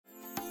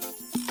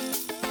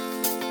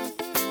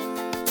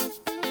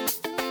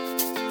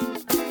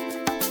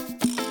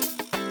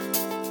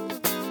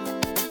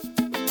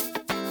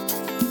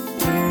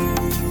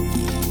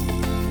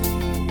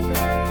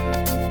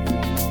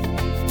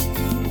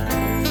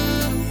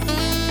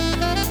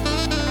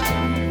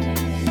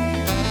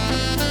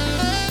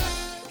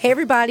Hey,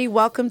 everybody.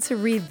 Welcome to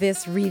Read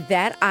This, Read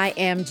That. I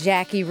am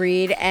Jackie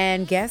Reed,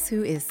 and guess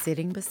who is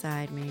sitting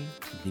beside me?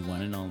 The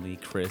one and only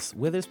Chris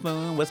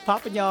Witherspoon. What's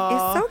poppin',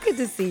 y'all? It's so good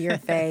to see your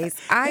face.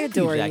 I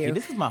adore Jackie. you.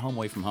 This is my home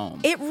away from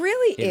home. It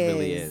really is. It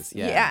really is,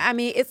 yeah. I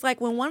mean, it's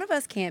like when one of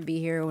us can't be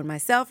here, when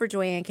myself or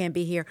Joanne can't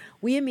be here,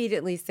 we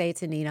immediately say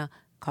to Nina,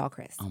 call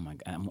Chris. Oh, my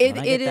God. When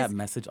I get that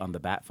message on the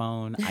bat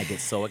phone, I get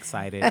so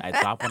excited.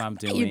 I drop what I'm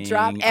doing. You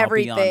drop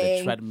everything. I'll be on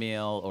the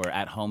treadmill or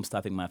at home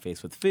stuffing my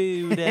face with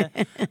food.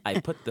 I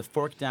put the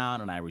fork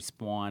down and I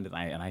respond and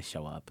I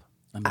show up.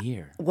 I'm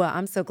here. Well,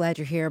 I'm so glad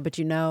you're here, but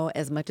you know,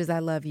 as much as I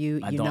love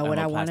you, you know what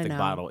I want to know. I don't have a plastic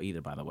bottle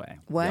either, by the way.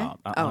 What? Y'all.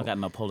 I don't got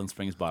no Poland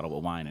Springs bottle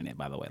with wine in it,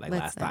 by the way,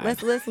 last time.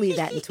 Let's leave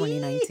that in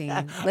 2019.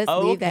 Let's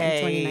leave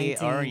that in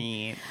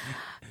 2019.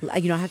 All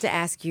right. You don't have to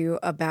ask you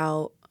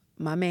about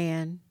my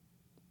man.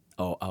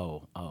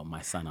 Oh,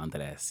 my son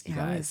Andres, you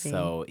How guys. is he?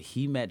 So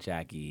he met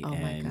Jackie, Oh, my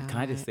and can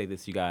I just God. say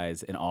this, you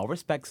guys, in all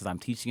respects, because I'm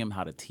teaching him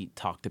how to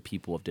talk to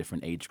people of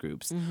different age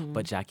groups. Mm-hmm.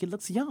 But Jackie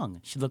looks young.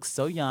 She looks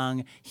so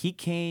young. He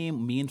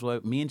came, me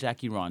and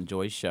Jackie were on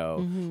Joy's show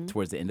Mm-hmm.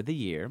 towards the end of the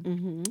year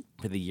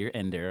for the year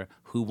ender,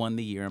 who won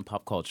the year in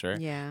pop culture.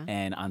 Yeah.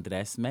 And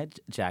Andres met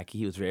Jackie.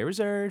 He was very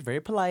reserved, very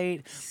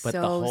polite. But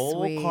the So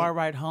whole sweet. car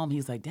ride home,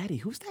 he's like, Daddy,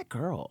 who's that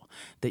girl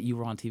that you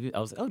were on TV? I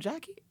was like, oh,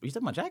 Jackie? Are you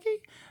talking about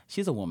Jackie?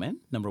 She's a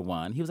woman, number one.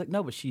 He was like,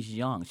 no, but she's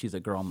young. She's a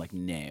girl. I'm like,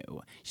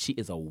 no, she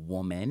is a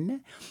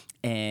woman.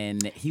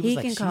 And he was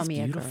like, can call she's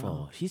me a beautiful.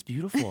 girl. She's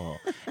beautiful.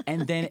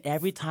 And then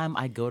every time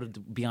I go to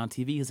be on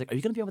TV, he's like, are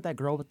you going to be on with that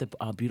girl with the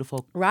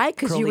beautiful Right,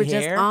 'cause you curly were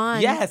just hair?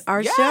 on Yes,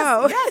 our yes,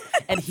 show. yes.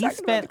 And he Talking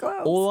about spent the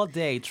clothes. all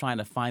day trying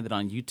to find it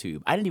on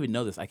YouTube. I didn't even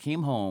know this. I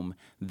came home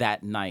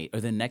that night,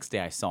 or the next day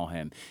I saw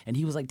him. And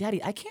he was like,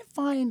 Daddy, I can't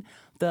find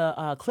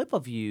the clip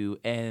of you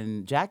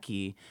and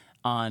Jackie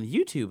on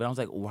YouTube. And I was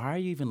like, why are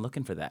you even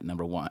looking for that,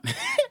 number one?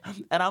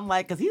 And I'm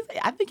like, because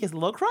I think he's a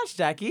little crush,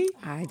 Jackie.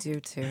 I do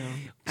too.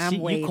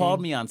 You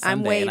called me on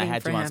Sunday and I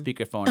had you on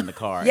speakerphone in the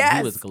car. Yes. And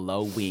he was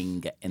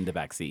glowing in the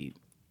backseat.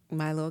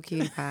 My little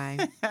cutie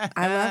pie.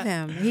 I love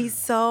him. He's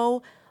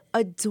so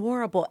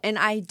adorable. And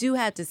I do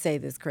have to say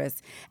this,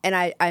 Chris, and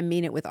I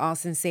mean it with all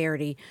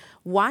sincerity.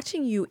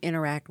 Watching you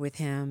interact with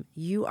him,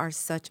 you are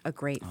such a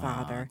great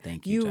father.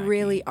 Thank you, Jackie.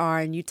 really are.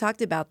 And you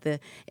talked about the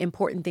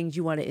important things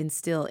you want to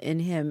instill in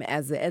him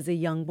as a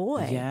young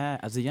boy. Yeah,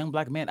 as a young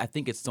black man, I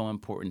think it's so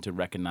important to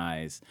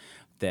recognize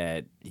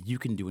that you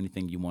can do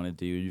anything you want to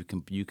do.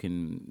 You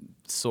can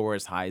soar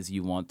as high as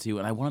you want to.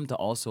 And I want him to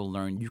also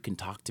learn you can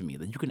talk to me,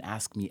 that you can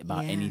ask me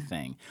about Yeah.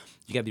 anything.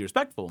 You got to be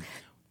respectful.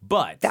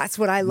 But That's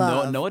what I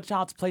love. No a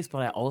child's place,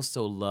 but I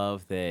also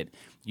love that,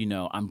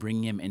 I'm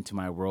bringing him into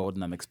my world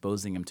and I'm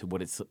exposing him to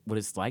what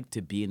it's like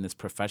to be in this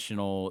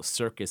professional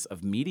circus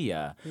of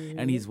media. Mm-hmm.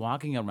 And he's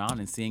walking around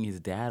and seeing his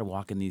dad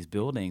walk in these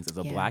buildings as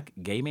a Yeah. black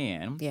gay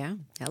man. Yeah.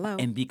 Hello.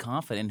 And be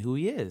confident in who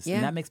he is. Yeah.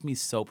 And that makes me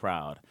so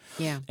proud.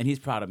 Yeah. And he's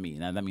proud of me.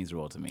 And that means the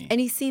world to me.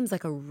 And he seems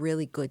like a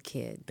really good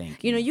kid.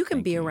 Thank You know, you. you can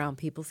Thank be you. around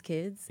people's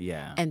kids.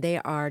 Yeah. And they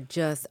are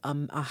just a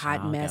hot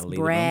Child, mess, gotta leave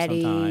the room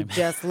bratty, sometime.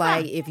 just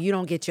like if you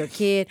don't get your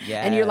kid.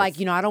 And you're like,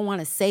 Yes. I don't want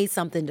to say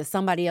something to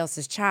somebody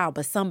else's child,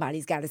 but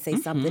somebody's got to say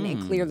something.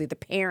 And clearly the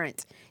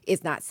parent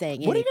is not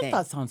saying What are anything. your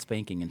thoughts on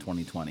spanking in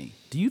 2020?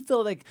 Do you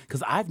feel like,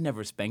 because I've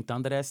never spanked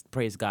Andres,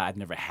 praise God, I've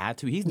never had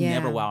to. He's Yeah.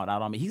 never wowed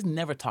out on me. He's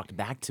never talked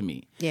back to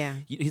me. Yeah.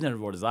 He's never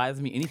rolled his eyes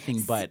at me,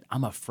 anything, but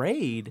I'm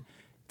afraid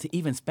to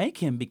even spank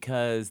him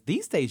because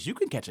these days you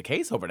can catch a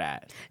case over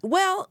that.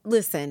 Well,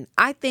 listen,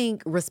 I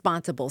think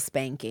responsible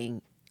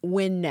spanking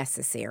when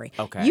necessary.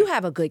 Okay. You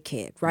have a good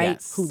kid, right?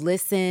 Yes. Who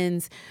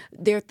listens.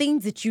 There are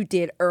things that you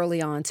did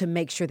early on to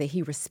make sure that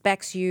he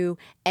respects you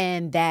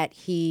and that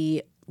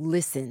he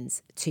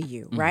listens to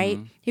you, right?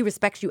 He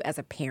respects you as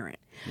a parent.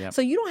 Yep.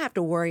 So you don't have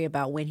to worry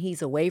about when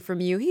he's away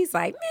from you. He's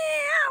like, man,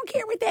 I don't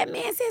care what that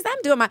man says.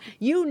 I'm doing my.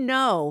 You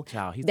know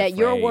Child, he's that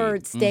your afraid.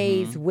 word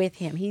stays with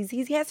him. He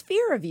has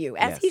fear of you,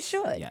 as he Yes,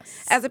 should.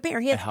 yes. As a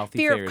parent, he A has healthy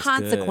fear fear of is good.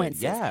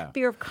 consequences. Yeah.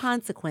 Fear of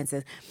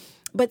consequences.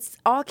 But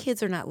all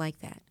kids are not like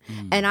that.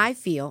 And I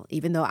feel,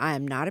 even though I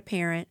am not a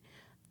parent,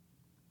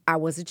 I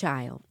was a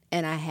child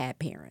and I had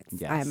parents.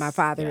 Yes, My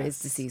father is yes.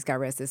 deceased, God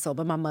rest his soul,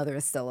 but my mother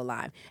is still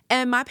alive.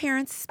 And my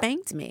parents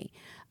spanked me.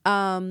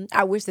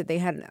 I wish that they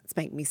hadn't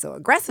spanked me so I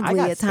aggressively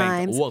got at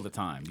spanked times. all the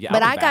time. Yeah,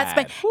 But I I was got bad.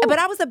 spanked. Whew. But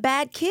I was a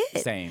bad kid.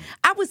 Same.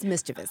 I was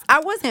mischievous. I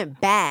wasn't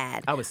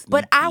bad. I was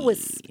But I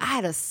sneaky.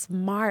 had a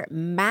smart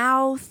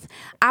mouth.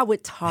 I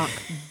would talk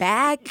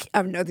back.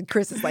 I know that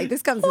Chris is like,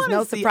 this comes as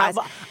no surprise.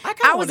 I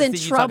kind of was want in to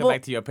see trouble. you talking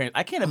back to your parents.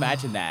 I can't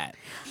imagine that.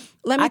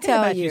 Let me I can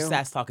tell imagine you.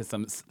 sass talking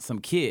some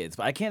kids,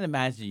 but I can't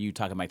imagine you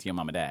talking back to your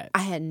mom and dad. I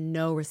had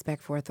no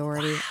respect for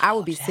authority. I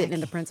would be sitting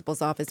in the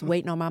principal's office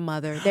waiting on my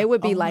mother. They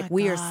would be Oh like, my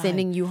 "We are God.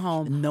 sending you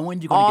home,"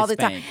 Knowing you're gonna all get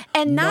the time, spanked.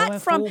 and Knowing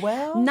not from full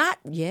well?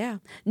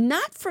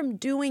 not from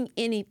doing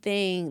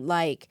anything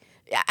like.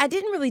 I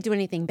didn't really do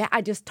anything bad.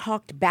 I just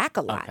talked back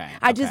a lot. Okay,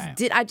 I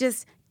okay.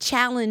 just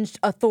challenged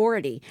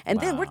authority. And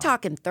then we're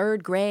talking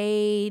third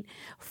grade,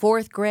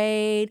 fourth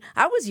grade.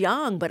 I was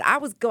young, but I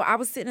was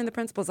sitting in the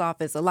principal's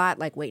office a lot,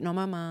 like waiting on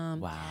my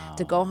mom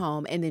to go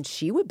home, and then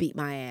she would beat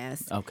my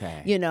ass.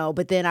 Okay. You know,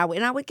 but then I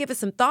would give it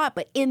some thought,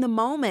 but in the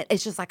moment,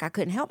 it's just like I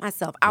couldn't help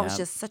myself. I was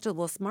just such a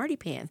little smarty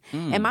pants.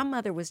 And my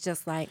mother was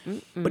just like,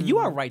 But you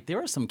are right.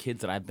 There are some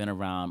kids that I've been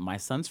around, my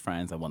son's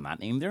friends, I will not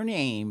name their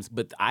names,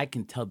 but I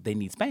can tell they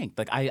need spanked.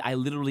 Like I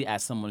literally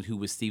asked someone who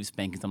received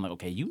spankings, I'm like,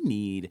 okay, you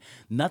need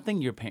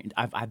nothing your parents,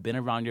 I've been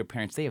around your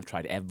parents, they have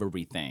tried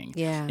everything.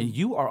 Yeah. And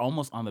you are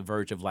almost on the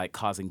verge of like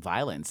causing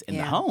violence in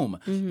the home.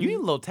 You need a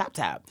little tap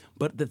tap.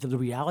 But the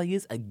reality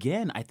is,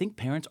 again, I think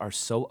parents are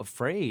so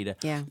afraid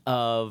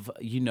of,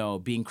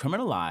 being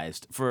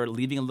criminalized for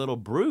leaving a little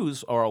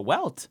bruise or a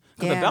welt.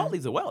 Because a belt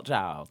leaves a welt,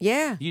 child.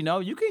 Yeah.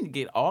 You can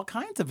get all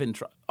kinds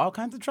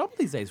of trouble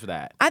these days for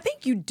that. I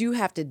think you do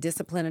have to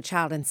discipline a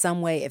child in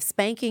some way. If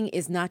spanking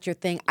is not your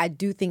thing, I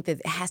do think that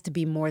it has to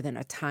be more than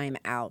a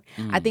timeout.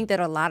 I think that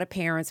a lot of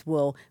parents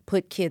will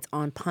put kids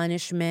on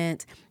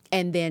punishment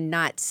and then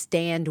not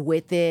stand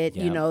with it.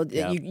 You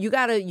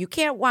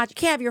can't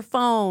have your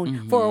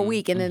phone for a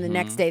week and then the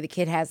next day the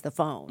kid has the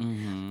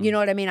phone. You know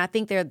what I mean? I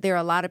think there are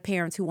a lot of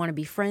parents who want to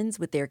be friends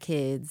with their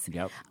kids.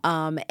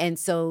 And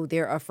so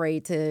they're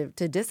afraid to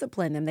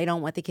discipline them. They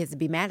don't want the kids to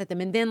be mad at them.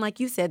 And then, like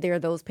you said, there are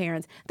those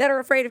parents that are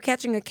afraid of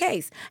catching a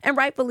case, and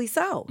rightfully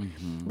so.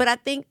 But I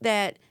think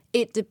that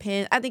it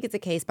depends. I think it's a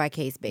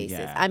case-by-case basis.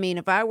 Yeah. I mean,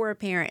 if I were a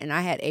parent and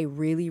I had a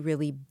really,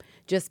 really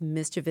just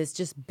mischievous,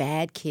 just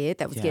bad kid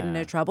that was getting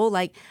into trouble,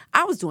 like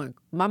I was doing,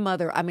 my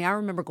mother, I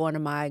remember going to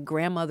my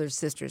grandmother's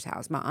sister's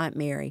house, my Aunt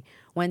Mary,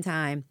 one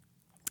time,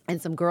 and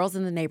some girls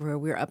in the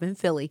neighborhood, we were up in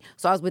Philly,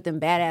 so I was with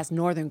them badass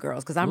northern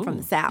girls, because I'm from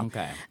the South,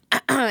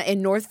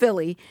 in North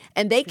Philly,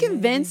 and they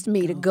convinced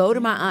me to go to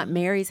my Aunt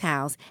Mary's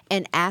house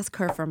and ask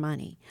her for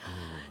money.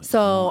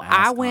 So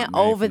I went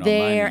over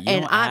there,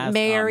 and Aunt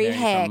Mary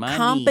had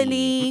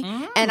company,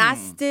 and I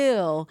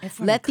still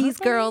let these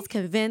girls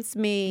convince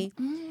me.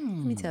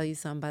 Let me tell you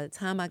something. By the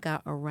time I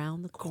got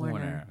around the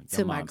corner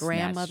to my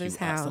grandmother's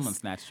house, someone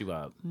snatched you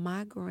up.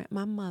 My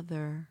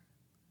mother,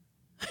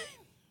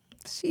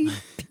 she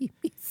beat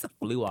me so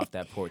flew off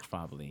that porch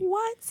probably.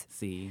 What?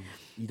 See,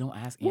 you don't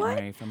ask Aunt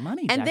Mary for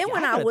money, and Jackie. then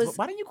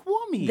why didn't you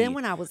call me? Then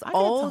when I was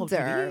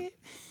older.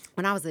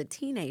 When I was a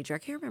teenager, I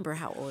can't remember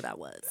how old I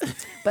was,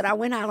 but I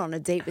went out on a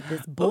date with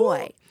this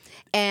boy,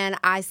 and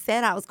I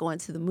said I was going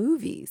to the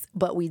movies,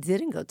 but we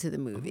didn't go to the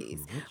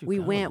movies. We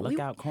went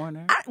Lookout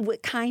Corner.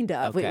 Kind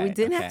of. We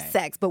didn't have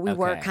sex, but we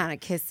were kind of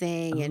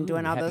kissing and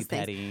doing all those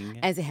things. Petting.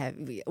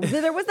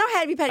 There was no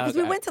heavy petting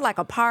because we went to like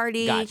a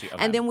party,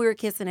 and then we were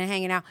kissing and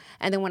hanging out.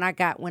 And then when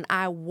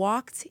I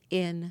walked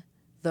in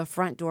the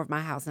front door of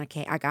my house, and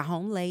I got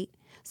home late,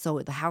 so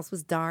the house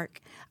was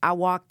dark. I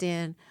walked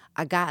in,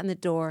 I got in the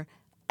door.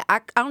 I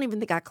don't even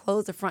think I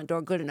closed the front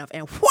door good enough,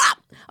 and whop!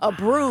 A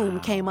broom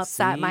came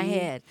upside my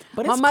head.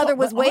 But my mother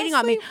was waiting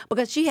on me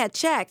because she had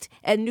checked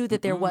and knew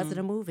that there wasn't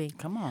a movie.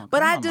 Come on.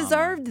 But I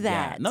deserved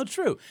that. Yeah. No,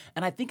 true.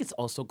 And I think it's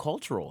also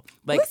cultural.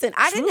 Listen,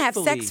 I didn't have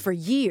sex for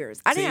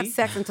years. I didn't have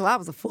sex until I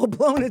was a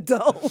full-blown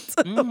adult.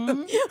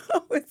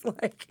 It's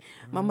like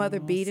my mother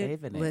beat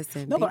it.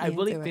 Listen, no, but I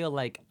really feel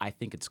like I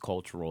think it's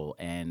cultural,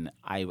 and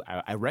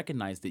I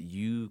recognize that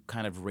you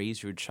kind of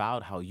raise your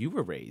child how you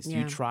were raised.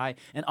 You try,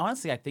 and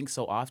honestly, I think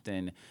so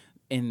often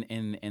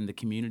in the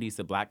communities,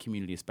 the Black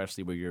community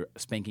especially, where you're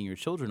spanking your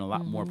children a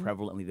lot more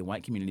prevalently than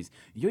white communities,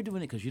 you're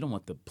doing it because you don't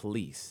want the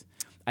police.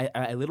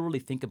 I literally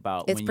think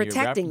about it's when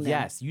protecting you're them.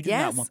 Yes, you do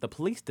not want the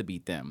police to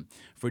beat them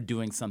for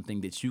doing something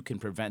that you can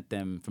prevent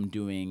them from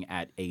doing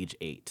at age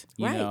 8.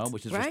 You know,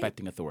 which is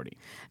respecting authority.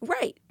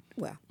 Right.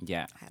 Well,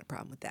 yeah, I had a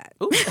problem with that.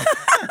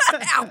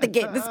 Out the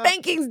gate. The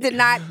spankings did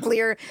not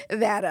clear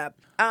that up.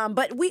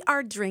 But we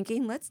are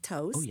drinking. Let's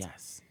toast. Oh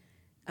yes.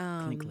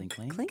 Clink, clink,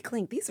 clink. Clink,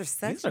 clink. These are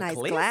such nice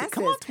glasses.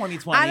 Come on,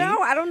 2020. I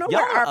know. I don't know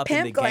Y'all where our up pimp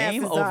in the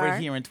game glasses over are.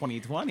 here in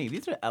 2020.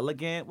 These are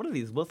elegant. What are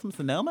these? Wilson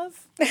Sonomas?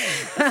 Or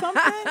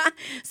something?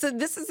 So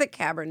this is a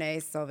Cabernet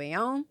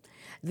Sauvignon.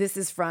 This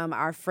is from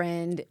our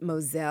friend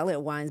Moselle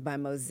at Wines by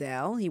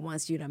Moselle. He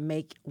wants you to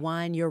make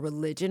wine your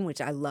religion,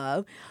 which I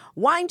love.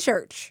 Wine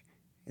Church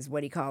is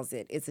what he calls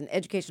it. It's an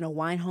educational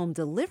wine home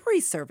delivery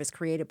service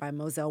created by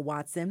Moselle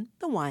Watson,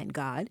 the wine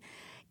god.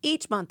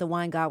 Each month, the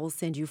Wine God will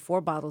send you 4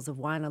 bottles of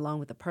wine along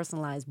with a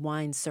personalized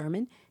wine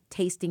sermon,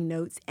 tasting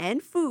notes,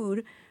 and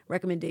food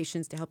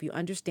recommendations to help you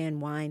understand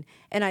wine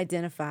and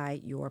identify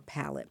your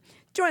palate.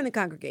 Join the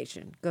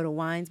congregation. Go to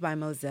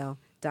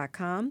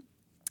winesbymoselle.com.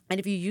 And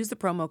if you use the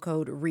promo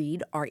code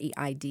READ,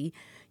 R-E-I-D,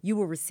 you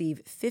will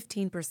receive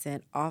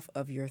 15% off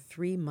of your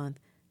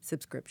 3-month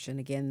subscription.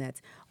 Again,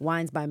 that's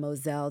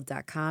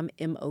winesbymoselle.com,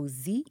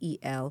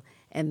 M-O-Z-E-L,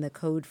 and the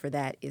code for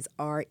that is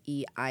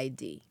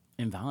REID.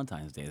 And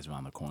Valentine's Day is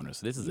around the corner,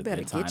 so this is You a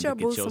better good time get your to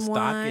get boo your some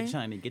stock wine. in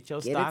China. Get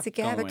your Get stock it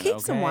together. going, Keep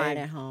some okay? wine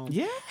at home.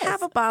 Yes.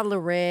 Have a bottle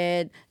of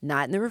red,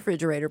 not in the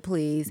refrigerator,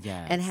 please.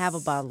 Yes. And have a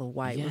bottle of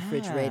white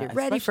refrigerated, Yeah,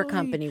 ready for especially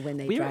company when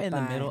they we're drop in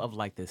by. the middle of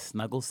like this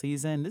snuggle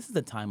season. This is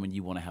the time when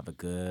you want to have a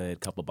good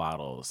couple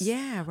bottles.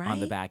 Yeah, On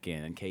the right? back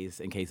end in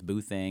case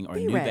Boo Thing or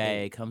Be Nube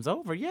ready. comes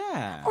over.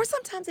 Yeah. Or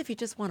sometimes if you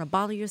just want to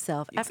bottle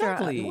yourself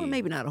Exactly. well,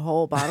 maybe not a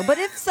whole bottle, but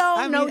if so,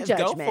 I no mean, go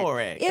judgment. for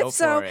it. If Go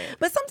so, for it.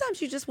 but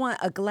sometimes you just want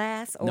a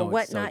glass or No,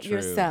 it's so whatnot true.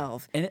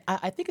 yourself. And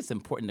I think it's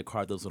important to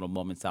carve those little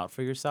moments out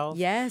for yourself.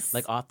 Yes.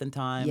 Like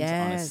oftentimes on a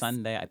Yes.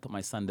 Sunday, I put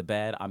my son to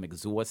bed. I'm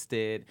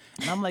exhausted.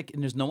 And I'm like,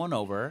 and there's no one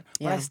over.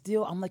 But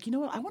Yeah. I'm like, you know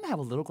what? I want to have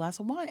a little glass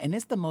of wine. And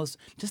it's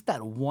just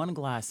that one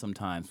glass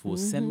sometimes will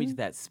send me to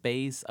that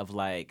space of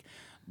like,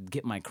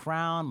 get my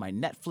crown, my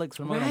Netflix,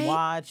 what I'm going Right. to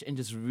watch, and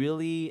just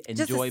really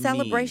enjoy Just a me.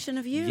 celebration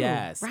of you,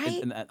 Yes.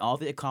 right? And all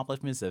the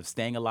accomplishments of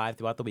staying alive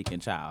throughout the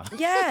weekend, child.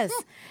 Yes.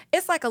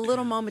 It's like a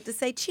little moment to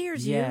say,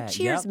 cheers, Yeah. you.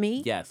 Cheers, Yep.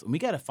 me. Yes. We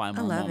got to find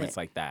more love moments it.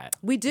 like that.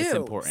 We do. It's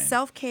important.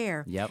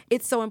 Self-care. Yep.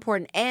 It's so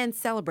important. And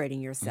celebrating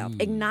yourself,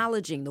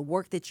 acknowledging the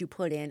work that you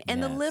put in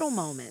and the little Yes.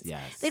 moments.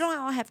 Yes. They don't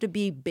all have to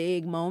be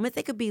big moments.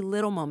 They could be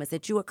little moments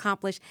that you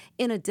accomplish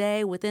in a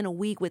day, within a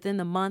week, within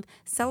the month.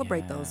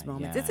 Celebrate those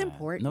moments. It's yeah.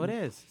 important. No, it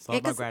is. It's all Yeah,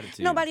 about 'cause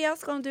gratitude. Nobody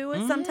else gonna do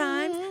it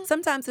sometimes.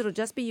 Sometimes it'll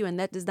just be you, and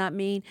that does not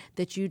mean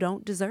that you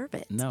don't deserve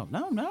it. No.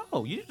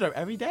 You deserve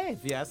every day,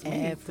 if you ask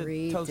me.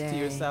 Every to toast day. to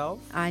yourself.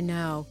 I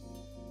know.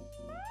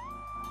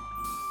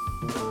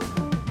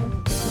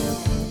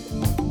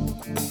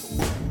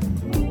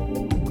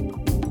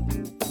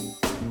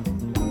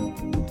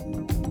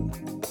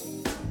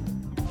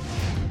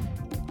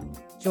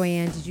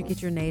 Joanne, did you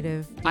get your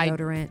Native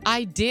deodorant?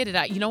 I did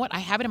it. You know what? I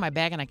have it in my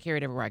bag and I carry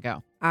it everywhere I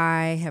go.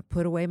 I have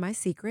put away my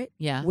Secret,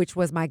 Yeah. which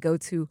was my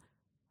go-to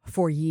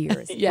for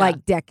years, Yeah.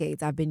 like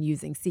decades. I've been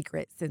using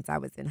Secret since I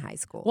was in high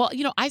school. Well,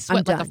 I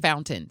sweat like a done.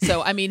 fountain.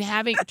 So, I mean,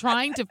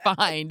 trying to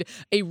find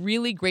a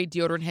really great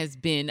deodorant has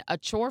been a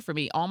chore for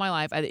me all my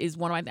life. I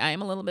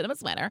am a little bit of a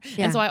sweater.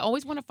 Yeah. And so I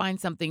always want to find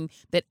something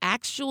that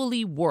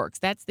actually works.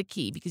 That's the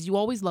key because you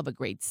always love a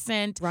great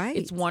scent. Right.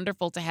 It's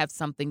wonderful to have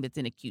something that's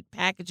in a cute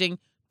packaging,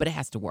 but it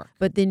has to work.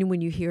 But then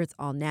when you hear it's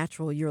all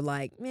natural, you're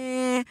like,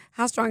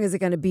 how strong is it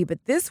going to be?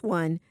 But this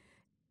one,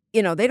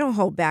 they don't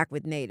hold back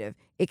with Native.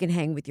 It can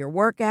hang with your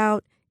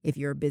workout. If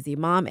you're a busy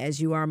mom,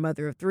 as you are a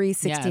mother of 3,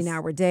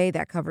 16-hour day,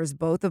 that covers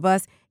both of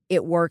us.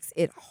 It works.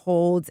 It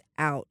holds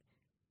out.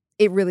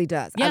 It really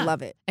does. I Yeah.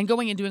 love it. And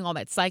going and doing all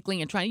that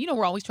cycling and trying,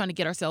 we're always trying to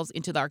get ourselves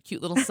into our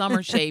cute little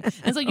summer shape.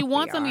 And so you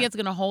want We something are. that's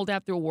going to hold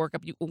out through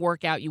a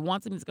workout. You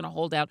want something that's going to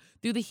hold out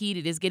through the heat.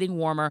 It is getting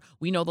warmer.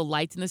 We know the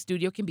lights in the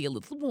studio can be a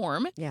little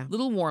warm, Yeah.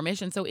 little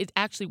warmish. And so it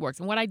actually works.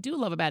 And what I do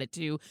love about it,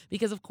 too,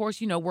 because, of course,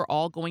 we're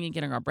all going and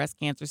getting our breast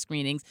cancer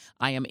screenings.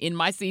 I am in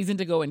my season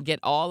to go and get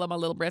all of my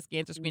little breast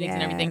cancer screenings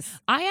and everything. Yes.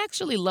 I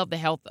actually love the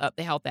health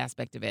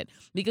aspect of it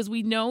because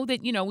we know that,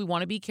 we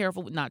want to be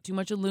careful with not too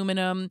much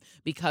aluminum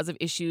because of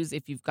issues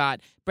if you've got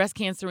breast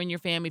cancer in your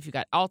family, if you've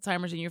got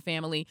Alzheimer's in your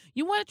family,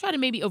 you want to try to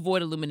maybe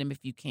avoid aluminum if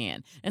you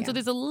can. And so Yeah.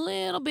 there's a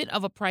little bit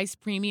of a price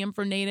premium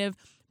for Native,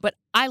 but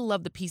I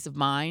love the peace of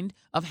mind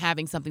of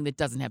having something that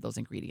doesn't have those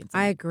ingredients in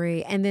I it.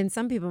 agree. And then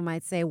some people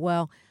might say,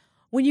 well,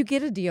 when you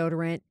get a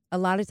deodorant, a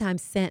lot of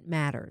times scent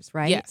matters,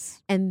 right?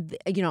 Yes. And,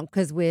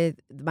 because with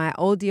my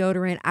old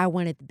deodorant, I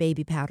wanted the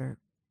baby powder,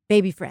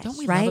 baby fresh, Don't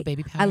we right? love a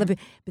baby powder? I love it.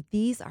 But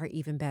these are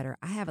even better.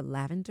 I have a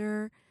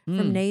lavender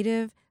from Mm.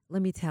 Native.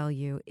 Let me tell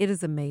you, it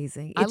is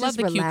amazing. I It love just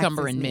the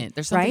cucumber relaxes and me, mint.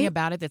 There's something right?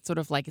 about it that's sort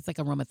of like, it's like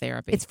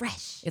aromatherapy. It's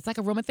fresh. It's like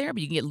aromatherapy.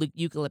 You can get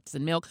eucalyptus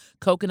and milk,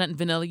 coconut and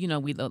vanilla.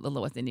 We love the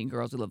West Indian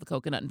girls. We love the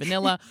coconut and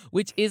vanilla,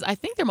 which is, I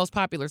think, their most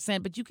popular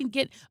scent. But you can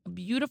get a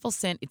beautiful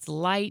scent. It's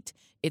light,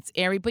 it's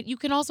airy, but you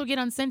can also get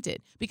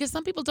unscented because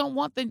some people don't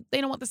want the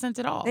scent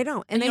at all. They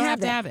don't. And they you don't have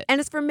to that. have it.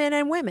 And it's for men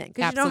and women.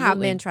 Because you know how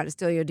Absolutely. men try to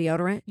steal your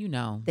deodorant?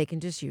 They can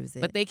just use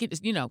it. But they can,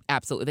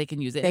 absolutely, they can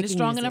use it. They And it's can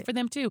strong use enough it. for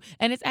them, too.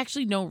 And it's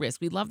actually no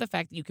risk. We love the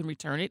fact that you can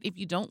return it if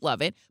you don't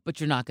love it, but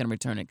you're not going to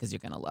return it because you're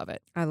going to love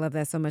it. I love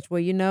that so much. Well,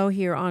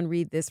 here on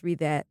Read This, Read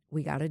That,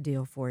 we got a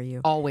deal for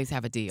you. Always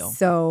have a deal.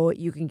 So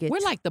you can get. We're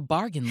like the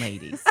bargain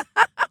ladies.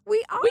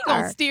 we are. We're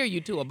going to steer you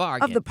to a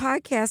bargain. of the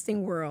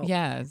podcasting world.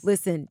 Yes.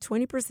 Listen,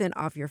 20%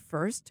 off your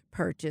first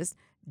purchase.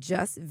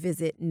 Just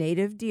visit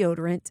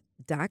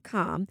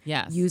nativedeodorant.com.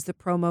 Yes. Use the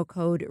promo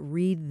code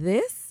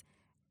READTHIS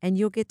and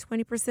you'll get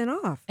 20%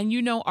 off. And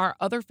our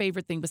other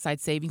favorite thing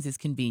besides savings is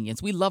convenience.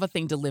 We love a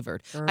thing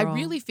delivered. I Girl.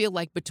 really feel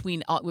like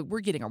we're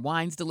getting our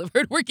wines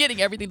delivered. We're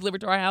getting everything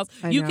delivered to our house.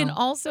 I You can know.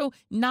 also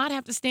not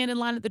have to stand in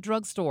line at the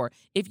drugstore.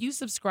 If you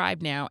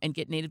subscribe now and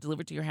get Native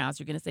delivered to your house,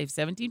 you're going to save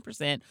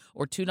 17%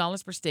 or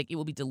 $2 per stick. It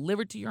will be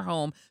delivered to your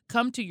home,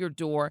 come to your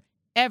door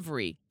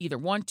every either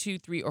 1, 2,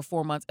 3, or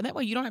 4 months. And that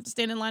way you don't have to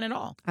stand in line at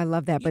all. I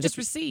love that. You just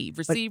receive.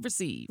 But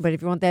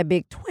if you want that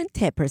big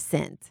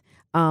 20%,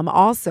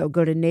 also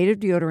go to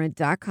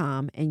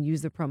nativedeodorant.com and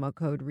use the promo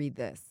code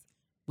READTHIS.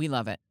 We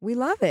love it. We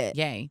love it.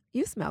 Yay.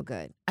 You smell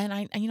good. And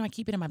I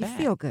keep it in my You bag.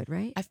 feel good,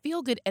 right? I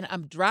feel good and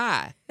I'm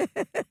dry.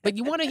 But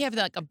you want to have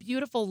like a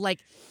beautiful, like,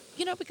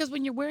 because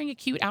when you're wearing a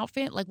cute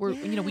outfit, like we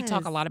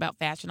talk a Yes. lot about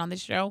fashion on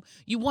this show.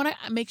 You want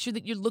to make sure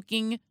that you're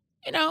looking,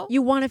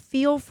 You want to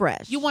feel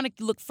fresh. you want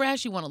to look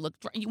fresh. You want to look,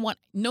 you want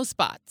no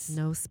spots.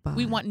 no spots.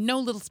 We want no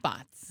little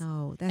spots.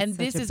 No, that's and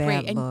such this a is bad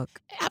great. And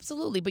look.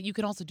 absolutely, but you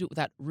can also do it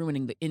without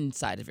ruining the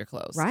inside of your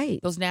clothes. Right.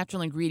 Those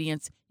natural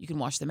ingredients, you can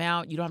wash them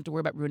out. You don't have to worry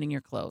about ruining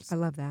your clothes. I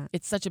love that.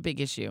 It's such a big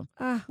issue.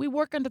 Ah, We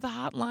work under the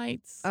hot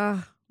lights.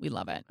 We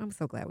love it. I'm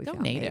so glad we Go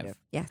found native.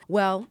 Yeah.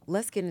 Well,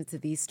 let's get into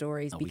these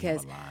stories Oh,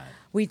 because we have a lot.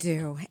 we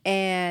do.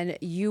 And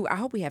I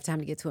hope we have time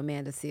to get to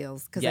Amanda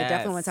Seales because I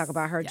definitely want to talk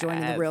about her joining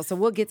the Yes. Real. So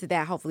we'll get to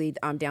that hopefully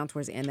down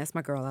towards the end. That's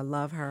my girl. I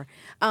love her.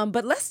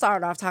 But let's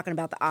start off talking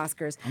about the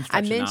Oscars.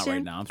 I'm stretching out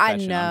right now. I'm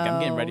stretching. I'm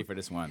getting ready for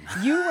this one.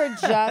 You were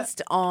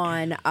just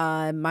on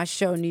my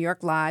show, New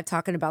York Live,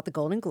 talking about the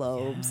Golden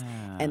Globes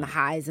and the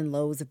highs and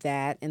lows of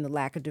that and the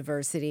lack of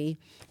diversity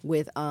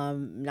with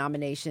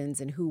nominations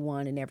and who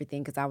won and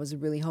everything. Because I was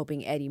really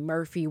hoping Eddie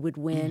Murphy would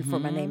win for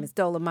My Name is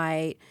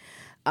Dolomite.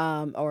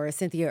 Or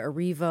Cynthia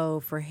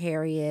Erivo for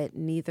Harriet.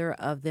 Neither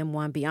of them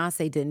won.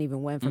 Beyonce didn't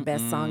even win for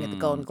Best Song at the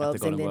Golden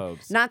Globes. Golden and then,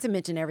 Globes. not to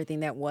mention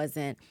everything that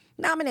wasn't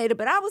nominated.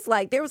 But I was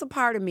like, there was a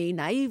part of me,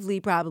 naively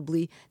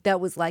probably,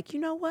 that was like, you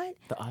know what?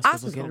 The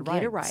Oscars will gonna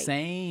get it right.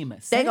 Same.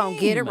 They gonna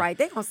get it right.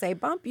 They gonna say,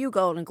 bump you,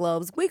 Golden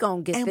Globes. We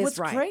gonna get And this what's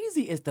right.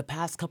 crazy is the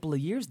past couple of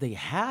years they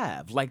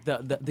have like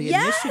the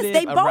Yes, initiative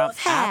they around both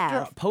have.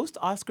 after post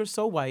Oscar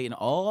So White and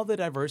all the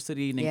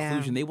diversity and Yeah.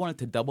 inclusion. They wanted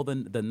to double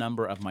the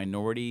number of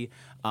minority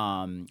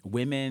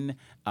women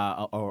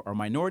or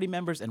minority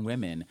members and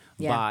women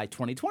Yeah. by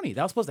 2020.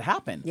 That was supposed to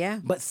happen. Yeah.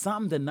 But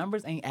the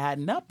numbers ain't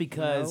adding up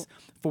because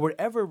for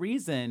whatever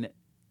reason,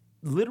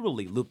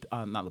 literally, not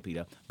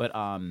Lupita, but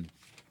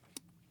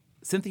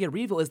Cynthia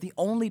Erivo is the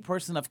only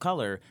person of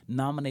color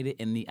nominated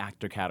in the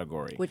actor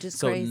category. Which is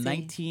so crazy.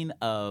 19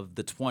 of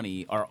the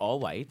 20 are all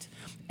white,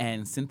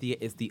 and Cynthia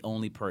is the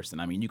only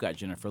person. I mean, you got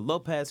Jennifer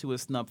Lopez, who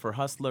was snubbed for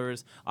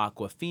Hustlers,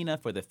 Aquafina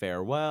for The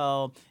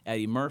Farewell,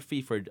 Eddie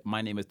Murphy for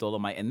My Name is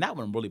Dolomite, and that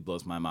one really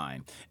blows my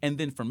mind. And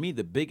then for me,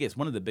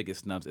 one of the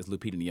biggest snubs is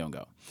Lupita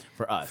Nyong'o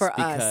for us.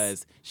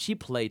 Because she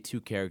played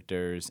two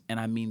characters, and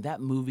I mean, that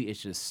movie is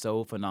just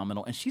so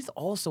phenomenal. And she's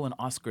also an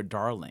Oscar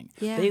darling.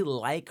 Yeah. They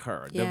like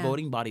her. The Yeah.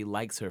 voting body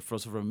likes her. So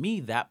for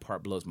me, that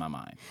part blows my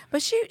mind.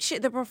 But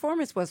the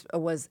performance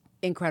was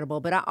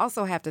incredible. But I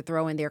also have to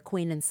throw in there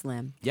Queen and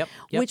Slim. Yep.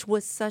 Which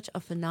was such a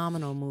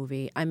phenomenal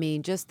movie. I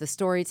mean, just the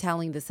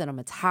storytelling, the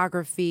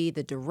cinematography,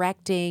 the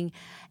directing,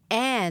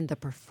 and the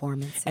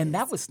performances. And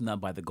that was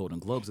snubbed by the Golden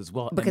Globes as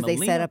well. because And they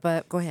set Melina- up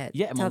a. Go ahead.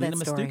 Yeah, tell Melina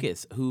that story.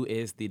 Matsoukas, who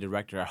is the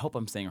director. I hope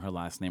I'm saying her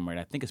last name right.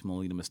 I think it's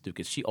Melina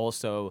Matsoukas. She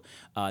also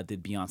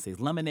did Beyonce's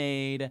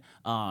Lemonade.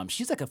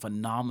 She's like a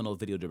phenomenal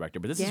video director,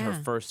 but this is her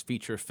Yeah. firth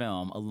feature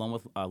film, along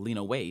with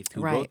Lena Waithe,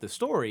 who Right. wrote the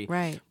story.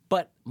 Right.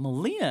 But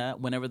Melina,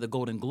 whenever the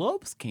Golden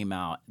Globes came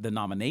out, the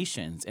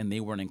nominations, and they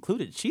weren't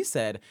included, she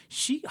said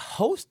she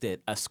hosted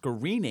a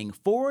screening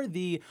for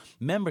the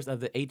members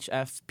of the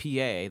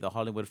HFPA, the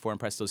Hollywood Foreign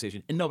Press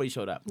Association, and nobody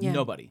showed up. Yeah.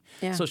 Nobody.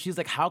 Yeah. So she's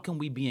like, how can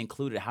we be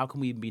included? How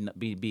can we be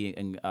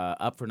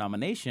up for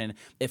nomination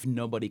if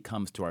nobody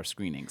comes to our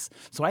screenings?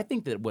 So I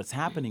think that what's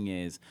happening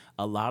is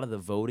a lot of the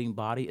voting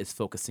body is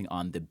focusing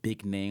on the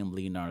big name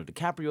Leonardo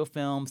DiCaprio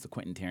films, the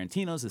Quentin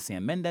Tarantinos, the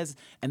Sam Mendes,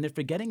 and they're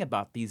forgetting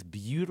about these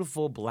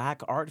beautiful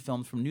black art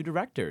films from new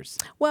directors.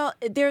 Well,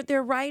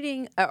 they're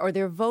writing or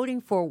they're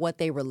voting for what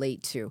they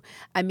relate to.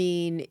 I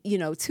mean,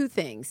 two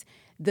things.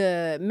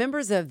 The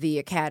members of the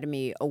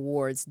Academy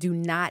Awards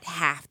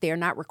they're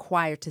not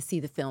required to see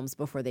the films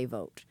before they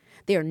vote.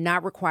 They are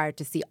not required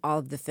to see all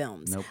of the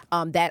films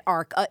that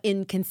are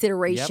in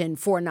consideration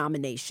for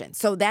nomination.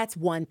 So that's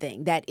one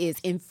thing that is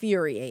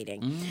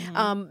infuriating.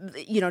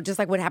 Just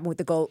like what happened with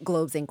the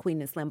Globes and Queen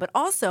and Slim. But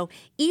also,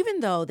 even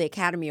though the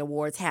Academy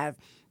Awards have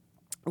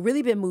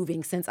really been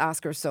moving since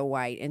Oscar So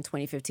White in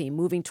 2015,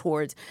 moving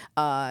towards,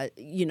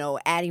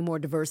 adding more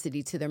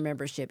diversity to their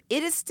membership.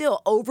 It is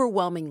still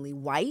overwhelmingly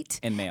white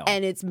And male.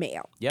 and it's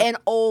male Yep. and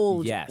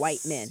old Yes. white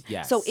men.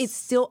 Yes. So it's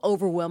still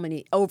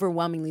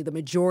overwhelmingly the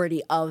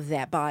majority of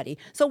that body.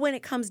 So when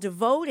it comes to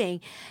voting,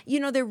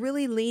 they're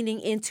really leaning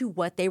into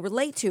what they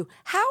relate to.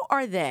 How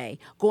are they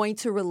going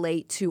to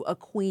relate to a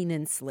Queen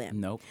and Slim?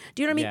 Nope.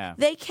 Do you know what I mean? Yeah.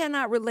 They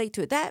cannot relate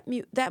to it.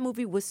 That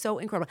movie was so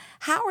incredible.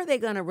 How are they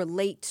going to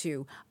relate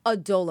to a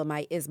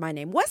Dolomite is My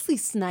Name? Wesley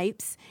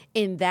Snipes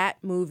in that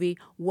movie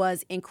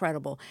was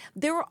incredible.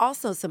 There were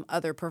also some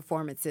other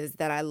performances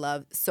that I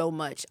love so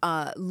much.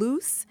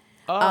 Luce.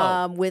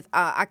 with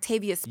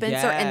Octavia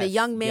Spencer and the Yes,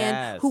 young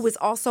man who was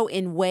also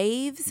in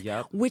Waves,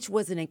 Yep. which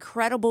was an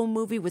incredible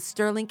movie with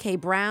Sterling K.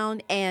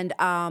 Brown and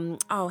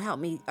help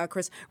me,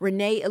 Chris,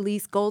 Renee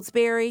Elise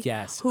Goldsberry,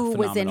 Yes, who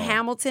was in phenomenal.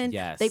 Hamilton.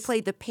 Yes. They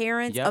played the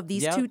parents Yep, of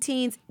these yep. two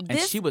teens. And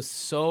she was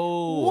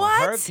so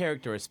What? her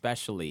character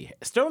especially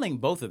Sterling,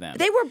 both of them.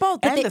 They were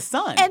both, but and they, the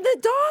son and the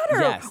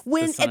daughter. Yes,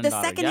 When the son at the and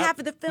daughter. second Yep. half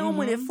of the film,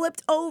 when it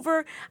flipped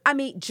over, I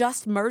mean,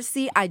 Just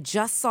Mercy. I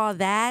just saw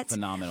that.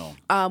 Phenomenal.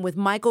 With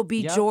Michael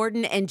B. Yep.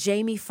 Jordan and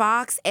Jamie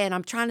Foxx, and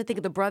I'm trying to think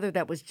of the brother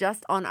that was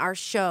just on our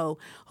show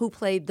who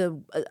played the.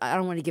 I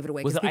don't want to give it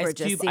away Was because it people are Ice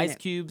just Cube? seeing Ice it.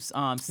 Cube's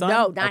son?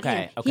 No, not okay,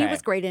 him. Okay. He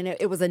was great in it.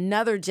 It was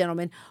another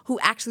gentleman who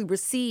actually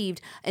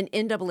received an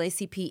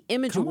NAACP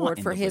Image Come on,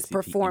 Award for his NAACP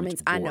performance.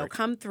 Image I know, Award.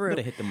 come through.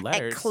 Better hit them At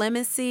letters.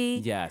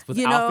 Clemency. Yes, with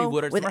you Alfre know,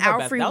 Woodard. with Some of her Alfre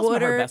best, that was some of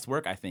her Woodard. best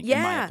work, I think, Yeah.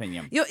 in my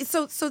opinion. You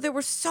know, so there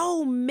were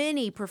so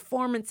many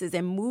performances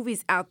and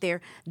movies out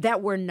there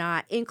that were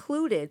not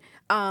included.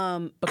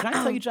 But can I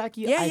tell you,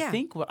 Jackie? Yeah, I yeah.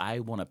 think what I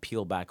want to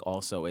peel back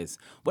also is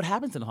what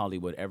happens in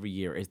Hollywood every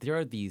year is there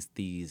are these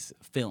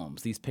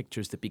films, these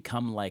pictures that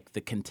become like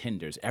the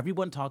contenders.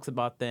 Everyone talks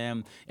about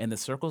them in the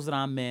circles that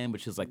I'm in,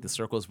 which is like the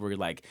circles where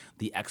like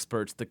the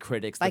experts, the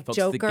critics, Like the folks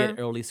Joker? that get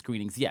early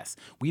screenings. Yes,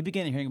 we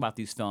begin hearing about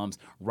these films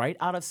right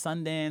out of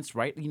Sundance,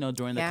 right? You know,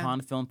 during the Yeah.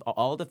 Cannes film,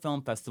 all the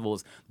film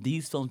festivals.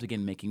 These films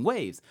begin making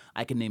waves.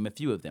 I can name a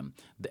few of them,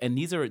 and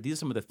these are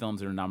some of the films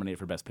that are nominated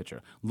for Best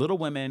Picture: Little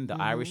Women, The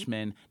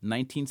Irishman,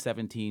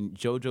 1917,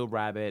 Jojo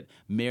Rabbit,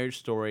 Marriage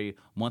Story,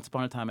 Once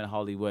Upon a Time in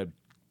Hollywood,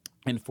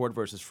 and Ford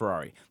versus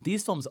Ferrari.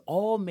 These films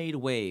all made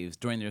waves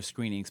during their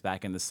screenings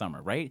back in the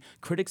summer, right?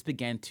 Critics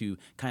began to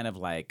kind of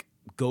like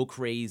go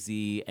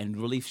crazy and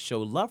really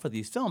show love for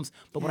these films.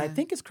 But what I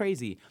think is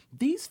crazy,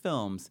 these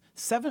films,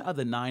 7 of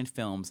the 9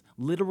 films,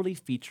 literally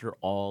feature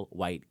all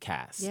white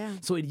casts. Yeah.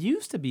 So it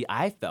used to be,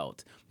 I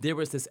felt, there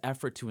was this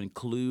effort to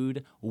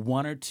include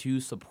 1 or 2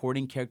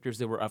 supporting characters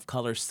that were of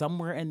color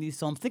somewhere in these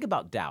films. Think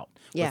about Doubt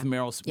Yeah. with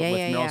Meryl, Yeah, with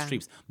yeah, Meryl yeah.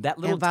 Streep. That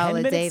little And Viola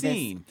 10-minute Davis.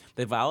 scene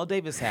that Viola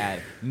Davis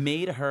had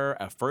made her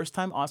a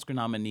first-time Oscar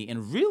nominee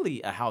and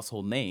really a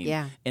household name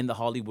Yeah. in the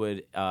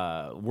Hollywood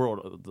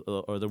world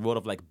or the world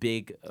of like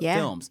big Yeah,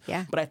 films.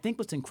 yeah. But I think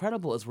what's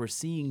incredible is we're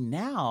seeing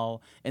now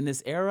in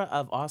this era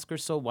of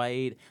Oscars so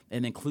white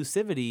and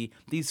inclusivity,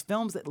 these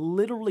films that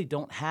literally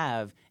don't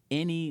have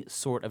any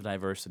sort of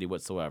diversity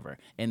whatsoever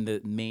in the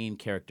main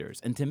characters.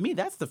 And to me,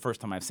 that's the first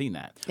time I've seen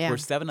that, Yeah. where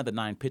 7 of the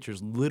 9 pictures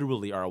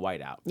literally are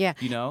whiteout. Yeah.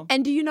 You know?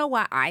 And do you know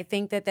why I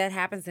think that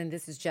happens? And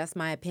this is just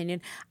my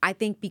opinion. I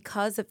think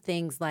because of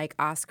things like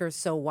Oscars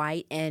So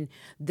White and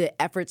the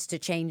efforts to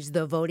change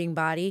the voting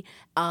body.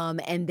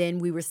 And then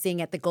we were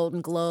seeing at the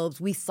Golden Globes,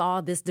 we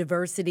saw this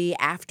diversity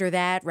after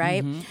that,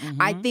 right?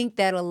 I think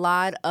that a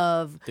lot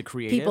of The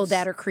people creatives?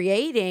 that are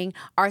creating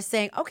are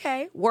saying,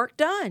 okay, work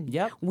done.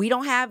 Yep. We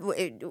don't have...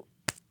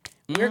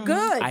 We're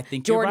good. I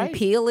think you're Jordan right.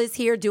 Peele is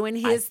here doing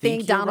his thing.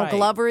 think you're Donald right.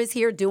 Glover is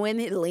here doing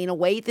it. Lena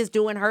Waithe is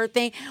doing her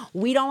thing.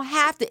 We don't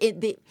have to.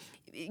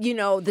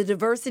 The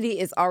diversity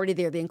is already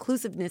there. The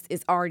inclusiveness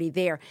is already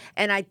there.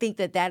 And I think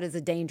that is a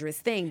dangerous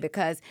thing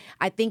because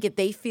I think if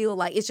they feel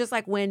like it's just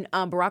like when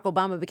Barack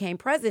Obama became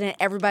president,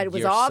 everybody was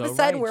You're all so of a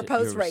sudden right. we're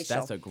post-racial.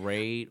 That's a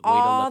great way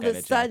all to look of at a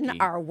it, sudden Jackie.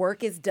 our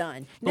work is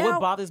done. But Now,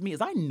 what bothers me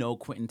is I know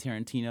Quentin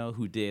Tarantino,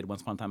 who did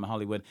Once Upon a Time in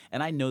Hollywood,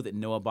 and I know that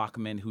Noah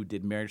Baumbach, who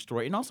did Marriage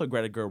Story, and also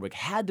Greta Gerwig,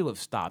 had to have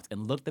stopped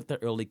and looked at the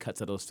early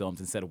cuts of those films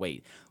and said,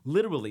 wait,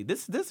 literally,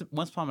 this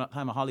Once Upon a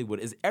Time in Hollywood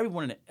is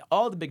everyone in it,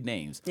 all the big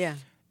names. Yeah.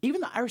 Even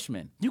The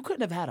Irishman, you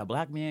couldn't have had a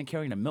black man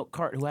carrying a milk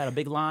cart who had a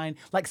big line,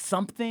 like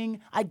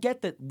something. I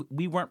get that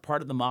we weren't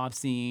part of the mob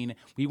scene,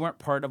 we weren't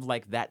part of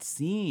like that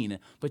scene,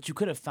 but you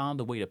could have found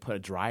a way to put a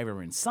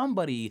driver in,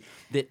 somebody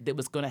that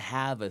was going to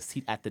have a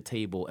seat at the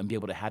table and be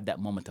able to have that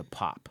moment to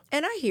pop.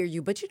 And I hear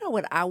you, but you know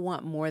what I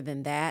want more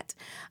than that?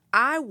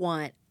 I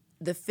want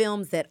the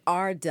films that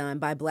are done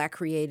by Black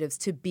creatives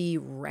to be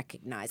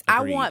recognized.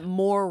 Agreed. I want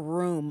more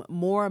room,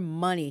 more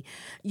money,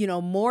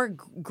 more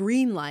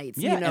green lights,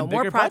 Yeah, and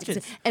more bigger projects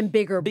budgets. and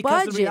bigger Because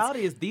budgets. the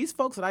reality is, these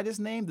folks that I just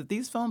named, that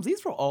these films,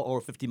 these were all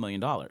over $50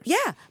 million. Yeah,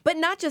 but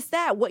not just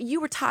that. What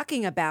you were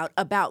talking about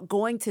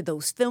going to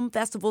those film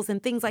festivals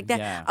and things like that.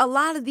 Yeah. A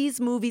lot of these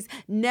movies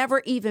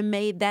never even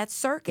made that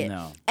circuit.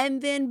 No.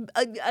 And then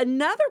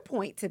another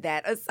point to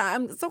that,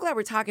 I'm so glad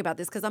we're talking about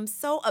this because I'm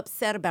so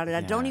upset about it. I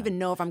don't Yeah. even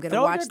know if I'm going to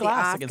Throw watch your the glass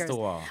Oscars. against the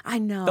wall. I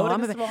know. Throw it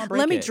against the wall and break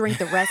Let me it. drink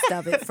the rest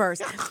of it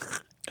first.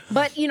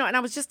 But, and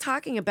I was just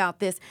talking about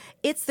this.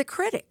 It's the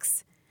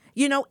critics.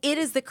 It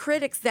is the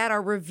critics that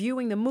are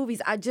reviewing the movies.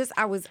 I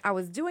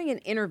was doing an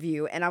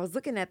interview and I was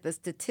looking at the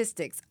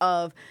statistics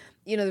of,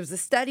 there was a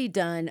study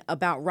done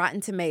about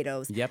Rotten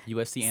Tomatoes. Yep,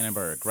 USC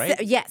Annenberg, right?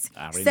 Yes,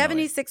 I already know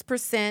it.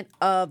 76%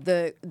 of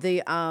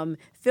the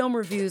film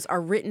reviews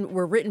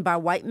were written by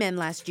white men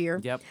last year.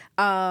 Yep.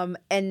 And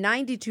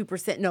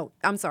 92%. No,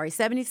 I'm sorry,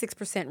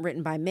 76%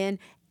 written by men,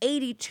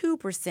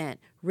 82%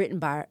 written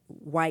by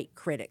white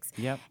critics.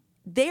 Yep.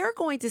 They're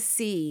going to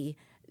see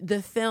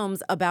the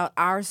films about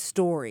our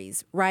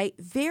stories, right,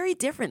 very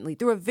differently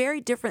through a very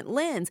different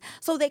lens.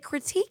 So they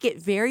critique it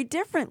very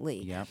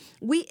differently. Yep.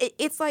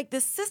 It's like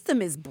the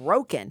system is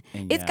broken.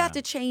 And It's got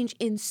yeah. to change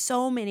in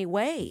so many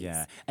ways.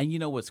 Yeah. And you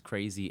know what's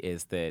crazy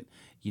is that,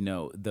 you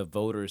know, the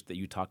voters that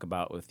you talk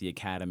about with the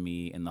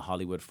Academy and the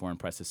Hollywood Foreign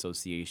Press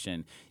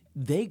Association,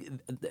 they,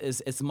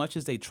 as much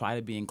as they try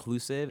to be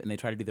inclusive and they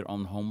try to do their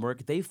own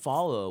homework, they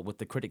follow what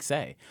the critics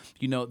say.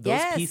 You know, those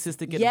Yes. pieces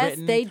that get Yes,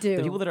 written, they do.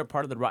 the people that are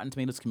part of the Rotten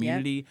Tomatoes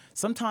community,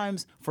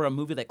 sometimes for a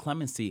movie like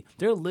Clemency,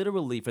 they're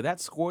literally, for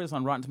that score that's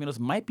on Rotten Tomatoes,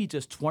 might be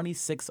just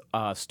 26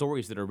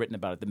 stories that are written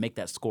about it that make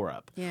that score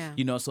up. Yeah.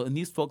 You know, so, and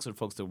these folks are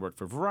folks that work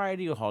for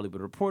Variety or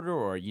Hollywood Reporter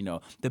or, you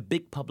know, the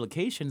big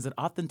publications that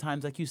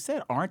oftentimes, like you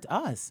said, aren't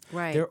us.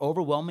 Right. They're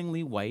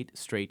overwhelmingly white,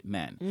 straight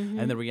men.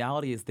 And the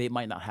reality is they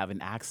might not have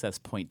an access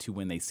point to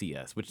when they see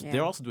us, which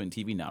they're also doing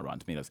TV now, Rotten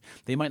Tomatoes.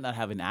 They might not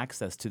have an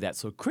access to that.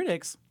 So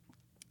critics,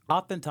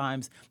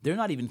 oftentimes, they're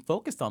not even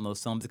focused on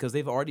those films because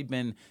they've already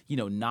been, you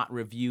know, not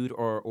reviewed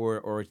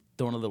or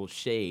thrown a little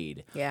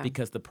shade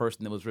because the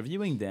person that was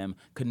reviewing them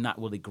could not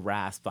really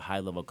grasp the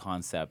high-level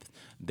concept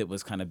that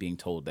was kind of being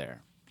told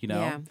there. You know,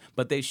 Yeah.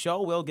 but they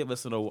sure will give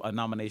us a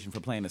nomination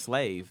for Playing a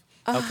Slave.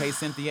 Okay,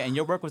 Cynthia, and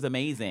your work was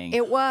amazing.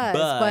 It was,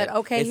 but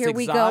okay, it's here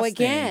we go exhausting.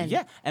 again.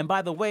 Yeah, and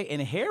by the way, in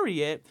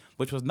Harriet,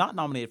 which was not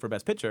nominated for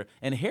Best Picture,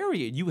 in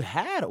Harriet, you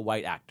had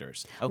white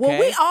actors. Okay, Well,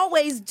 we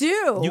always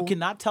do. you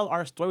cannot tell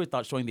our story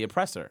without showing the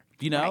oppressor.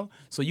 You know, Right.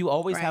 so you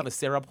always have Right. a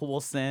Sarah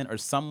Paulson or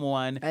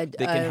someone that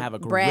can have a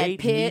Brad great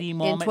Pitt meaty in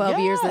moment. 12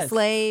 Years a Yes.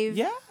 Slave.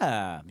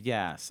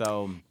 Yeah.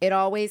 So It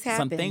always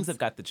happens. some things have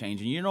got to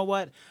change. And you know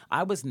what?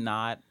 I was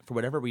not, for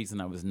whatever reason,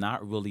 I was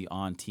not really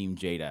on Team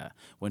Jada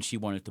when she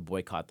wanted to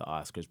boycott the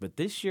Oscars. But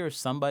this year,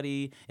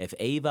 somebody, if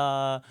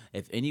Ava,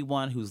 if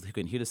anyone who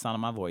can hear the sound of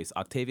my voice,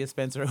 Octavia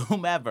Spencer,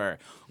 whomever,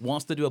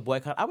 wants to do a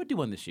boycott, I would do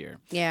one this year.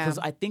 Yeah. Because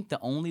I think the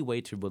only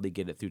way to really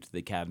get it through to the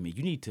Academy,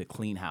 you need to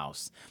clean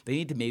house. They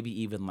need to maybe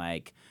even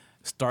like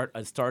start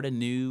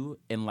anew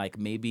and like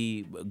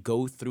maybe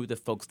go through the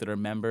folks that are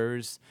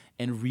members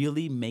and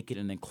really make it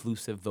an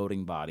inclusive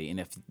voting body. And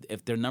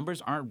if their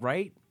numbers aren't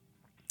right,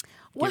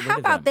 Well, get how rid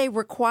of about them. they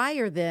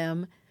require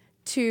them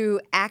to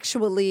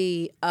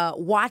actually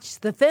watch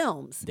the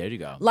films? There you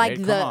go.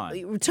 Like Come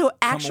on. to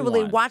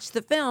actually on. watch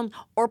the film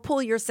or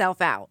pull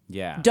yourself out.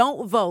 Yeah.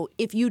 Don't vote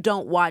if you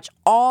don't watch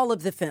all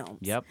of the films.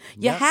 Yep.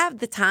 You Yep. have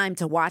the time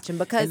to watch them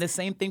because And the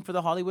same thing for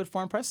the Hollywood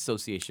Foreign Press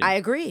Association. I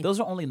agree. Those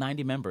are only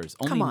 90 members.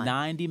 Only Come on.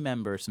 90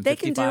 members from They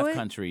can do 55 it.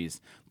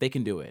 countries. They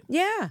can do it.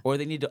 Yeah. Or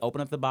they need to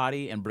open up the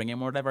body and bring in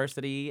more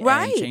diversity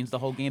Right. and change the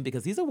whole game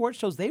because these award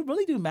shows, they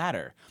really do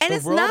matter. and the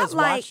it's world not is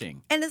like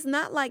watching. and it's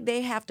not like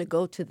they have to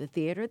go to the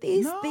theater.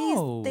 These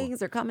No.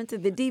 things are coming to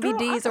the DVDs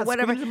Girl, I or got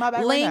whatever. screens in my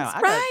bag Links, right now.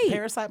 I right? got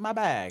Parasite in my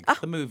bag,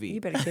 the movie.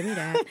 You better give me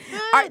that. All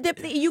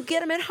right, you get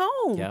them at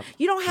home. Yep.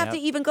 You don't have Yep. to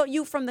even go.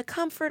 You from the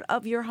comfort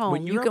of your home.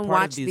 When You you're can a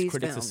part watch of these these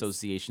critics films.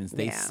 associations,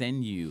 they Yeah.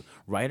 send you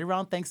right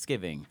around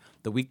Thanksgiving,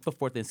 the week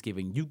before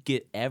Thanksgiving. You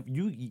get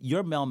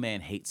your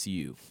mailman hates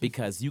you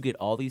because you get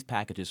all these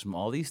packages from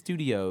all these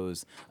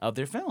studios of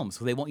their films.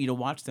 So they want you to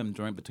watch them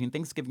between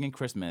Thanksgiving and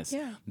Christmas.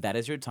 Yeah. That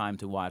is your time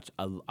to watch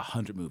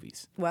 100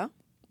 movies. Well,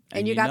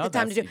 and you got know the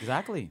time to do that's-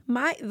 exactly.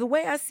 The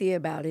way I see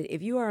about it,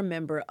 if you are a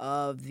member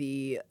of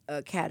the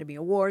Academy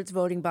Awards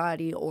voting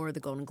body or the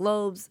Golden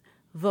Globes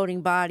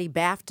voting body,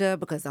 BAFTA,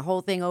 because the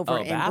whole thing over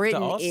in BAFTA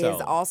Britain is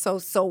also. also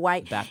so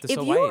white. BAFTA If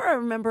so you white. are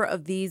a member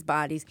of these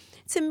bodies,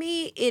 to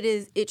me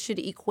it should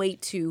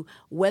equate to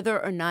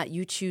whether or not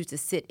you choose to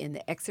sit in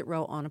the exit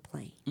row on a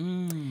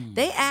plane.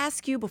 They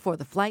ask you before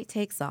the flight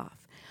takes off,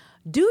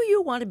 do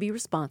you want to be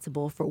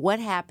responsible for what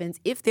happens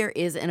if there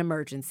is an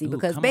emergency?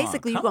 Because come on,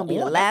 basically you're come going to be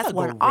the on. That's last a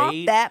one off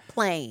great- that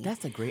plane.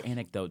 That's a great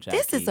anecdote, Jackie.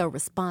 This is a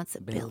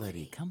responsibility.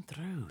 ability. Come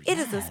through. It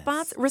is a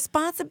Yes.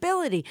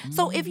 responsibility.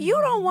 So if you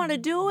don't want to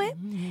do it,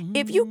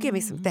 if you give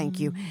me some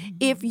thank you,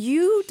 if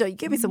you don't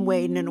give me some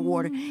wading in the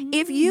water,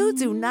 if you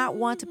do not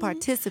want to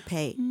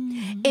participate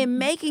in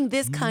making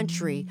this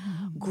country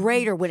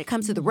greater when it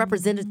comes to the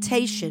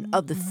representation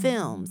of the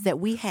films that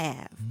we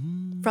have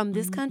from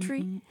this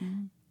country,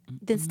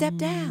 then step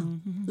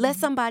down. Let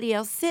somebody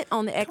else sit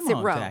on the exit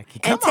on, row Jackie.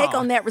 and Come take on.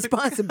 on that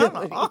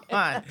responsibility. Come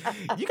on.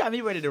 You got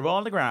me ready to roll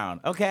on the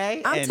ground,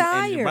 okay? I'm and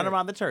tired. run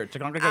around the church, the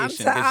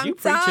congregation, I'm because you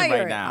preaching tired.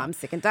 right now. I'm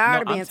sick and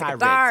tired of no, being I'm sick and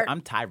tired. tired.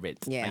 I'm tired.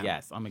 Yeah.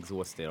 Yes, I'm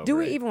exhausted over Do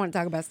we it. even want to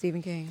talk about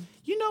Stephen King?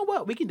 You know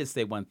what? We can just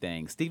say one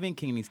thing. Stephen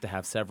King needs to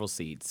have several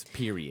seats,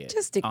 period.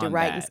 Just stick to on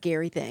writing that.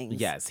 scary things.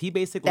 Yes, he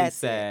basically That's it.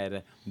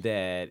 said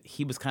that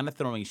he was kind of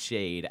throwing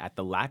shade at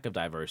the lack of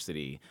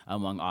diversity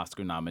among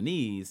Oscar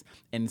nominees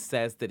and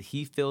says that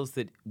he feels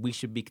that we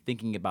should be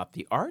thinking about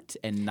the art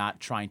and not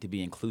trying to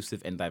be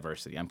inclusive and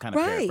diversity. I'm kind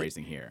of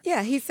paraphrasing here.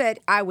 Yeah, he said,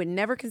 I would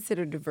never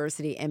consider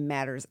diversity in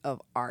matters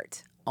of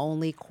art,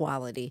 only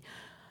quality.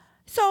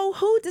 So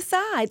who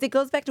decides? It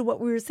goes back to what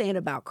we were saying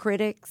about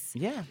critics.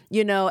 Yeah.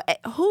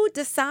 Who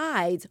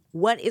decides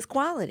what is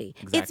quality?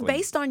 It's Exactly.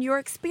 based on your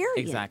experience.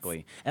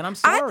 Exactly. And I'm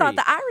sorry. I thought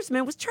The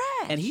Irishman was trash.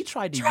 And he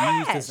tried to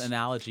Trash. use this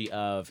analogy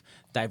of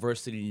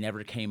diversity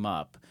never came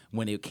up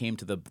when it came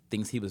to the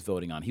things he was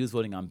voting on. He was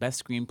voting on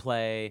best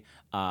screenplay,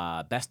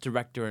 best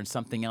director, and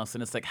something else.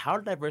 And it's like, how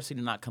did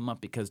diversity not come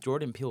up? Because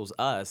Jordan Peele's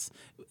Us,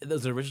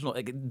 those original,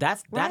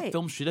 that Right.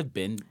 film should have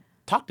been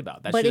talked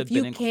about. That But should have if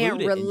you been can't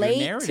included in your relate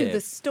to narrative.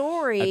 the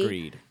story,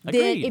 Agreed.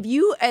 then if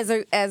you, as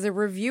a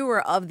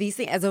reviewer of these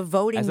things, as a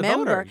voting As a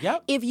member, voter,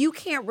 yep. if you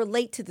can't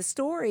relate to the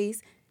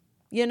stories,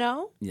 Yeah,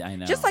 I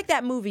know. just like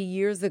that movie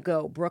years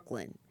ago,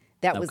 Brooklyn.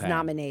 That was Okay.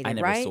 nominated, I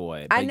never right? saw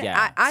it, but kn-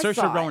 yeah. I Saoirse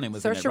saw Ronan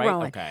was in it, Saoirse right?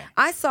 Ronan. Okay.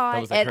 I saw That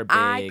it, was, like, and her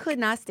I big- could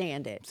not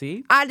stand it.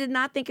 See? I did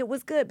not think it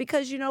was good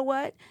because you know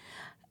what?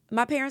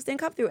 My parents didn't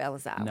come through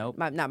Ellis Island. Nope.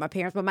 Not my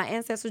parents, but my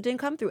ancestors didn't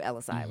come through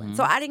Ellis Island.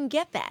 So I didn't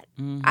get that.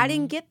 I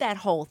didn't get that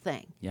whole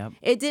thing. Yep.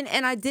 It didn't,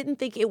 and I didn't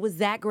think it was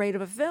that great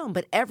of a film.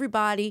 But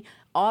everybody,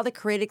 all the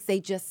critics, they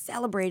just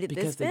celebrated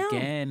Because this film.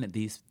 again,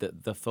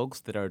 the folks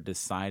that are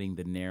deciding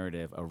the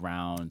narrative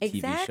around TV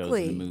shows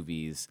Exactly. and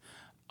movies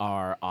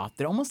are off.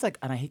 They're almost like,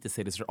 and I hate to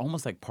say this, they're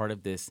almost like part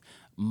of this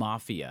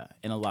mafia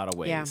in a lot of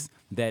ways Yeah.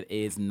 that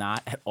is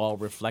not at all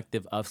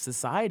reflective of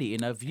society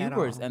and of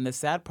viewers. all. And the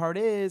sad part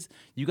is,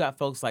 you got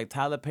folks like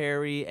Tyler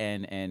Perry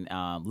and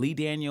Lee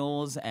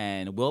Daniels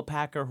and Will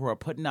Packer who are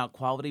putting out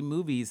quality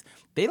movies.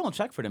 They don't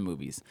check for the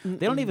movies.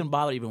 They don't even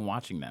bother even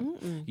watching them.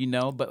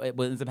 But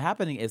what ends up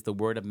happening is the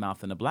word of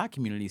mouth in the black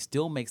community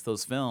still makes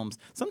those films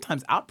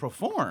sometimes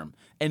outperform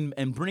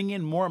and bring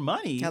in more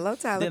money Hello,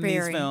 Tyler than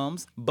Perry. these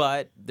films,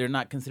 but they're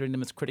not considering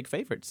them as critic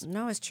favorites.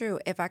 No, it's true.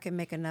 If I can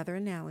make another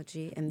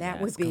analogy, and that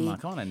Yes, would be,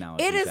 come on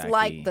analogy, it is Jackie.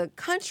 like the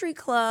country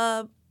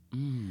club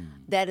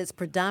that is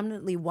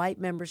predominantly white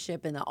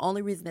membership, and the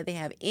only reason that they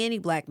have any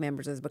black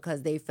members is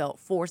because they felt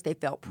forced, they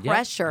felt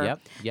pressure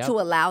yep. to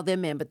allow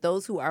them in. But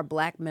those who are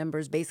black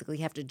members basically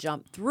have to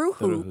jump through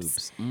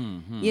hoops.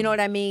 You know what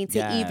I mean?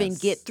 To even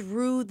get Yes.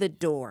 through the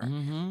door.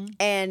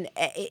 And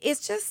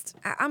it's just,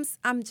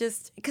 I'm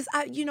just, because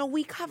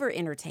we cover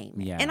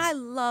entertainment, Yeah. and I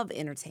love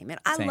entertainment.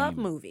 I love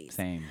Same. movies.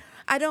 Same.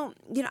 I don't,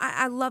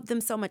 I love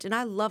them so much, and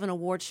I love an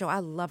award show. I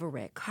love a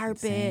red carpet.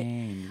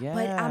 Same,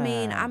 But I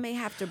mean, yeah. I may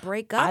have to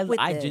break up with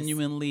I this.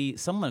 genuinely,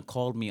 someone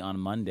called me on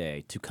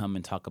Monday to come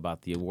and talk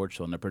about the award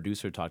show, and the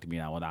producer talked to me.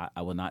 And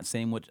I will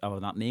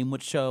not name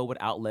what show, what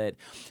outlet,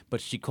 but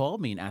she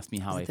called me and asked me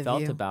how I it The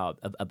felt View?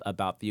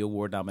 about the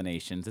award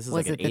nominations. This is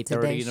Was like it at the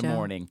 8:30 Today in the Show?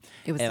 morning,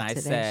 It was and the I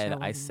Today said, Show,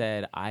 I wasn't it?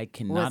 said I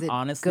cannot it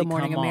honestly Good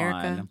Morning come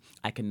America? on.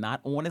 I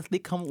cannot honestly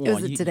come on. It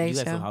was the You- Today you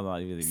guys Show? know how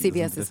I really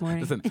CBS This Morning?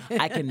 Listen,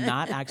 I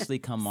cannot actually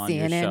come on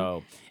your CNN?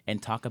 show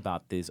and talk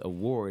about these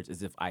awards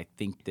as if I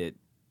think that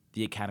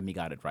the Academy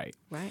got it right.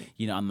 Right.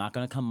 I'm not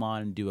going to come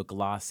on and do a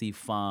glossy,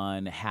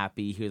 fun,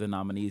 happy, here are the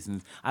nominees.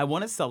 And I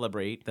want to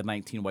celebrate the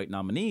 19 white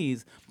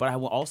nominees, but I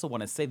will also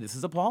want to say this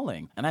is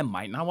appalling, and I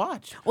might not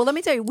watch. Well, let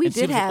me tell you, we And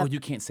she did was like, have. oh, you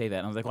can't say that.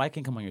 And I was like, well, I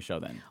can't come on your show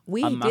then.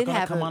 We I'm not did going to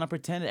have come a- on and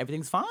pretend that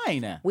everything's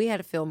fine. We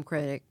had a film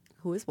critic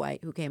who is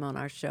white who came on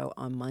our show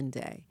on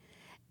Monday.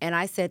 And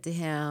I said to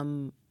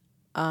him,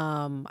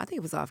 I think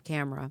it was off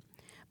camera,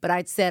 but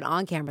I'd said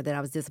on camera that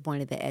I was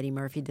disappointed that Eddie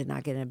Murphy did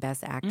not get a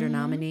Best Actor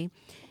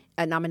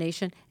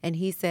nomination. And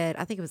he said,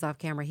 I think it was off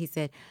camera, he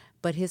said,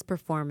 but his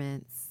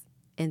performance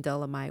in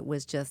Dolomite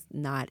was just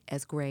not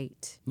as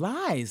great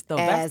Lies, though.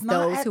 as That's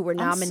not, those who were I'm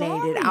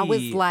nominated. I was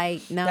sorry.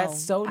 like, no, That's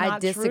so I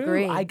not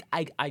disagree. true.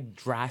 I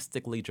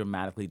drastically,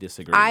 dramatically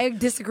disagree. I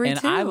disagree and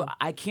too.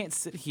 I can't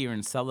sit here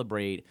and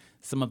celebrate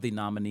some of the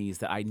nominees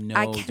that I know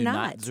I do cannot.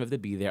 not deserve to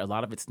be there. A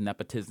lot of it's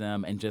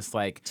nepotism and just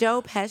like,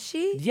 Joe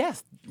Pesci?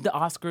 yes, the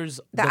Oscars,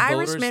 The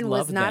voters Irishman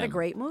love was not a them.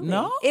 great movie.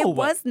 No, It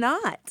was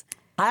not.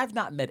 I've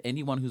not met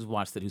anyone who's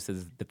watched it who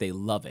says that they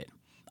love it.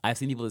 I've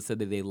seen people that said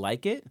that they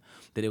like it,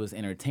 that it was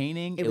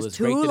entertaining, it was was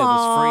too great, that it was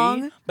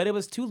long. free, but it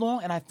was too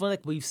long, and I feel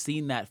like we've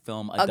seen that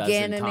film a Again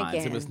dozen and times.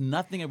 again. There was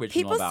nothing original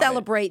People about it.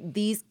 celebrate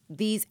these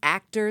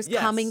actors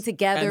Yes. coming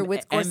together And-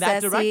 with and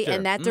that Scorsese director.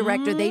 and that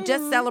director. They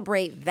just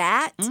celebrate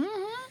that.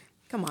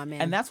 Come on,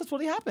 man. And that's what's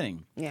really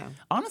happening. Yeah.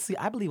 Honestly,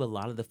 I believe a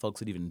lot of the folks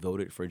that even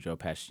voted for Joe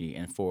Pesci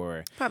and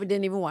for Probably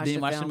didn't even watch didn't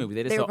the watch film. the movie.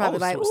 They just were saw, probably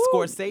oh,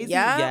 like, Scorsese,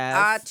 yeah,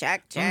 yes.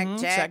 check. Check.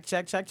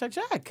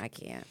 I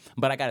can't.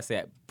 But I gotta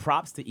say,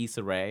 props to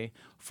Issa Rae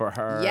for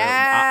her. I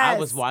Yes.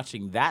 was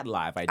watching that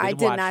live. I I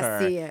did watch not her,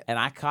 see it. and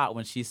I caught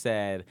when she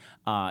said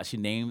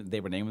they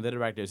were naming the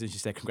directors, and she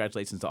said,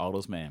 "Congratulations to all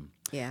those men."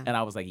 Yeah. And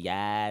I was like,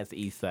 "Yes,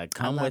 Issa,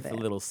 come love with it. a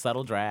little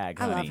subtle drag,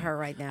 I love honey." her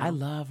right now. I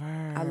love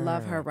her. I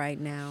love her right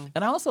now.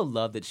 And I also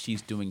love that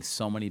she's doing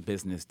so many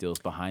business deals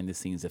behind the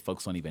scenes that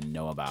folks don't even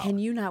know about. Can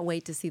you not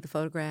wait to see the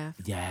photograph?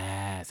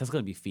 Yes, that's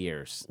going to be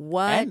fierce.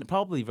 What? And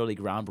probably really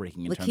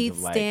groundbreaking in terms Lakeith of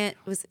like...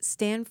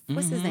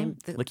 what's his name?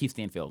 Lakeith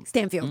Stanfield.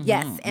 Stanfield,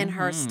 yes. And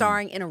her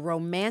starring in a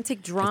romantic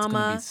It's going to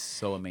drama. be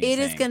so amazing. It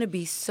is going to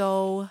be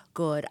so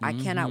good. I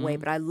cannot wait.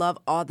 But I love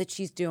all that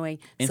she's doing,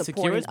 Insecure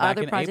supporting is back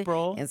other in projects.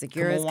 April.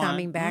 Insecure Come is on. coming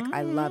coming back.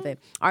 I love it.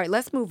 All right,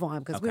 let's move on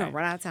because we Okay. don't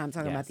run out of time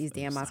talking about Yes, these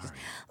damn I'm Oscars. sorry.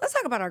 Let's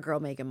talk about our girl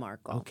Meghan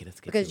Markle. Okay, let's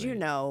get because to you it.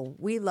 know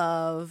we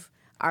love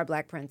our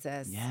Black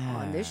princess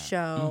on this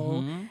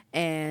show,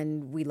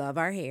 and we love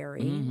our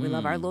Harry. We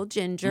love our little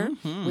Ginger.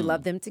 We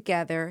love them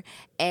together,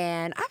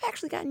 and I've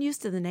actually gotten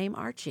used to the name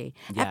Archie.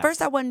 At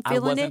first, I wasn't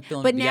feeling it,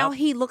 but now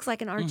he looks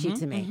like an Archie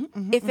to me.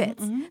 It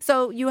fits.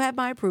 So you have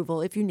my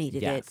approval if you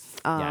needed it,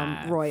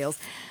 Royals.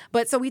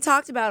 But so we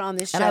talked about on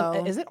this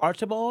show. Is it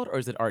Archibald or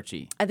is it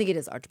Archie? I think it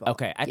is Archibald.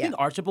 Okay, I think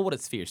Archibald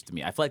is fierce to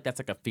me. I feel like that's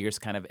like a fierce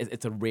kind of.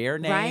 It's a rare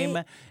name,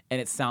 Right?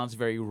 and it sounds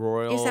very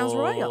royal. It sounds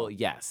royal.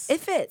 Yes, It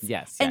fits.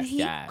 Yes, and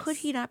yes. could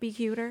he not be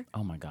cuter?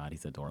 Oh my God,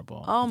 he's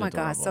adorable. Oh He's my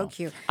God, so adorable.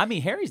 cute. I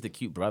mean, Harry's the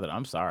cute brother.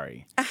 I'm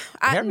sorry. I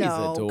Harry's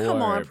know.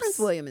 Come on, adorbs. Prince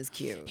William is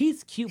cute.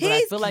 He's cute, but I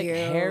He's feel like cute.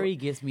 Harry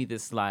gives me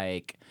this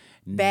like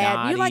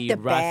Bad. You like the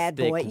naughty, bad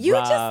boy. rustic, You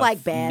just rough,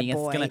 like bad boy.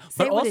 masculine. Say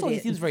But what also, it he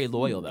is. seems very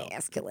loyal though.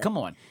 Masculine. Come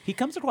on, he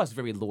comes across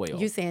very loyal.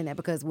 You saying that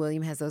because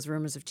William has those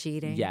rumors of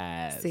cheating?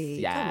 Yes,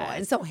 See, come on. yes.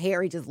 And so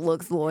Harry just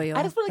looks loyal.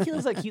 I just feel like he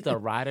looks like he's a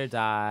ride or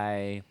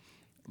die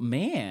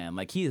man.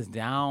 Like he is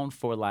down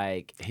for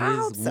like his I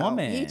hope so.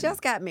 woman. He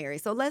just got married,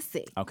 so let's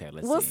see. Okay,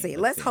 We'll see.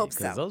 Let's hope so.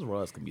 Because those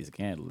royals can be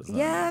scandalous. Huh?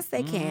 Yes,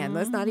 they can.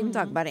 Let's not even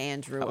talk about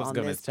Andrew I was on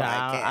gonna this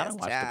child. podcast. I don't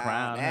watch The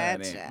Crown,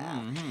 That honey.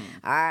 child.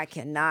 I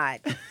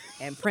cannot.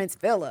 And Prince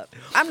Philip.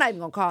 I'm not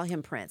even gonna call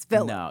him Prince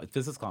Philip. No,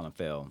 this is calling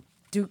Phil.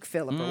 Duke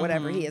Philip or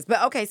whatever he is.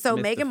 But okay, so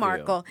Mr. Meghan Phil.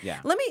 Markle. Yeah.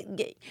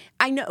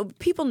 I know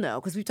people know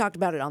because we've talked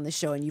about it on the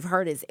show and you've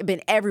heard it's been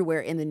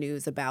everywhere in the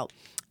news about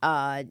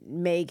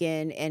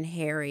Meghan and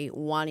Harry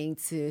wanting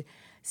to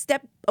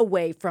step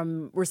away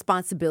from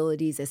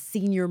responsibilities as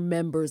senior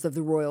members of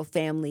the royal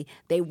family.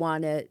 They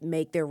want to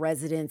make their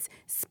residence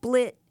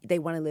split. They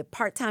want to live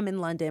part-time in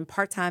London,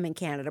 part-time in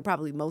Canada,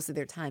 probably most of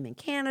their time in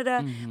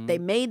Canada. They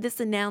made this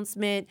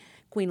announcement.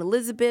 Queen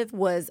Elizabeth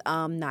was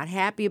not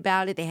happy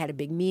about it. They had a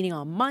big meeting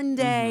on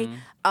Monday.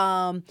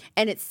 And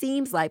it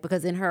seems like,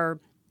 because in her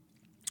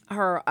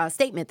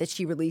statement that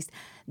she released,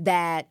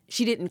 that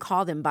she didn't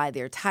call them by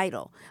their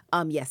title.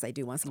 Yes, I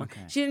do want some.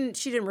 Okay. She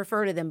didn't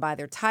refer to them by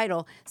their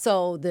title.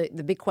 So the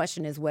big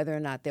question is whether or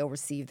not they'll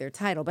receive their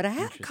title. But I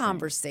had a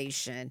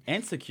conversation.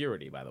 And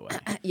security, by the way.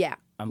 Yeah.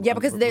 I'm- Yeah,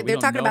 because we they're don't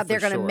talking know about they're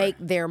for going to sure. make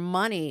their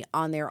money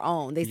on their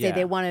own. They say Yeah.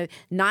 they want to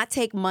not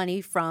take money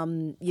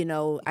from,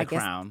 I guess,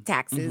 crown.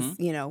 taxes,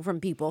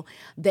 from people.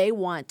 They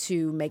want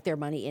to make their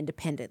money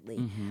independently,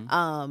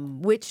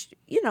 which,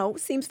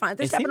 seems fine.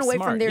 They're It stepping seems away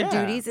from smart, their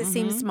yeah. duties. It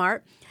seems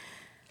smart.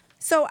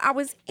 So I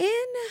was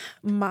in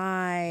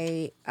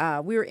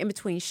we were in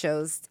between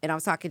shows, and I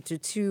was talking to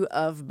two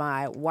of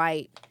my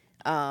white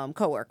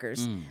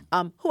coworkers,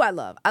 who I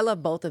love. I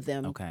love both of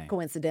them. Okay.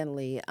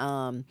 Coincidentally,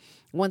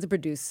 one's a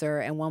producer,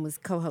 and one was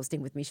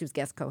co-hosting with me. She was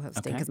guest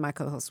co-hosting Okay. because my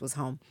co-host was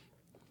home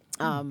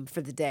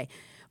for the day.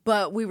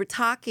 But we were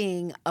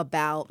talking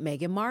about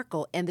Meghan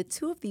Markle, and the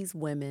two of these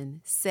women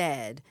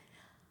said,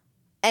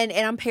 and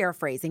I'm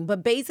paraphrasing,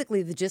 but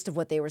basically the gist of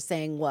what they were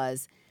saying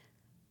was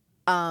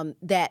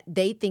that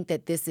they think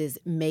that this is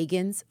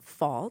Meghan's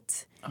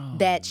fault,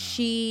 that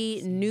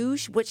she knew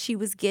what she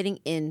was getting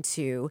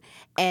into,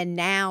 and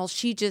now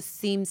she just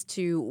seems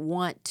to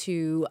want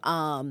to,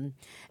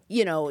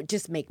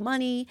 just make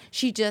money.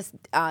 She just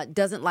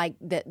doesn't like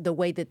the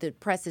way that the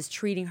press is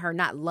treating her,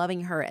 not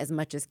loving her as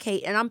much as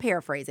Kate. And I'm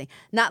paraphrasing,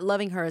 not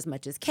loving her as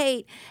much as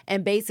Kate.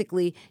 And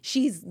basically,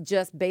 she's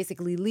just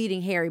basically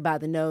leading Harry by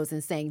the nose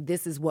and saying,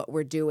 this is what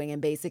we're doing,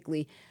 and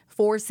basically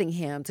forcing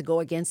him to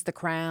go against the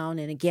crown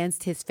and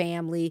against his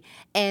family,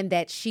 and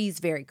that she's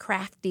very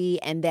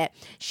crafty and that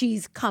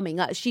she's coming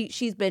up.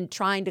 She's been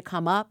trying to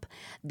come up,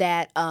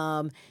 that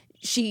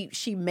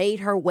she made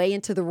her way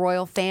into the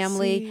royal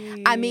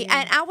family. I mean,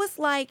 and I was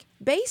like,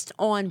 based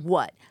on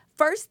what?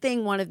 First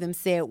thing one of them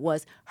said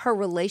was her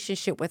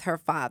relationship with her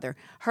father,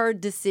 her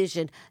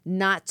decision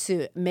not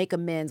to make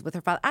amends with her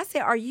father. I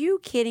said, are you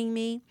kidding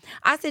me?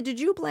 I said, did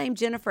you blame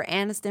Jennifer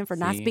Aniston for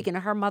not speaking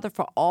to her mother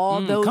for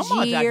all those Come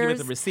on, years? Jackie, with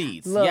the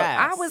receipts. Look, Yes.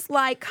 I was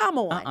like, come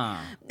on.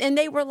 And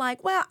they were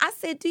like, well, I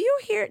said,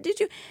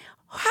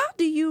 how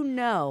do you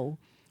know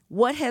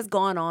what has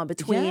gone on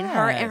between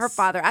her and her Yes.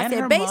 father? I And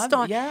said, her based mother.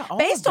 on Yeah, all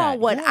based of on that.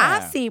 what Yeah.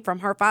 I've seen from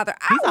her father,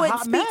 He's I a wouldn't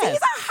hot speak. mess.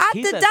 He's a hot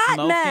He's to a dot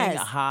smoking mess.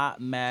 hot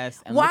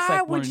mess. And Why looks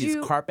like one would of these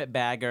you-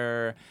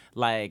 carpetbagger,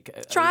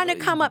 like Trying to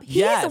come up. He's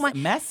yes, the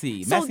one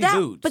messy So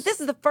boots. But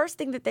this is the first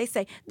thing that they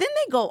say. Then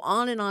they go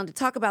on and on to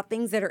talk about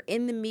things that are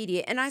in the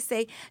media. And I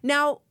said,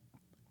 now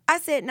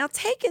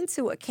take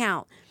into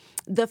account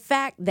the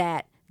fact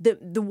that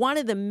the one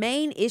of the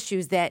main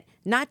issues that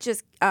not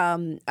just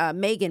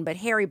Meghan but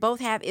Harry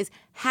both have is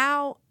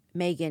how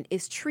Meghan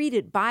is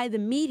treated by the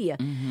media.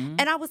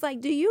 And I was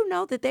like, do you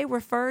know that they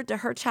referred to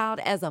her child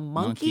as a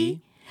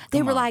monkey? They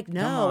Come were on, like, come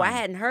no, I on.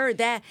 hadn't heard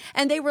that.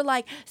 And they were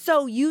like,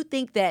 so you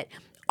think that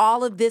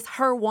all of this,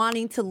 her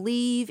wanting to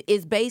leave,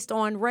 is based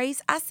on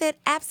race? I said,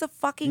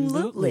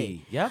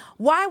 absolutely. Yep.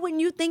 Why wouldn't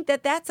you think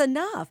that that's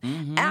enough?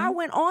 And I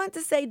went on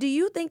to say, do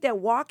you think that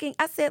walking,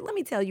 I said, let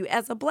me tell you,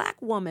 as a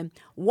black woman,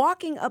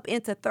 walking up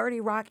into 30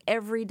 Rock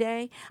every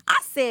day,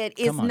 I said,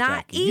 it's Come on,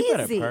 not Jackie. You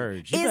better easy.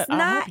 purge. It's I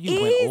not hope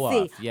you went easy.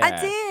 off. Yeah.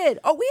 I did.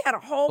 Oh, we had a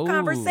whole Ooh.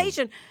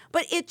 conversation,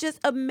 but it just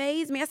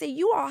amazed me. I said,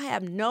 you all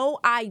have no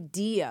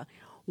idea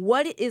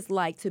what it is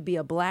like to be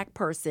a black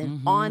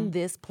person on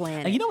this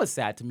planet. And you know what's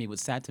sad to me?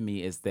 What's sad to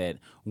me is that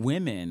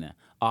women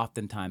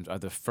oftentimes are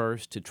the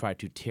first to try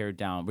to tear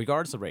down,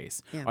 regardless of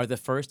race, are the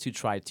first to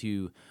try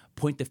to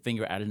point the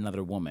finger at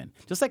another woman.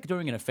 Just like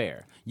during an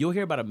affair. You'll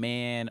hear about a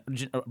man,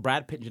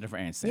 Brad Pitt and Jennifer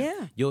Aniston.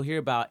 Yeah. You'll hear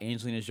about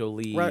Angelina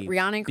Jolie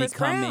Rihanna and Chris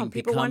Brown.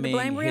 People wanted to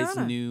blame his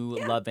Rihanna. new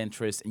love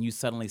interest, and you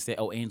suddenly say,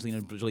 oh,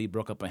 Angelina Jolie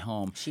broke up at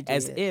home. She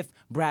As did. if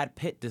Brad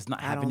Pitt does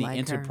not have don't any like her.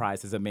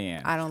 enterprise as a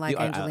man. I don't like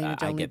Angelina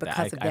I Jolie get that.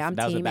 because of that. I'm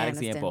that was a Team bad Aniston.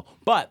 example.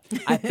 But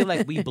I feel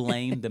like we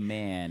blame the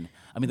man.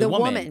 I mean, the The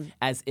woman, woman.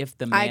 as if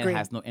the I man agree.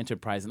 has no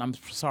enterprise. And I'm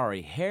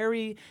sorry,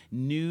 Harry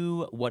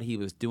knew what he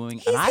was doing.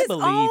 He's and I his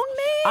believe, own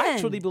I man.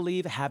 truly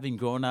believe, having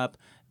grown up,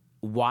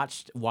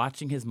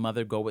 watching his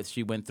mother go what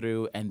she went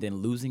through and then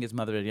losing his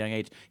mother at a young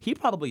age, he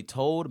probably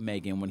told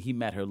Megan when he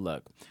met her,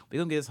 look, we're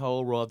going to get this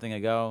whole royal thing a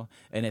go,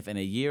 and if in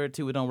a year or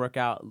two it don't work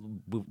out,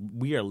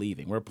 we are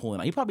leaving. We're pulling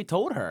out. He probably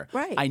told her.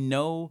 Right. I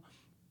know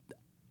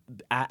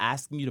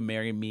asking you to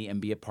marry me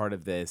and be a part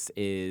of this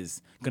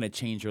is going to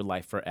change your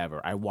life forever.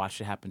 I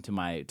watched it happen to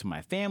my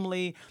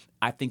family.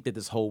 I think that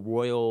this whole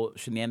royal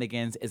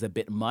shenanigans is a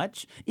bit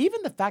much.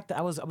 Even the fact that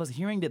I was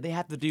hearing that they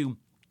have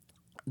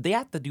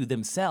to do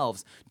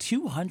themselves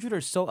 200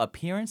 or so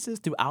appearances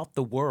throughout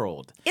the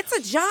world. It's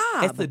a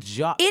job. It's a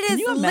job. It Can is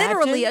you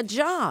literally imagine? a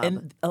job.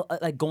 And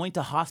like going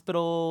to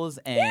hospitals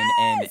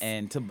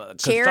and to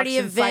Charity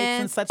construction sites and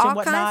events, such all and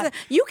whatnot. kinds of.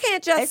 You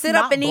can't just It's sit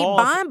up not and eat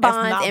balls. It's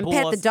bonbons not and pet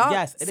the balls. dog.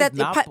 Yes, it is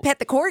not pet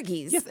the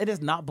corgis. Yes, it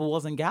is not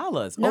balls and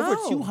galas. No. Over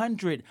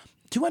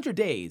 200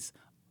 days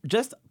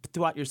just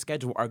throughout your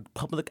schedule are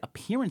public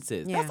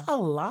appearances. Yeah. That's a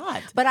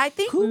lot. But I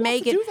think Who Megan,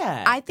 wants to do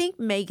that? I think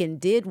Megan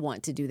did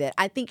want to do that.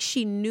 I think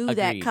she knew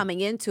that Agreed.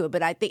 coming into it.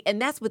 But I think,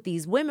 and that's what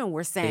these women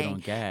were saying,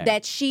 don't gag.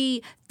 that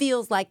she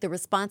feels like the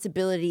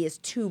responsibility is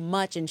too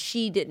much, and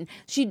she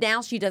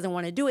doesn't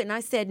want to do it. And I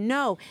said,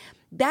 no,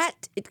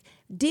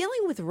 dealing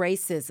with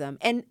racism,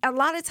 and a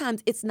lot of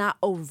times it's not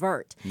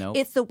overt. Nope.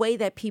 It's the way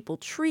that people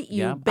treat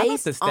you I thought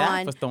based the staff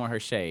on. was throwing her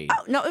shade.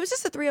 Oh, no, it was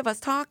just the three of us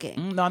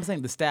talking. No, I'm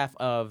saying the staff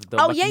of the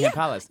Oh, Buckingham yeah.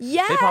 Palace. They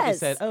probably Yes.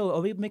 said, "Oh,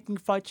 are we making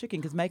fried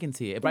chicken because Megan's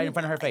here?" Right in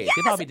front of her face.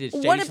 They probably did.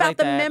 What shade about like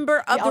the that. member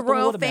of Yeah, the out the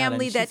royal watermelon,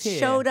 family that she's here.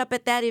 showed up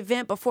at that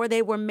event before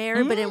they were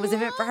married, but it was an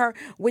event for her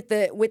with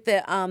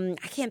the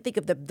I can't think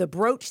of the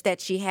brooch that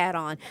she had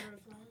on.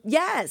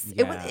 Yes,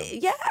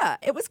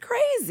 it was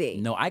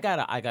crazy. No, I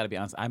gotta be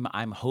honest.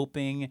 I'm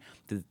hoping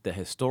that the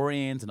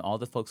historians and all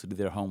the folks who do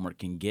their homework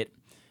can get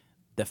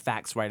the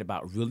facts right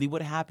about really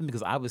what happened,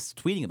 because I was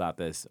tweeting about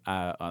this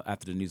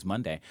after the news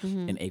Monday,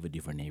 and Ava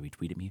DuVernay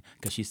retweeted me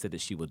because she said that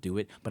she will do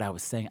it. But I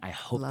was saying I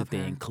hope Love that they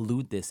her.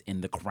 include this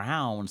in The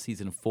Crown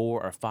season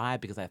 4 or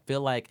 5, because I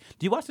feel like,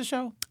 do you watch the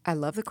show? I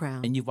love The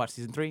Crown. And you've watched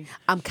season 3?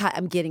 I'm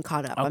getting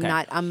caught up.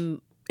 Okay.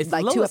 I'm It's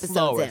like a little 2 episodes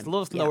slower. in. It's a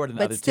little slower than the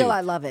but other still, two.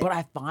 I love it. But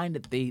I find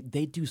that they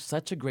do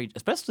such a great,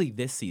 especially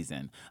this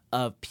season,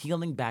 of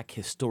peeling back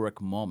historic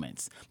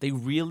moments. They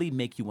really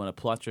make you want to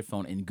pull out your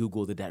phone and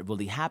Google, did that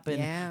really happen?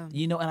 Yeah.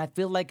 You know, and I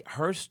feel like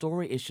her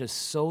story is just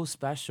so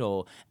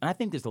special. And I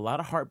think there's a lot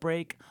of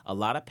heartbreak, a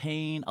lot of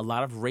pain, a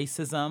lot of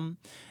racism,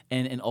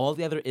 and all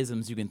the other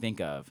isms you can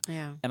think of.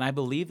 Yeah. And I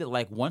believe that,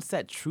 like, once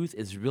that truth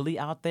is really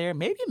out there,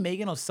 maybe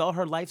Megan will sell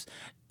her life.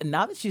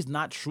 Now that she's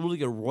not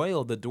truly a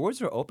royal, the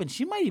doors are open.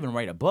 She might even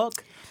write a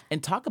book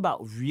and talk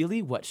about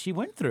really what she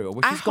went through, or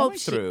what she's going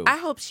through. I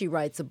hope she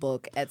writes a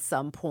book at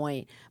some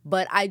point.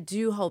 But I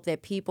do hope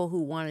that people who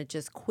want to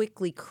just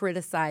quickly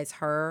criticize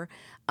her,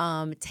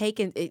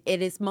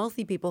 it is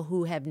mostly people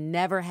who have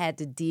never had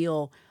to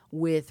deal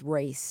with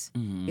race,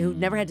 who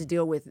never had to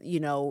deal with,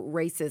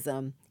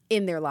 racism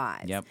in their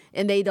lives. Yep.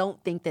 And they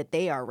don't think that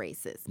they are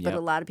racist. But Yep.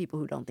 a lot of people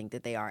who don't think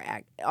that they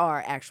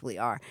actually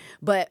are.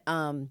 But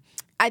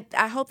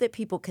I hope that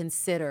people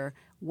consider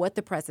what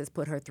the press has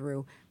put her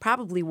through,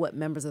 probably what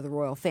members of the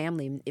royal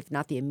family, if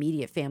not the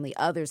immediate family,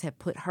 others have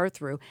put her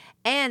through.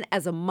 And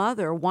as a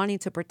mother wanting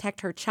to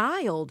protect her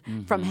child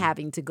from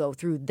having to go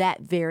through that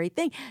very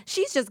thing.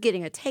 She's just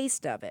getting a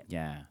taste of it.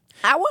 Yeah.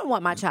 I wouldn't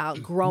want my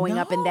child growing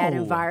up in that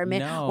No,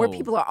 environment no. where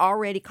people are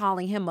already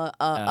calling him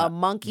a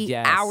monkey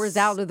Yes. hours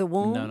out of the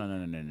womb.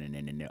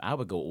 No. I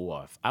would go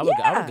off. I would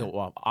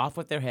go off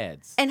with their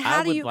heads. And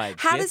how I would,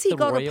 how get does he the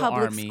go to Royal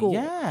public Army. school?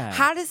 Yeah.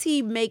 How does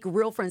he make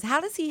real friends?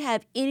 How does he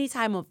have any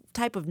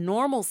type of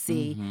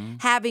normalcy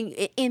having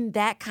in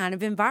that kind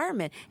of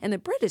environment? And the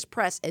British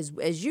press,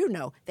 as you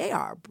know, they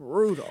are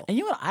brutal. And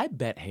you know what? I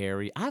bet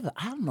Harry, I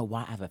don't know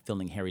why I have a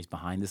feeling Harry's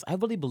behind this. I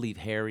really believe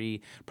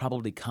Harry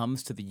probably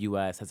comes to the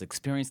U.S., has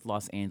experienced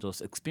Los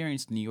Angeles,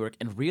 experienced New York,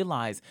 and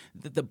realized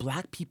that the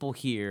black people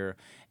here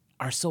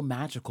are so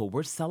magical.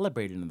 We're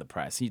celebrated in the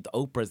press. The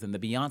Oprahs and the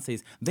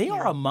Beyoncés, they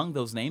are among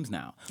those names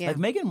now. Yeah. Like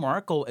Meghan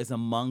Markle is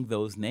among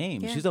those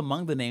names. Yeah. She's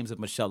among the names of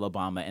Michelle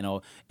Obama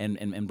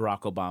and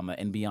Barack Obama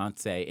and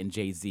Beyonce and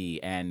Jay-Z.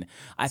 And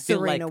I feel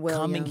Serena like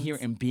coming Williams. here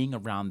and being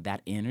around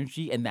that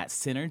energy and that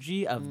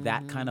synergy of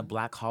that kind of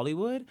Black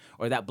Hollywood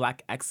or that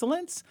Black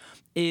excellence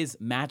is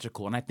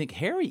magical. And I think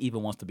Harry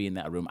even wants to be in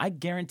that room. I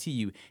guarantee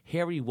you,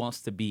 Harry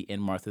wants to be in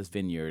Martha's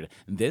Vineyard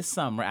this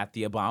summer at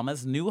the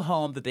Obama's new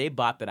home that they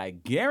bought that I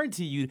guarantee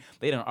you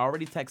they done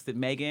already texted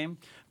Meghan,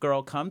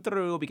 girl, come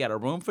through. We got a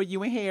room for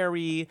you and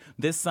Harry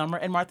this summer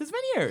in Martha's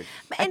Vineyard.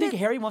 I think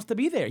Harry wants to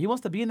be there. He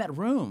wants to be in that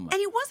room. And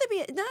he wants to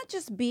be, not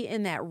just be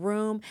in that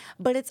room,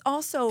 but it's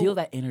also... Feel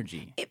that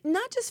energy.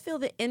 Not just feel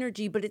the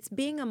energy, but it's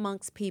being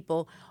amongst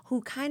people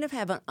who kind of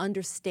have an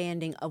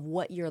understanding of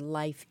what your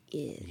life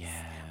is. Yeah.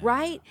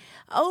 Right?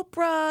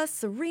 Oprah,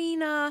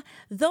 Serena,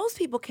 those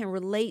people can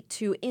relate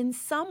to, in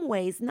some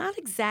ways, not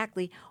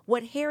exactly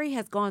what Harry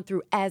has gone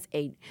through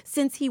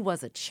since he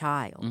was a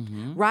child,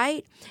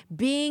 right?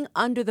 Being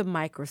under the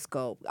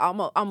microscope,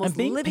 almost And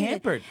being living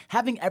pampered,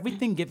 having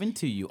everything given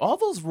to you. All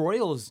those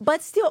royals.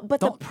 But still,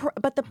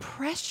 the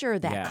pressure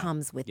that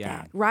comes with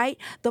that, right?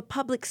 The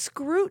public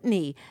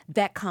scrutiny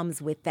that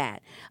comes with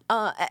that.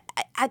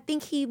 I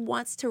think he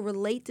wants to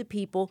relate to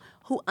people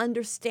who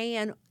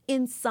understand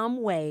in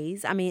some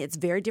ways. I mean, it's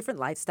very different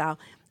lifestyle.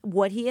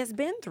 What he has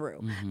been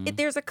through,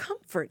 there's a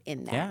comfort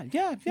in that.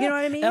 Yeah. You know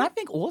what I mean? And I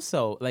think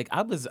also, like,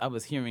 I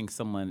was hearing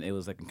someone. It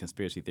was like a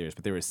conspiracy theorist,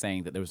 but they were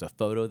saying that there was a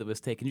photo that was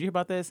taken. Did you hear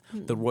about this?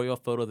 The royal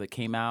photo that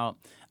came out.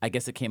 I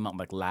guess it came out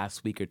like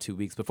last week or 2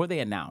 weeks before they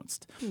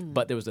announced.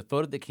 But there was a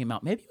photo that came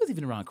out. Maybe it was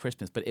even around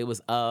Christmas, but it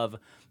was of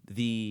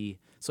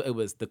So it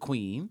was the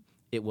Queen.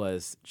 It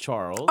was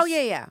Charles. Oh,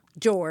 yeah.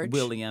 George.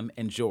 William,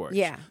 and George.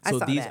 Yeah, I so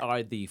saw these that.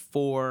 are the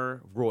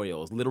 4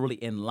 royals, literally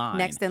in line.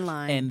 Next in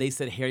line. And they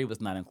said Harry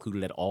was not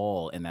included at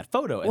all in that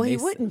photo. And Well, he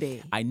they wouldn't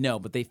be. I know,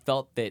 but they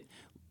felt that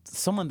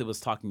someone that was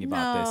talking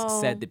about this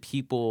No. said that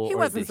people He or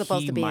wasn't that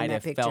supposed he to be in might that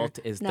have picture. felt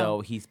as No.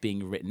 though he's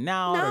being written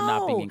out or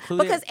not being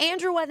included. because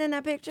Andrew wasn't in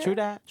that picture. True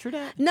that.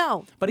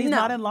 No, But he's no.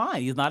 not in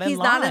line. He's not in He's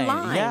line. not in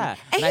line. Yeah.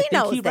 And I he think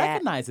knows he that.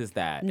 recognizes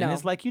that. No. And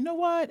it's like, you know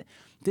what?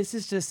 This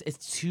is just,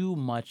 it's too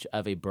much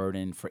of a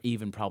burden for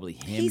even probably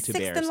him He's to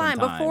bear sixth in line.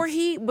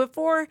 sometimes.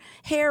 Before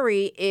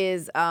Harry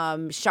is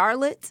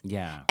Charlotte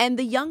Yeah. and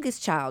the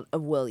youngest child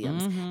of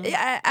Williams.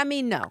 I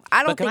mean, no.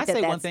 I don't But can think I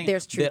say that one thing?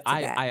 there's truth that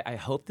to that. I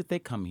hope that they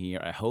come here.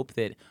 I hope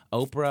that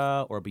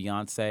Oprah or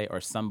Beyonce or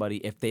somebody,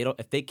 if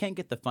they can't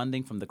get the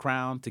funding from the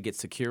Crown to get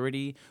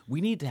security, we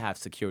need to have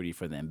security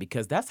for them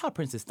because that's how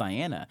Princess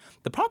Diana.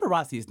 The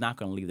paparazzi is not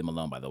going to leave them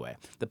alone. By the way,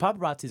 the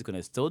paparazzi is going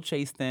to still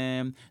chase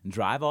them,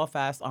 drive all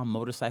fast on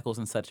motorcycles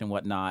and such and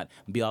whatnot,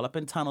 be all up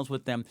in tunnels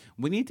with them.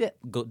 We need to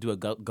do a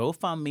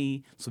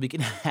GoFundMe so we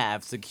can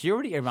have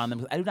security around them.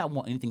 Because I do not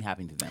want anything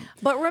happening to them.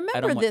 But remember I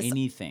don't want this.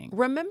 anything.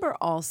 Remember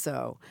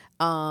also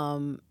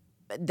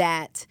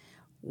that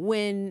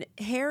when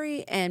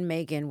Harry and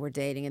Meghan were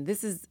dating, and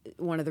this is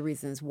one of the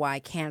reasons why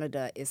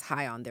Canada is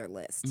high on their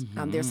list.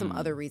 There's some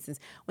other reasons.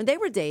 When they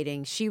were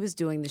dating, she was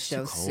doing the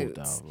show cold,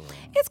 Suits. though.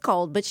 It's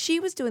cold, but she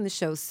was doing the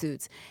show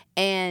Suits.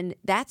 And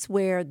that's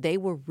where they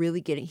were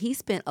really getting. He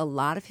spent a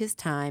lot of his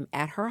time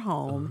at her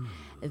home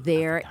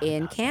there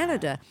in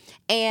Canada.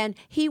 And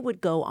he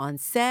would go on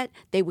set.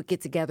 They would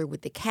get together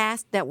with the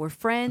cast that were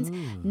friends.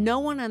 No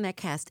one on that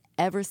cast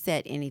ever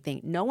said anything.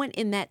 No one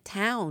in that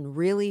town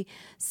really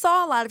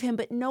saw a lot of him,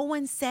 but no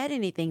one said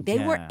anything. They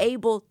were Yeah.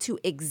 able to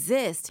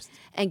exist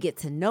and get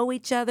to know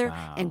each other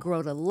and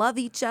grow to love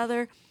each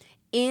other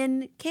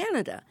in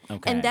Canada.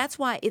 Okay. And that's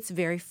why it's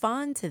very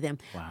fun to them.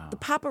 Wow. The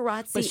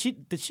paparazzi.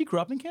 But did she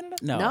grow up in Canada?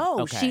 No. No,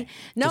 Okay.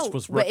 no, Just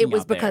was but it working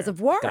was out there. because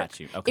of work. Got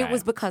you. Okay. It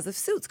was because of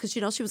Suits, because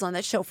she was on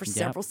that show for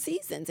several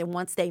seasons, and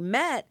once they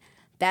met,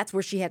 that's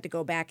where she had to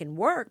go back and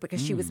work because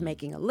she was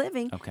making a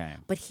living. Okay.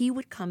 But he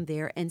would come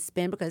there and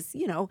spend because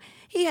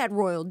he had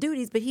royal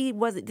duties, but he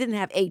didn't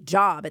have a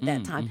job at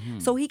that time,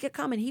 so he could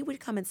come and he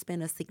would come and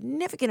spend a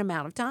significant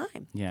amount of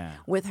time Yeah.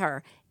 with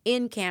her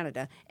in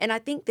Canada, and I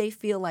think they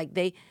feel like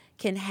they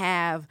can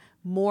have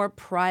more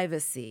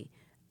privacy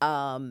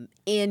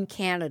in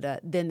Canada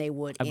than they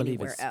would I believe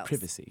anywhere it's else.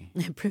 privacy.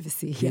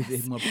 Privacy, There's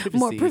yes.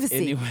 more privacy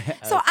anywhere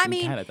So else I in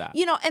mean, Canada.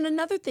 and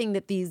another thing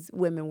that these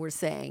women were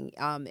saying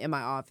in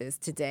my office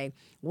today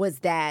was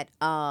that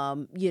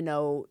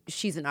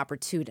she's an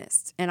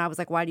opportunist, and I was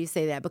like, why do you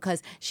say that?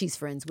 Because she's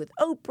friends with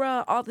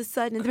Oprah all of a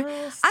sudden. Girl,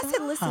 I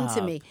said, listen to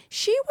stop. me.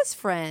 She was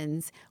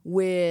friends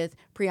with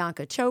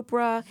Priyanka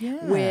Chopra,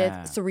 Yeah.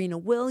 with Serena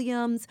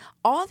Williams,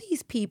 all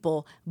these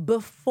people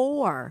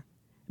before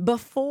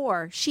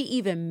before she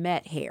even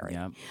met Harry.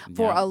 Yep,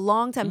 For yep. a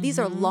long time. These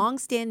are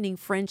long-standing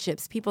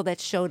friendships, people that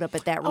showed up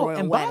at that Oh, royal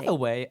and wedding. by the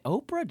way,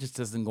 Oprah just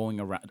doesn't going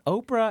around.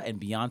 Oprah and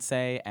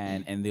Beyonce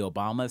and the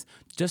Obamas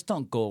just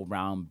don't go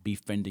around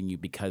befriending you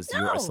because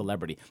you're No. a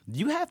celebrity.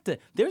 You have to.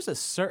 There's a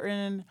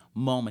certain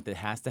moment that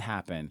has to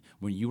happen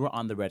when you were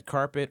on the red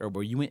carpet or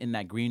where you went in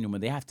that green room, where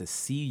they have to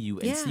see you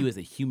and see you as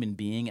a human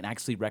being and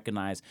actually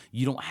recognize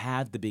you don't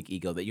have the big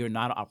ego, that you're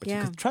not an opportunity.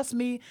 Yeah. Because trust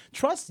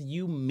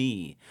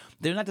me,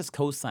 they're not just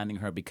co-signing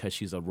her because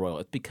she's a royal.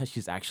 It's because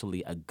she's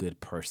actually a good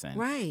person.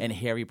 Right. And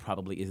Harry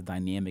probably is a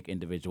dynamic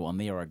individual, and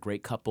they are a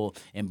great couple.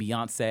 And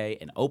Beyonce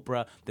and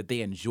Oprah, that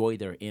they enjoy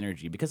their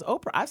energy. Because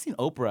I've seen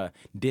Oprah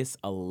diss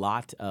a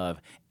lot of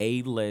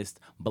A-list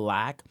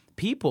black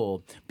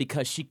people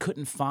because she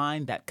couldn't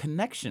find that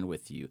connection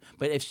with you.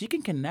 But if she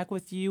can connect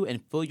with you and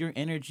feel your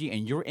energy,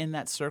 and you're in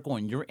that circle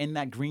and you're in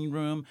that green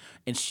room,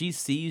 and she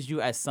sees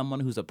you as someone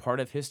who's a part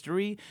of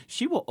history,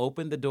 she will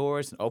open the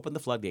doors and open the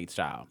floodgates,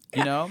 child.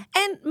 You know?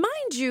 And mind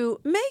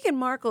you, Meghan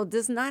Markle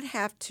does not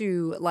have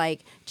to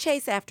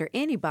chase after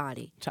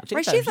anybody.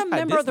 Right? She's a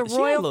member of the She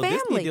royal got a little Disney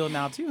family. deal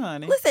now too,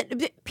 honey.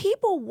 Listen,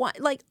 people want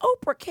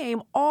Oprah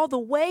came all the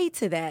way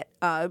to that.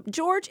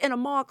 George and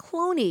Amal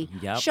Clooney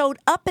Yep. showed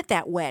up at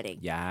that wedding.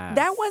 Yes.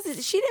 That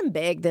wasn't. She didn't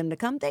beg them to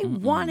come. They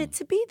wanted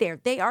to be there.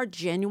 They are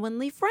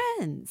genuinely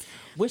friends.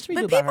 Wish we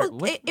But knew about people,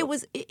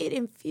 her. it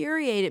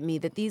infuriated me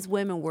that these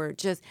women were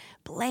just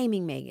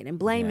blaming Meghan and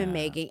blaming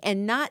Meghan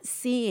and not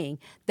seeing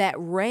that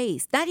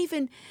race, not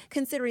even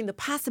considering the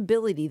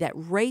possibility that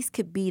race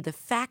could be the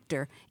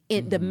factor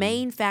in the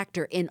main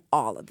factor in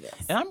all of this.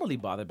 And I'm really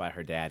bothered by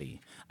her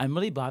daddy. I'm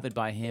really bothered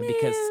by him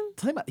because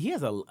tell me about, he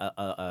has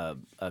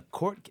a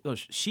court.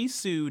 She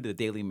sued the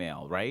Daily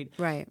Mail, right?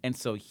 Right. And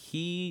so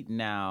he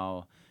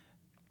now,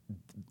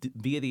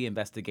 via the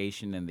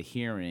investigation and the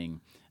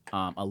hearing,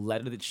 a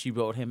letter that she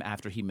wrote him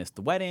after he missed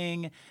the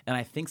wedding, and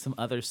I think some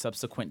other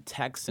subsequent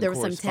texts and There was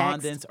some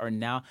correspondence are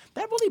now.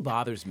 That really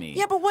bothers me.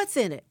 Yeah, but what's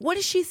in it? What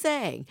is she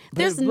saying? But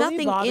There's it really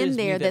nothing bothers in me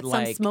there that, that's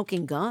some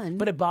smoking gun.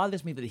 But it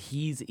bothers me that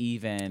he's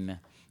even.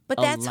 But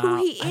that's who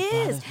he It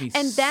is, bothers me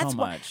and that's so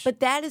why. much.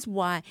 But that is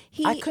why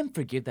he. I couldn't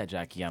forgive that,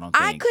 Jackie. I don't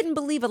think. I couldn't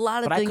believe a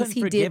lot of But I things couldn't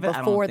he did forgive it, I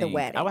don't before the think.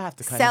 wedding. I would have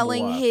to cut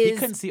selling him off. his. He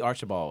couldn't see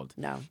Archibald.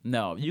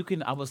 No. You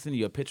can. I will send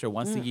you a picture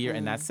once a year,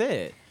 and that's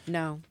it.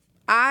 No.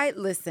 How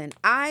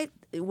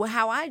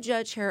I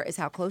judge her is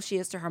how close she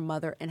is to her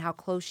mother and how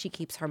close she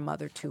keeps her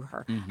mother to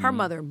her. Her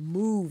mother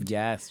moved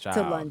Yes, to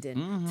child.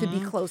 London to be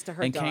close to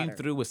her And daughter. came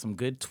through with some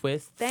good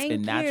twists Thank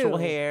and you. natural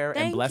hair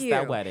Thank and blessed you.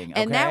 that wedding.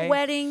 And that okay?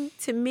 wedding,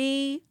 to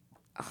me,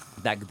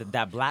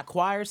 that black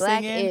choir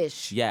singing.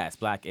 Black-ish. Yes,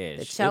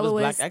 black-ish. The It was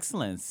black celloist.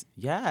 excellence.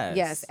 Yes.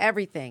 yes,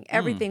 everything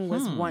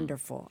was Mm-hmm.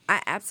 wonderful.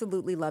 I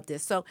absolutely loved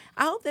this. So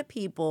I hope that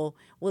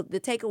the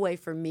takeaway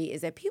for me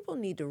is that people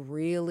need to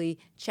really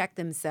check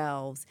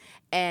themselves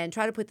and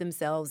try to put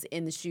themselves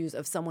in the shoes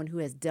of someone who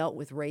has dealt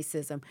with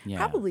racism Yeah.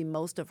 probably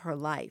most of her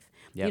life.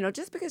 Yep.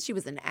 Just because she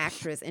was an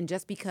actress and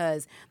just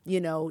because,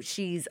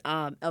 she's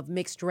of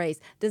mixed race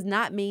does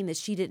not mean that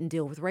she didn't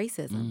deal with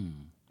racism.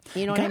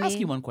 You know Can what I I ask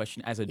mean? you one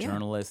question? As a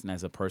journalist and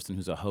as a person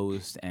who's a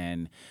host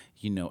and,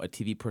 a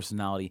TV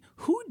personality,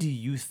 who do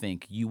you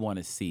think you want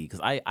to see? Because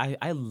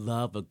I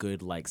love a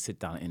good,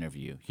 sit-down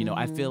interview.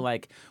 I feel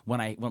like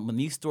when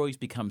these stories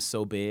become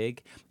so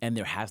big and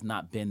there has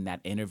not been that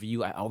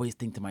interview, I always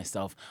think to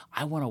myself,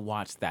 I want to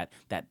watch that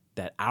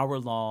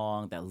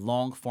hour-long, that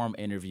long-form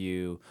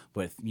interview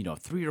with,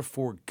 3 or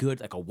 4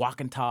 good, like a walk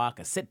and talk,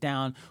 a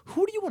sit-down.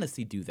 Who do you want to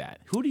see do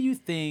that? Who do you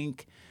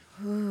think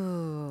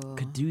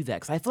could do that?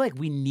 Because I feel like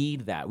we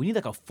need that. We need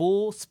a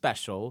full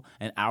special,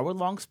 an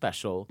hour-long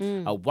special,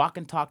 a walk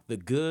and talk, the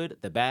good,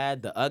 the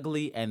bad, the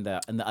ugly, and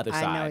the other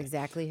side. I know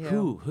exactly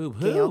who. Who?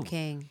 Gayle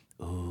King.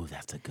 Ooh,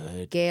 that's a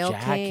good Gayle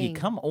Jackie. King.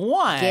 Come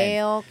on,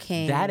 Gayle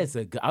King. That is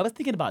a good. I was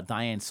thinking about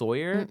Diane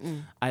Sawyer.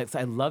 I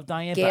love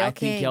Diane, but Gayle I think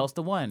King. Gayle's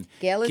the one.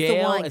 Gayle is the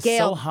one. Is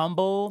Gayle- so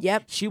humble.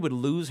 Yep. She would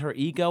lose her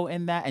ego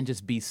in that and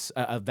just be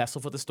a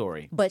vessel for the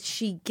story. But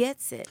she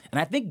gets it.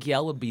 And I think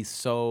Gayle would be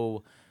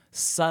so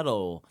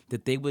subtle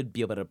that they would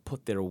be able to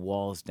put their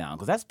walls down,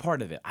 because that's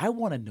part of it. I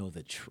want to know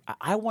the truth.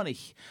 I don't want to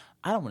see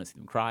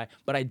them cry,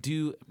 but I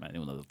do. I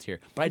don't know the tear,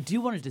 but I do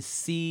want to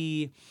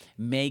see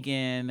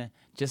Meghan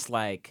just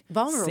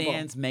Vulnerable.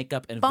 sans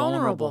makeup and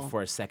Vulnerable. vulnerable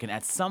for a second.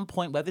 At some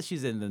point, whether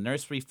she's in the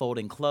nursery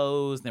folding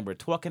clothes and we're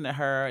talking to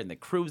her and the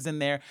crew's in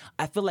there,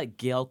 I feel like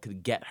Gayle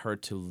could get her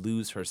to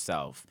lose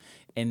herself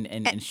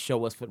and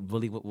show us what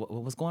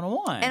was going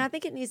on. And I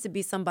think it needs to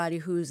be somebody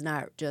who's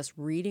not just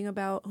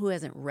who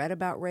hasn't read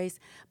about race,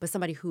 but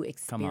somebody who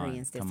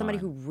experienced it, come somebody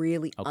on. who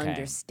really Okay.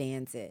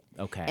 understands it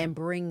Okay. and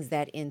brings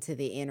that into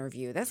the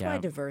interview. That's why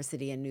Yep.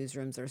 diversity in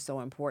newsrooms are so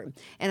important.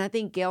 And I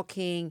think Gayle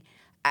King,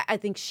 I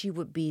think she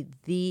would be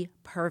the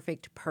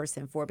perfect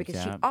person for it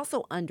because she Yep.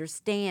 also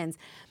understands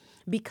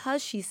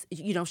because she's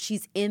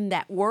in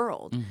that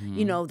world,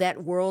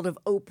 that world of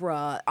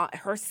Oprah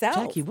herself.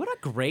 Jackie, what a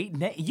great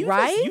name!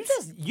 Right?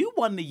 You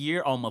won the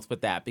year almost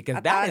with that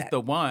because that is the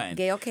one.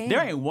 Gayle King.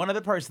 There ain't one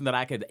other person that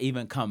I could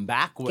even come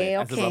back with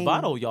Gayle as a King.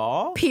 rebuttal,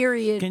 y'all.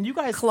 Period. Can you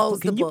guys Close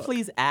the Can you book.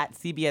 please at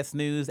CBS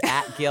News,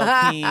 at Gayle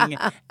King,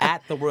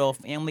 at the Royal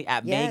Family,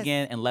 at Yes.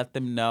 Meghan, and let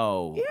them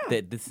know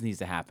that this needs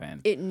to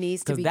happen. It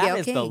needs to be Because that Gayle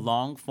is King. the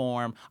long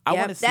form. I Yep,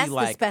 want to see that's the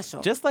like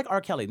special. just like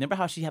R. Kelly. Remember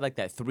how she had like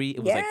that three? It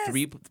was like Yes.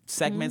 3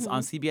 segments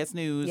on CBS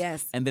News.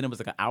 Yes. And then it was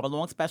like an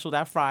hour-long special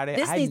that Friday.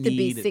 This I needs to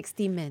be need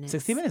 60 minutes.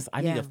 60 minutes.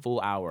 I need Yeah. a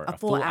full hour. A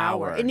full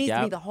hour. It needs to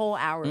be Yep. the whole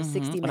hour, 60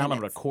 minutes. And I'm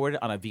gonna record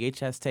it on a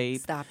VHS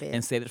tape. Stop it.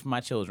 And save it for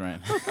my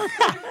children.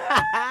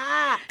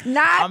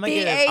 Not I'm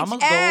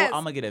VHS.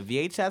 I'm gonna get a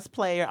VHS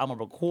player. I'm gonna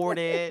record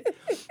it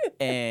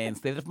and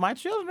save it for my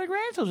children and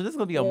grandchildren. This is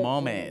gonna be a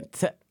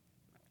moment.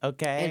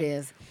 Okay. It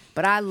is.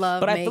 But I love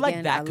But Meghan. I feel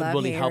like that could love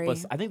really help Harry.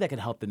 us. I think that could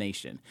help the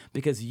nation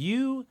because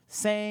you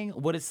saying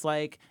what it's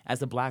like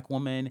as a black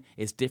woman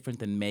is different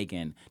than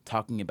Meghan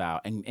talking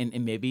about and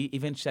maybe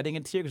even shedding a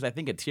tear because I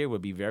think a tear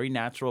would be very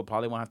natural.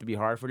 Probably won't have to be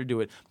hard for her to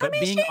do it. But I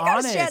mean, being she ain't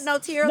honest, gonna shed no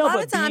tear. No, A lot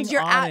but of times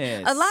being you're out.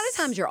 honest. A lot of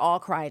times you're all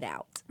cried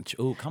out.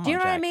 Oh, come on, Do you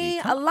know what I Jackie.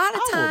 mean? Come- A lot of I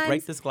will times-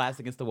 break this glass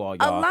against the wall, A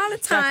y'all. lot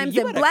of Jackie, times,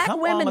 you and better black come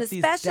on women with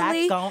these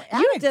especially, daggone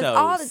you just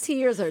all the anecdotes.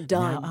 tears are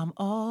done. Now I'm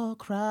all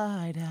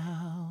cried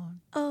out.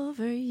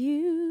 Over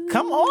you.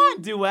 Come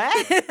on, duet.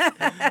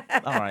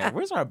 All right,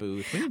 where's our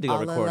booth? We need to go All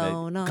record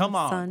alone it. on Come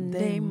on.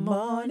 Sunday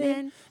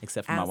morning.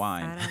 Except for my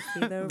wine. Outside I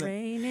see the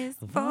rain is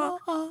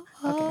falling.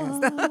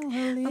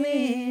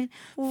 Okay,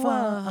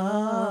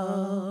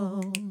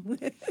 whoa.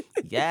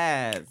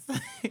 Yes.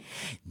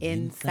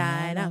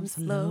 Inside I'm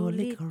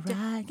slowly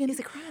crying. Is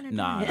it crying or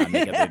Nah, not? I'm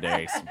making the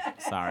lyrics.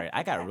 Sorry.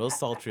 I got real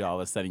sultry all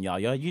of a sudden, y'all.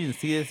 Y'all, you didn't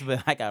see this,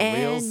 but I got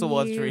real And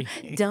sultry.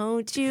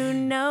 don't you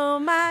know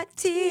my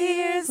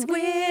tears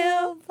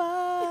will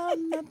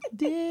find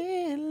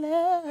dear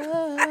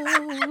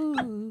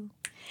love.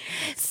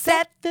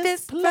 set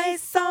this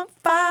place on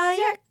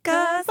fire,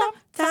 'cause I'm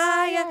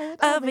tired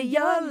of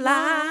your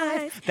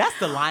lies. That's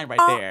the line right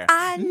All there.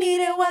 I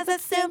needed was a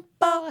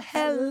simple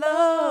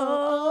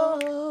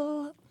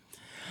hello.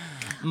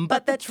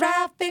 But the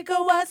traffic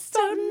was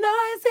so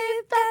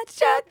noisy that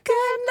you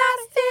could not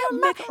hear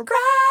my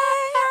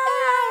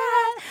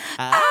cry.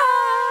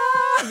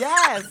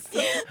 Yes.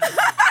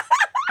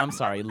 I'm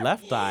sorry.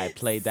 Left Eye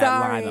played that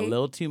line a Sorry.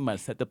 little too much.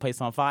 Set the place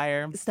on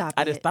fire. Stop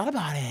I just it. thought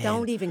about it.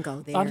 Don't even go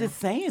there. I'm just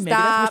saying, maybe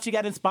that's where Stop. she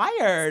got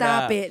inspired.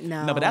 Stop it,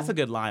 no. No, but that's a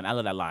good line. I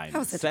love that line. That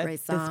was such a Set great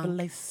song. this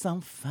place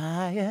on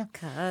fire.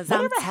 'Cause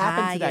Whatever I'm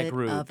happened to that tired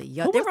group? of it. Who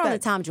They was were on the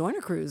that? Tom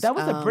Joyner cruise. That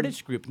was a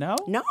British group, no?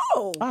 No.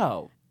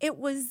 Oh. It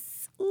was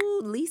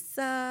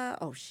Lisa.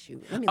 Oh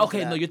shoot. Let me look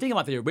Okay, it no, up. you're thinking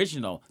about the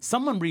original.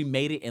 Someone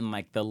remade it in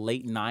like the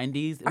late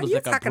 90s. It Are was you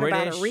like talking a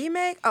British. about a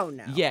remake? Oh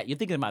no. Yeah, you're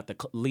thinking about the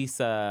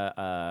Lisa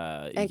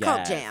And yes,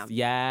 Cult Jam.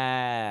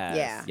 Yes.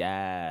 Yeah.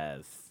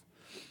 Yes.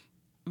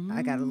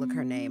 I gotta look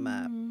her name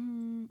up.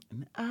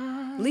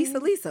 I-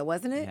 Lisa,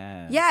 wasn't it?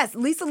 Yes.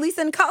 Lisa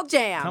and Cult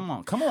Jam.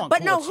 Come on.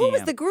 But no, Cult who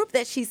was Jam. the group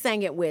that she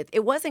sang it with?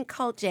 It wasn't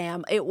Cult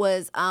Jam. It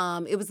was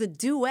a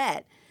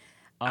duet.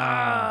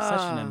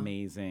 Such an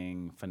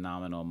amazing,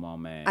 phenomenal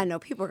moment. I know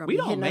people are gonna We be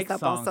don't hitting make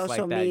us up on songs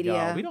social like that, media.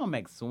 y'all. We don't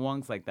make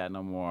songs like that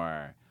no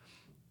more.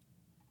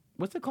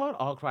 What's it called?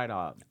 All Cried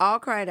Out. All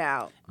cried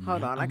out.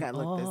 Hold on, I gotta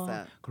look this All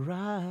up.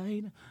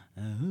 Cried out.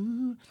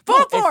 Full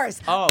Oh, it's-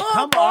 Force. Oh, Full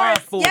come Force. on,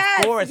 Full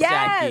Yes, Force, yes.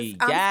 Jackie.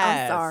 I'm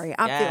Yes. sorry.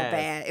 I feel yes.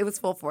 bad. It was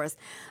Full Force.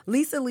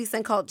 Lisa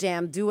and Cult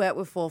Jam duet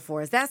with Full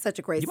Force. That's such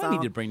a great You song. might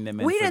need to bring them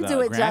in We for didn't the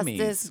do it Grammys.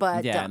 justice,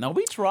 but yeah, no,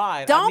 we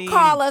tried. don't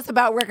call us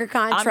about record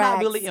I'm contracts. not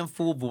really in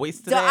full voice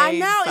today. I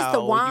know it's the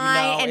so,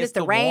 wine and it's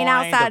the rain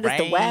wine, outside. the It's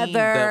the rain,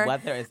 weather. The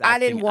weather is I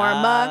didn't acting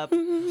warm up.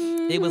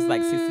 It was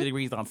like 60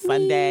 degrees on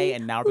Sunday,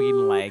 and now we're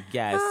getting like,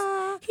 yes.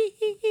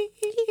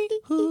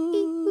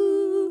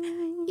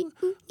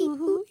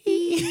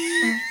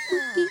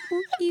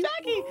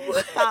 Jackie,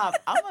 stop.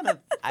 I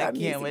Our can't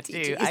music with teacher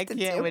you. used I to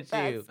can't do with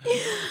us. you.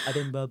 A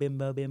bimbo,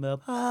 bimbo, bimbo.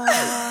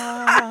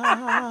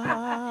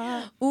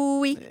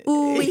 Ooh-wee,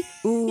 ooh-wee,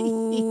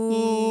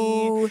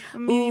 ooh.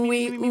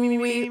 Ooh-wee,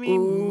 ooh-wee,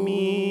 ooh.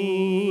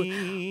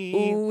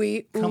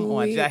 Ooh-wee, Come on,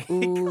 ooh-wee, Jackie.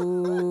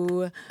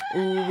 ooh.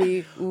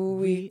 Ooh-wee,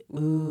 ooh-wee,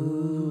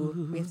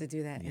 ooh. We have to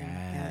do that in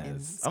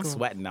Yes. I'm school.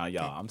 sweating now,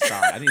 y'all. I'm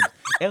sorry.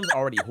 It was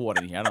already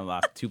hot in here. I done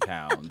lost 2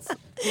 pounds.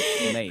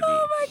 Maybe.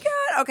 Oh my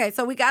God. Okay,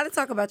 so we got to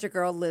talk about your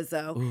girl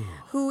Lizzo,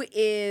 who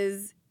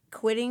is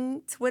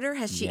quitting Twitter.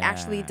 Has she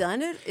actually Yeah.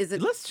 done it? Is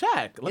it? Let's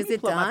check. Let Is me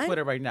it pull up my done?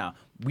 Twitter right now.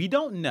 We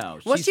don't know.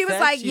 Well, she was said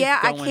like, she's "Yeah,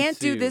 I going can't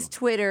do to- this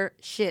Twitter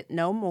shit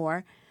no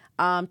more.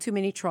 Too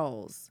many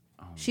trolls."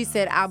 She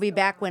said, "I'll be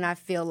back when I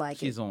feel like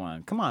She's it."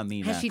 on. Come on,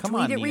 Nina. Has she Come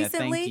on, tweeted Nina.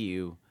 recently? Thank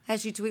you.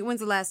 Has she tweet?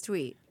 When's the last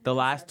tweet? The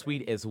last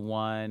tweet is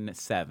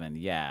 1/7.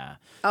 Yeah.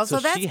 Oh, so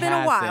that's she been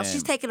a while. hasn't-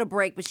 She's taking a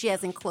break, but she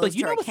hasn't But closed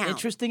you her know what's account.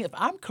 interesting? If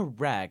I'm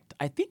correct,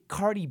 I think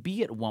Cardi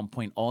B at one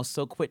point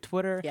also quit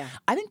Twitter. Yeah.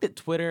 I think that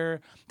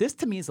Twitter, this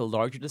to me is a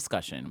larger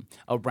discussion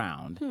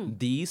around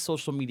these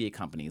social media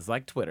companies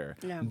like Twitter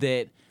Yeah.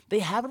 that they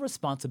have a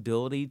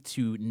responsibility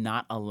to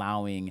not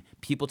allowing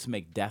people to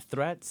make death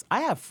threats.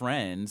 I have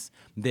friends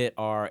that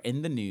are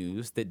in the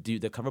news that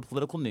cover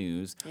political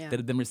news Yeah. that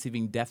have been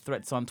receiving death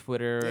threats on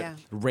Twitter, Yeah.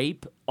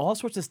 rape, all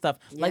sorts of stuff.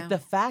 Like Yeah. the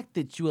fact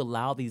that you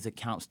allow these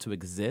accounts to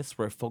exist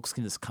where folks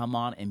can just come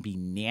on and be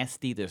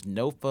nasty. There's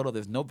no photo,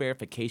 there's no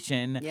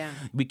verification. Yeah.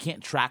 We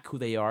can't track who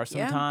they are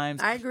Yeah,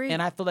 sometimes. I agree.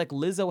 And I feel like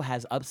Lizzo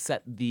has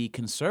upset the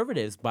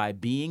conservatives by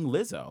being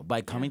Lizzo,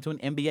 by coming to an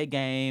NBA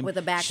game With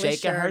a backless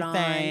shaking her shirt on,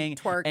 thing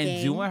twerking.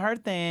 and doing her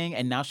thing.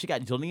 And now she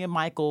got Jillian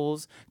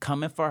Michaels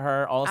coming for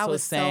her, also I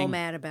was saying, so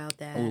mad about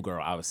that. "Oh,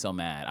 girl, I was so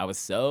mad. I was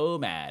so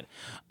mad."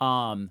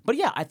 But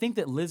yeah, I think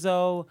that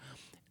Lizzo.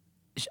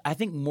 I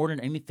think more than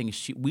anything,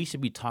 we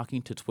should be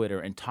talking to Twitter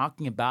and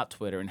talking about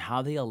Twitter and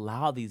how they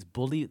allow this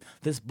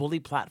bully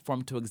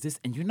platform to exist,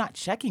 and you're not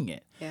checking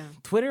it. Yeah.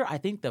 Twitter, I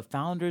think the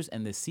founders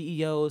and the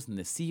CEOs and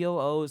the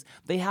COOs,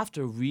 they have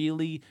to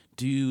really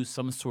do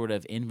some sort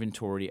of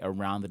inventory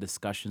around the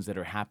discussions that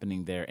are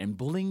happening there, and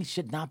bullying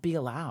should not be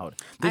allowed.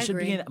 There I should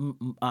be agree.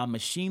 a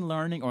machine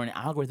learning or an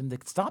algorithm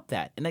that stop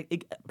that. And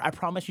I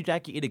promise you,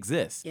 Jackie, it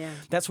exists. Yeah.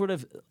 That sort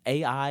of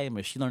AI and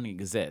machine learning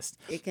exists.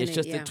 It can- It's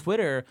just yeah. that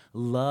Twitter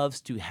loves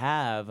to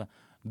have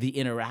the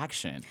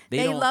interaction.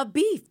 They don't- love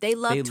beef. They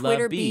love they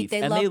Twitter love beef.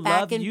 They and love they back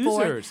love and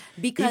users. forth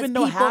because even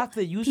though half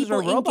the users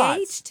are people robots.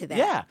 engage to that.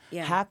 Yeah,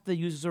 Yeah. half the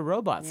users are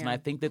robots, and Yeah. I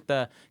think that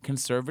the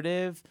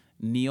conservative,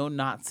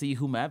 neo-Nazi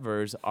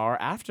whomevers are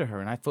after her,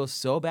 and I feel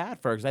so bad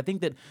for her because I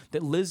think that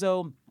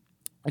Lizzo.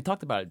 I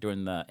talked about it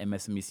during the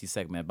MSNBC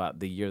segment about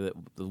the year that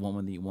the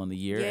woman that won the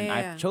year, and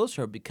Yeah. I chose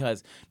her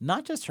because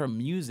not just her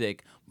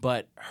music,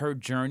 but her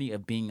journey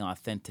of being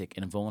authentic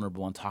and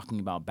vulnerable and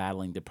talking about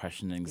battling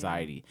depression and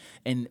anxiety.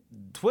 And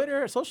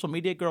Twitter, social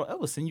media, girl, it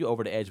will send you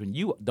over the edge when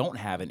you don't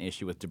have an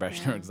issue with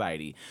depression or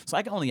anxiety. So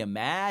I can only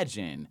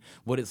imagine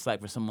what it's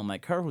like for someone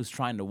like her who's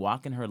trying to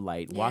walk in her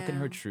light, walk in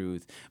Yeah. her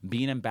truth,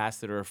 be an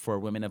ambassador for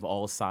women of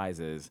all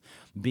sizes,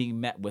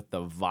 being met with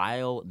the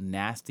vile,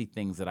 nasty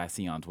things that I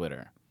see on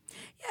Twitter.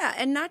 Yeah,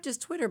 and not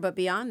just Twitter, but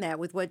beyond that,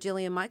 with what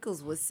Jillian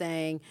Michaels was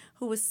saying,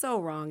 who was so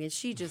wrong, and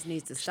she just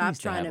needs to stop needs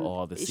to trying have to.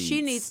 all the She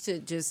seats. needs to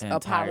just An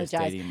entire apologize.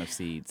 stadium of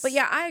seats. But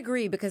yeah, I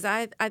agree because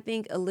I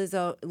think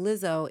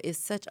Lizzo is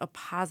such a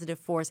positive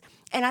force,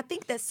 and I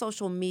think that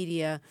social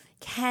media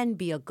can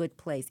be a good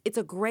place. It's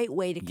a great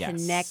way to Yes.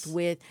 connect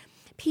with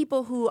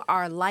people who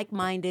are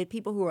like-minded,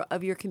 people who are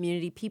of your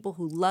community, people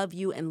who love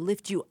you and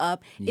lift you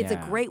up. It's a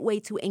Yeah. great way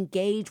to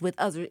engage with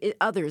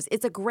others.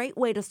 It's a great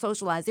way to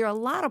socialize. There are a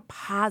lot of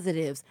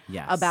positives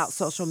Yes. about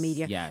social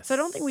media. Yes. So I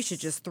don't think we should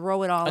just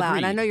throw it all out.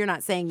 And I Agreed. know you're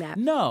not saying that.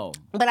 No.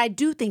 But I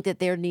do think that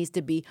there needs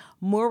to be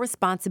more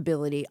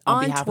responsibility On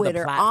on behalf of the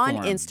Twitter, on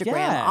platform. Instagram,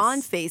 Yes.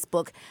 on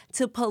Facebook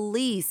to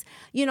police.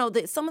 You know,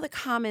 some of the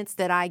comments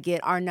that I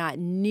get are not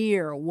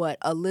near what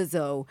a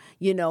Lizzo,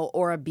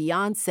 or a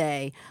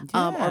Beyonce, or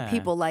Yeah.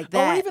 people like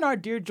that. Or even our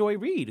dear Joy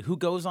Reid, who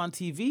goes on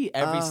TV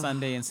every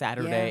Sunday and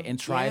Saturday yeah, and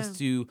tries yeah.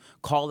 to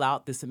call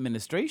out this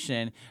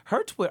administration.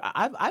 Her Twitter,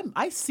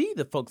 I see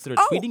the folks that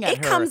are tweeting at it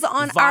her comes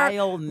on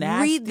vile, our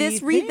nasty read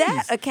this, read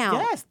that things.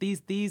 account. Yes,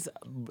 these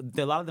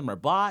a lot of them are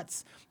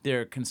bots.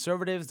 They're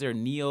conservatives. They're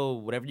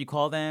whatever you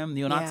call them,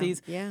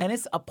 neo-Nazis. Yeah. And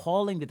it's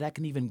appalling that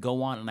can even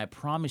go on. And I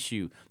promise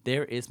you,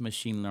 there is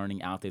machine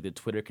learning out there that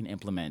Twitter can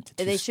implement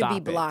to They should be stop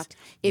it. blocked.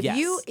 If Yes.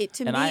 you,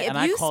 And I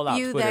if call out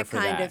you spew Twitter that for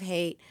kind that. of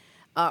hate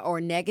or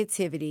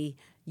negativity,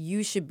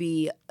 you should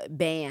be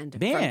banned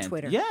Banned. from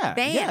Twitter. Yeah.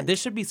 Banned. Yeah. There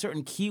should be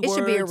certain keywords. It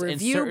should be a and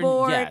review certain,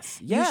 board. Yes.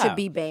 You Yeah. should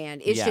be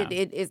banned. It Yeah. should.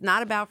 It's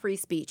not about free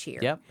speech here.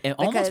 Yep. And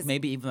Because almost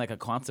maybe even like a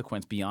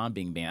consequence beyond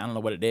being banned. I don't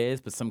know what it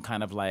is, but some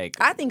kind of like.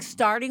 I think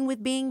starting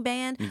with being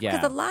banned, because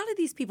Yeah. a lot of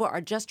these people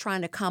are just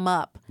trying to come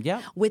up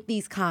Yep. with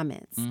these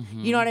comments.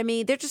 You know what I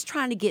mean? They're just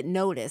trying to get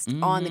noticed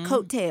on the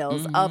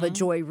coattails of a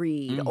Joy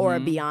Reid or a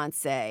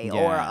Beyonce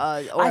or I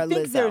a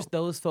think Lizzo. there's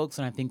those folks,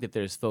 and I think that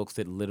there's folks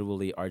that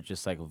literally are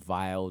just like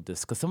vile.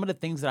 Because some of the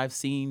things that I've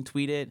seen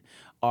tweeted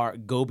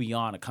go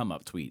beyond a come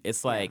up tweet.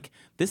 It's like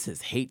this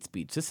is hate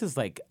speech. This is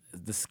like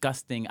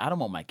disgusting. I don't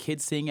want my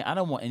kids seeing it. I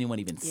don't want anyone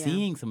even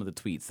seeing some of the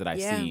tweets that I've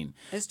Yeah, seen.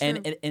 it's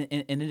And true.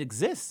 and it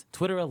exists.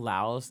 Twitter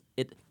allows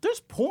it. There's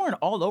porn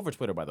all over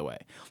Twitter, by the way.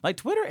 Like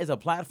Twitter is a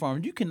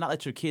platform you cannot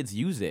let your kids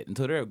use it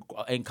until they're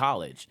in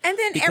college. And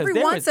then Because every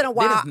there once is- in a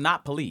while, there is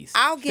not police.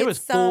 I'll get there is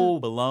some- full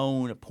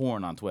blown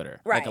porn on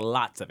Twitter. Right. Like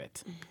lots of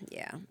it.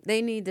 Yeah,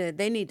 they need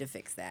to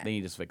fix that. They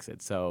need to fix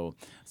it. So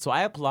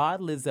I applaud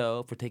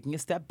Lizzo for taking a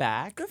step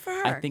back. Good for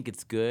her. I think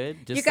it's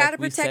good. Just gotta like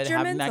we protect said, your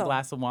having that mental.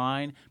 glass of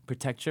wine,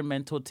 protect your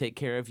mental, take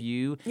care of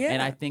you. Yeah.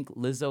 And I think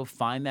Lizzo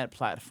find that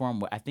platform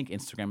where I think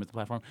Instagram is the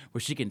platform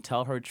where she can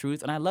tell her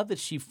truth. And I love that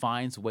she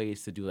finds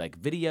ways to do like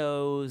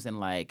videos and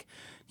like,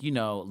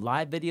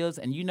 live videos.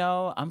 And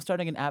I'm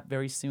starting an app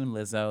very soon,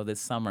 Lizzo, this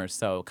summer.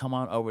 So come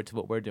on over to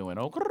what we're doing.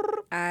 Oh,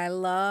 I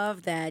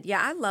love that.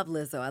 Yeah, I love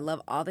Lizzo. I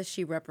love all that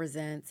she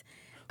represents.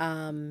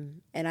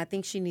 And I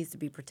think she needs to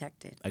be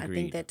protected. I Agreed.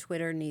 think that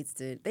Twitter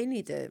they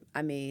need to,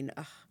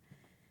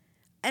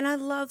 and I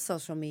love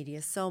social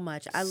media so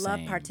much. I love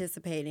Same.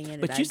 participating in it.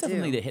 But you said I do.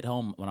 something that hit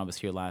home when I was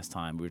here last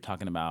time. We were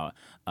talking about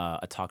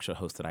a talk show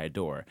host that I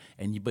adore,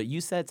 but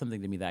you said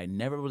something to me that I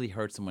never really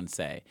heard someone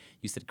say.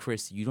 You said,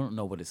 "Chris, you don't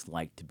know what it's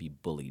like to be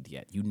bullied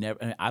yet. You never."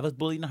 I mean, I was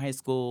bullied in high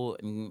school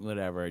and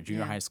whatever,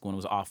 junior high school, and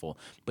it was awful.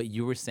 But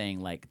you were saying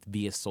like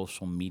via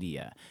social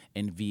media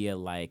and via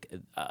like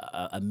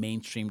a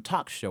mainstream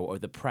talk show or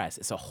the press.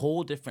 It's a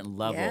whole different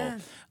level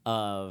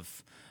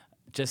of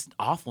just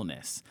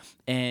awfulness.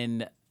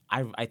 And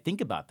I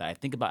think about that. I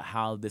think about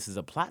how this is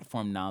a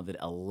platform now that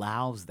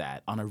allows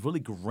that on a really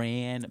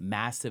grand,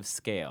 massive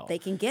scale. They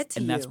can get to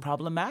and you. that's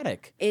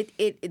problematic.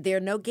 There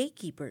are no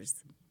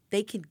gatekeepers.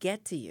 They can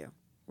get to you,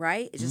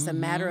 right? It's just a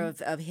matter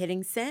of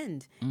hitting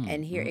send,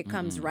 and here it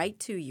comes right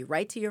to you,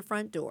 right to your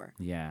front door.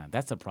 Yeah,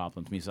 that's a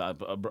problem to me. So,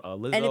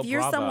 Lizzo, And if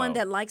you're bravo. someone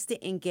that likes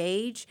to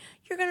engage,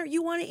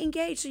 you want to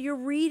engage. So you're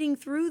reading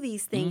through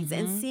these things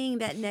and seeing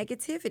that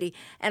negativity.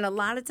 And a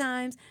lot of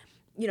times,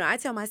 I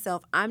tell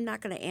myself I'm not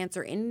going to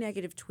answer any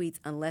negative tweets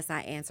unless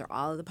I answer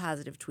all of the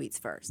positive tweets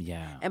first.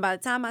 Yeah. And by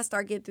the time I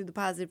start getting through the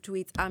positive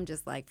tweets, I'm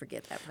just like,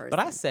 forget that person. But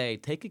I say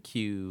take a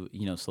cue,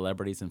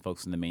 celebrities and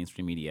folks in the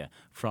mainstream media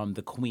from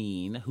the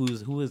Queen, who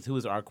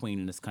is our queen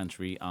in this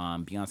country,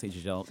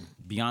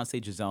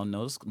 Beyonce Giselle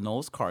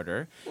Knowles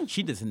Carter.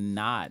 She does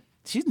not.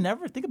 She's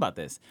never. Think about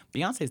this.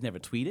 Beyonce's never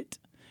tweeted.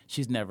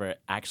 She's never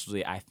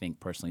actually, I think,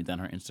 personally done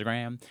her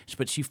Instagram.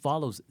 But she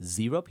follows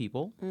 0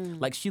 people.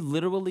 Like, she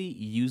literally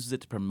uses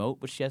it to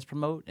promote what she has to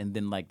promote, and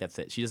then, like, that's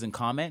it. She doesn't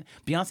comment.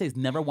 Beyonce's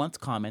never once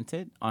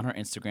commented on her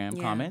Instagram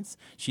comments.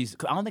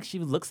 I don't think she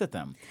looks at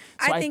them.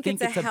 So I think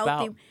it's a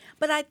healthy... about...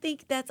 But I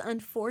think that's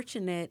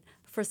unfortunate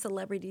for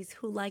celebrities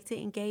who like to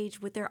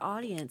engage with their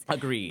audience.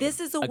 Agreed. This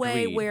is a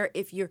way Agreed. where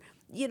if you're...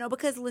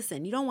 because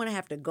listen, you don't want to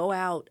have to go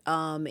out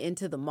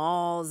into the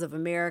malls of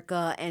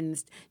America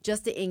and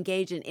just to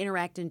engage and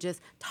interact and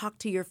just talk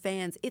to your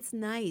fans. It's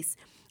nice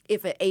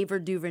if an Ava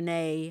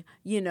DuVernay,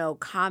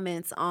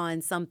 comments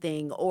on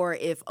something, or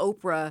if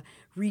Oprah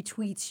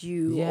retweets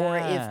you, or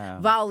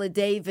if Viola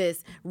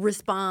Davis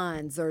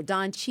responds, or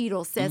Don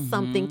Cheadle says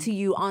something to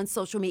you on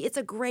social media. It's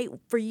a great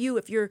for you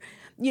if you're,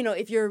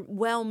 if you're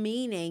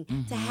well-meaning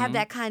to have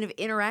that kind of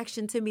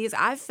interaction. To me,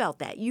 I've felt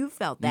that. You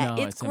felt that.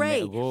 No, it's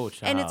great,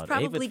 and it's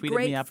probably Ava tweeted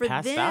great me, I for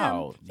passed them.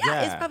 out.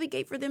 Yeah, it's probably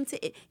great for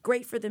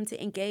them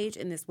to engage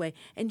in this way.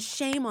 And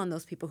shame on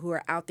those people who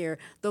are out there,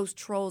 those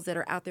trolls that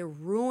are out there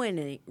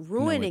ruining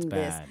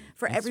this bad.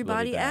 for It's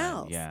everybody really bad.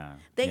 else. Yeah.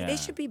 They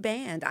should be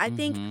banned. I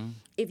think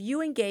if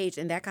you engage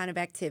in that kind of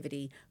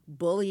activity,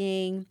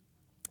 bullying,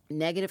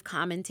 negative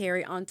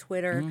commentary on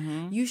Twitter,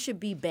 you should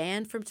be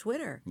banned from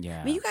Twitter.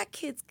 Yeah. I mean, you got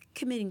kids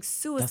committing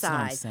That's what I'm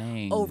suicide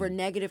saying. over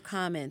negative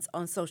comments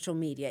on social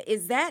media.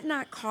 Is that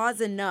not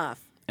cause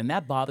enough? And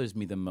that bothers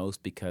me the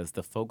most because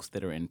the folks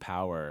that are in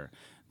power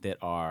that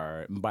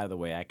are, and by the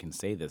way, I can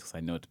say this because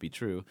I know it to be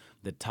true,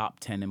 the top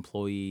 10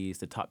 employees,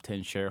 the top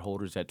 10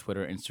 shareholders at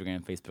Twitter,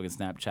 Instagram, Facebook, and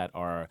Snapchat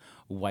are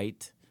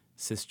white,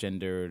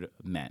 cisgendered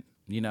men.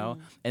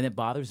 And it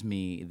bothers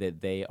me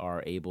that they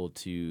are able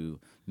to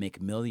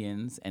make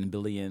millions and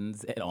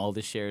billions and all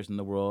the shares in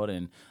the world,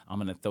 and I'm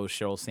going to throw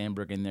Sheryl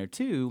Sandberg in there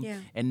too,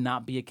 and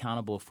not be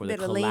accountable for the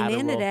collateral. Lean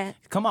into that.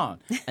 Come on,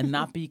 and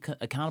not be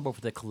accountable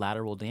for the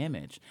collateral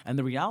damage. And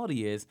the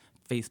reality is,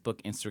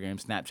 Facebook, Instagram,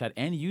 Snapchat,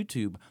 and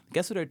YouTube,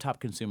 guess who their top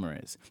consumer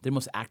is? Their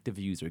most active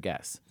user,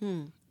 guess.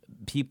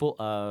 People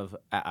of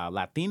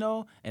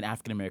Latino and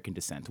African American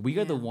descent. We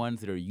are the ones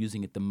that are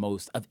using it the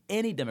most of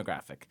any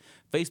demographic.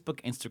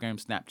 Facebook,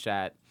 Instagram,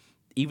 Snapchat,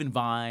 even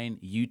Vine,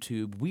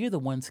 YouTube, we are the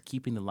ones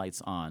keeping the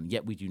lights on,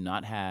 yet we do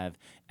not have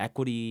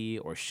equity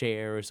or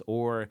shares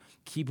or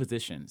key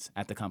positions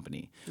at the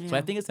company. Yeah. So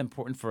I think it's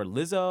important for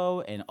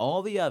Lizzo and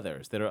all the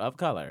others that are of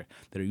color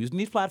that are using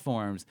these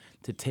platforms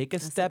to take a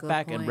step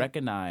back and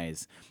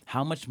recognize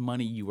how much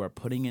money you are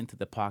putting into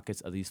the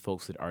pockets of these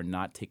folks that are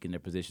not taking their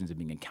positions and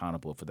being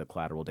accountable for the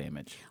collateral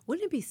damage.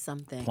 Wouldn't it be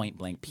something? Point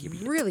blank,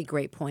 period. Really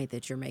great point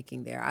that you're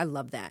making there. I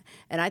love that.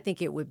 And I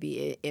think it would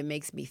be, it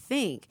makes me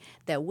think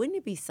that wouldn't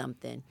it be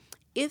something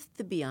if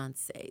the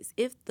Beyoncés,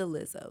 if the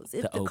Lizzos,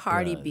 if the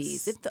Cardi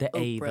B's, if the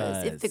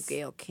Oprahs, if the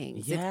Gayle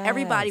Kings, if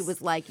everybody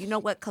was like, you know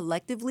what,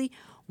 collectively,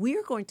 we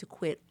are going to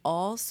quit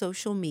all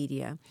social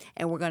media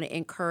and we're going to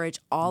encourage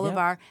all of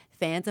our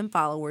fans and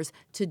followers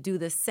to do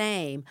the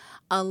same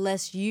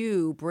unless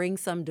you bring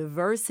some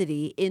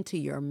diversity into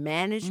your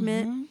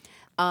management.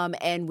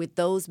 And with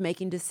those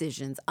making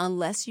decisions,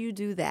 unless you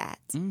do that,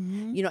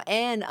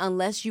 and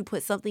unless you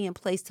put something in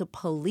place to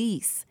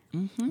police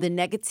the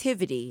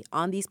negativity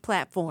on these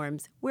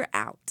platforms, we're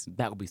out.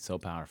 That would be so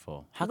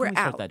powerful. How can we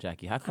start that,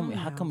 Jackie? How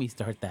can we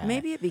start that?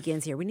 Maybe it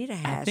begins here. We need a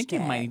hashtag. I think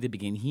it might need to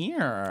begin here.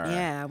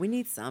 Yeah, we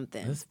need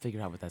something. Let's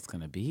figure out what that's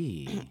going to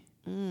be.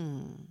 I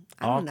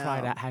don't know.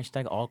 Cried out,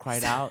 hashtag all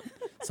cried out,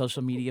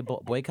 social media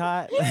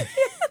boycott.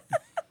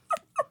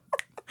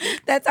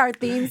 That's our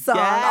theme song.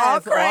 Yes, all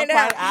cried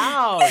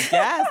out.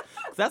 Yes.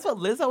 That's what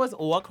Lizzo was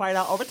all cried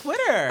out over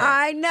Twitter.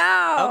 I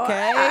know.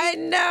 Okay. I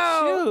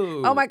know.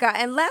 Shoot. Oh my God.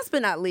 And last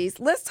but not least,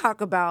 let's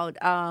talk about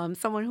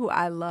someone who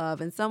I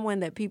love and someone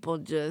that people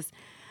just,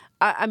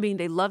 I mean,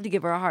 they love to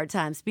give her a hard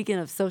time. Speaking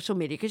of social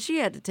media, because she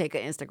had to take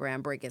an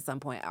Instagram break at some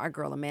point. Our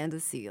girl Amanda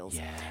Seales,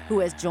 who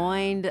has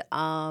joined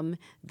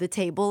the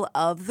table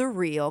of The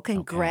Real.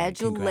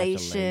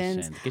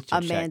 Congratulations, Get your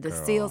Amanda check,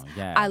 girl. Seales.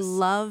 Yes.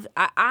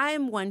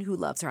 I'm one who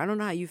loves her. I don't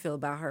know how you feel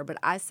about her, but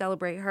I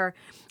celebrate her.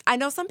 I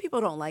know some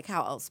people don't like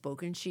how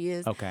outspoken she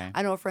is. Okay.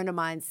 I know a friend of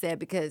mine said,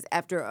 because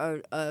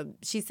after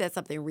she said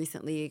something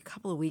recently, a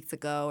couple of weeks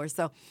ago or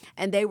so,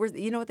 and they were,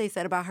 you know what they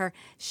said about her?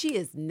 She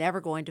is never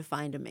going to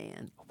find a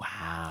man.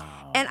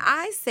 Wow. And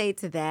I say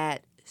to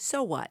that,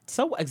 so what?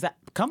 So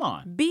come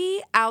on.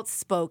 Be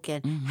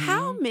outspoken. Mm-hmm.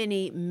 How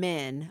many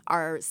men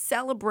are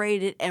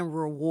celebrated and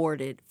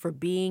rewarded for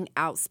being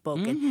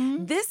outspoken?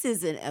 Mm-hmm. This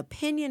is an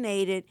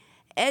opinionated,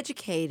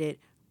 educated,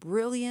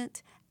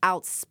 brilliant,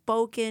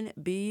 outspoken,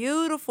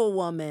 beautiful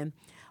woman.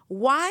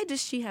 Why does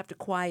she have to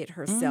quiet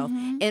herself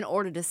in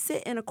order to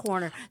sit in a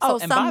corner so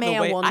and some by the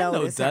man way, will I know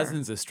notice her?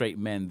 dozens of straight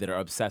men that are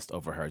obsessed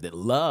over her, that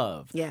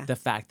love the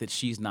fact that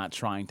she's not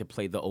trying to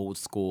play the old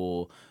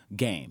school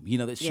game. You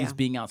know, that she's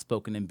being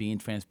outspoken and being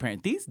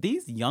transparent.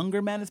 These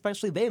younger men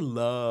especially, they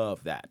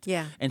love that.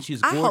 Yeah. And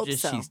she's I hope gorgeous,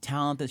 so. she's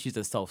talented, she's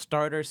a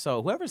self-starter.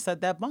 So whoever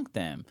said that, bunked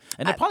them.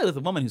 And it probably was a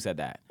woman who said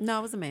that. No,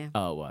 it was a man.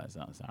 Oh, it was.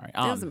 Oh, sorry. It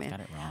was a man. Got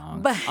it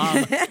wrong.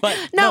 But, but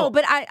no,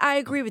 but I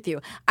agree with you.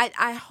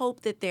 I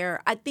hope that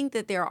I think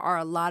that there are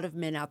a lot of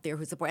men out there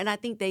who support, and I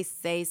think they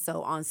say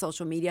so on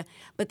social media,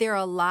 but there are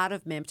a lot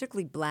of men,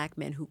 particularly black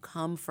men, who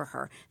come for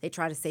her. They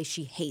try to say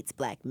she hates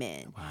black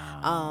men.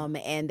 Wow.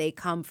 And they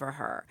come for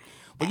her.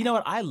 Well, you know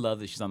what? I love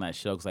that she's on that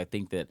show because I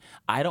think that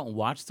I don't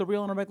watch The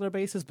Real on a regular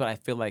basis, but I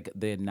feel like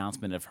the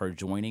announcement of her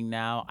joining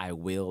now, I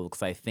will,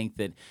 because I think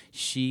that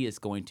she is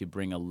going to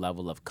bring a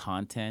level of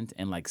content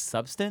and like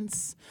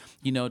substance,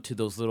 you know, to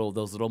those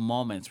little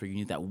moments where you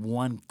need that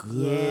one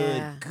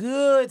good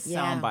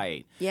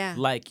soundbite. Yeah.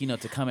 Like, you know,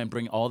 to come and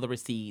bring all the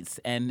receipts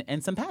and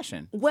some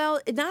passion. Well,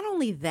 not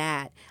only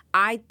that,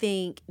 I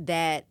think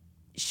that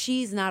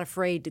she's not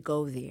afraid to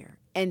go there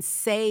and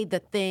say the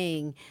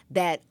thing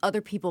that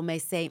other people may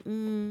say,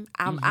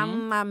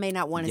 I may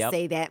not want to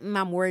say that.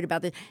 I'm worried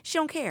about this. She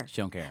don't care.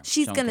 She don't care. She's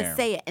She don't going to care.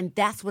 say it, and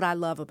that's what I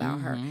love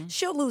about her.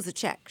 She'll lose a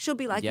check. She'll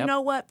be like, you Yep.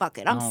 know what? Fuck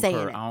it. I'm don't saying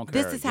care. it. I don't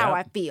This care. is how I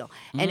Yep. feel.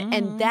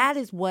 And that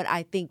is what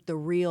I think The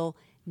Real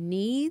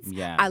needs.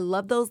 Yeah. I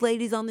love those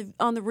ladies on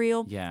the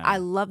Real. Yeah. I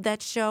love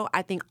that show.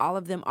 I think all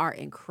of them are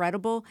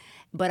incredible.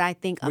 But I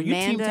think Were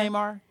Amanda. you Team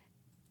Tamar?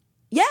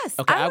 Yes,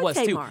 Okay, I like was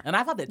too. Tamar. And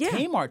I thought that Yeah.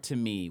 Tamar to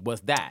me was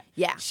that.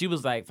 Yeah. She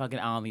was like, fucking,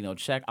 I don't,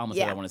 check. I'm going to say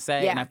Yeah. what I want to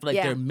say. Yeah. And I feel like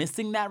Yeah. they're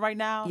missing that right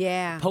now.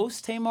 Yeah.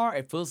 Post Tamar,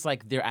 it feels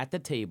like they're at the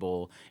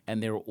table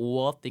and they're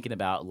all thinking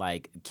about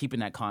like keeping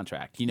that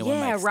contract. You know, and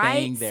Yeah, like right?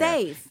 staying there.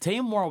 Safe.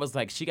 Tamar was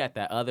like, she got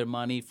that other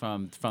money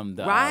from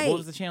the, Right. what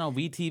was the channel?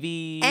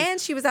 VTV.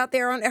 And she was out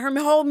there on her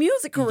whole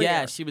music career.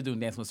 Yeah, she was doing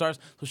Dancing with Stars.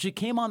 So she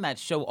came on that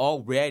show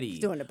already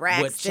doing the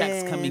with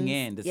checks coming Braxtons.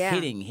 in, just Yeah.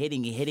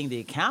 hitting the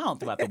account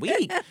throughout the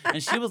week.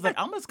 And she was like,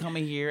 I'm just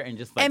coming here and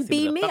just like And say be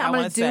what the me. fuck I I'm gonna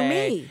wanna do say.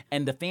 me.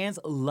 And the fans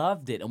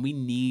loved it. And we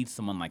need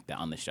someone like that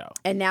on the show.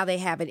 And now they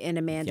have it in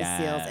Amanda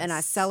Seales. And I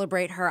Yes.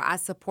 celebrate her. I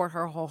support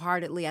her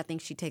wholeheartedly. I think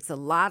she takes a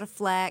lot of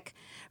flack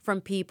from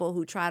people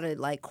who try to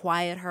like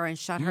quiet her and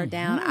shut her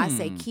down. I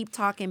say keep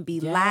talking, be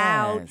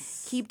loud,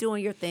 Yes. keep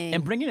doing your thing.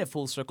 And bringing it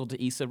full circle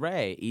to Issa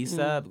Rae.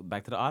 Issa,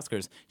 back to the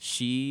Oscars,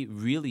 she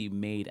really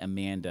made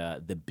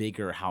Amanda the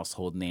bigger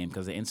household name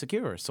because of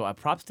Insecure. So I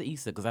props to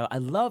Issa because I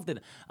love that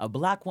a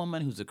black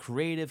woman who's a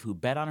creative, who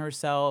bet on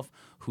herself,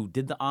 who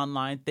did the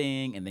online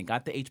thing and then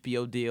got the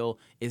HBO deal,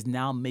 is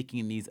now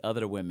making these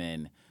other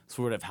women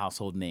sort of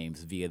household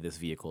names via this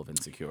vehicle of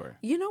Insecure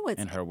you know what's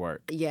and her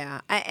work. Yeah,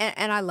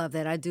 and I love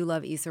that. I do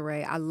love Issa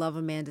Rae. I love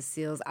Amanda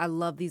Seales. I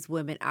love these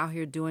women out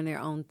here doing their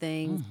own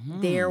thing,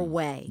 their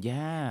way.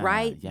 Yeah.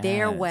 Right?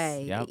 Their yes,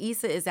 way. Yep.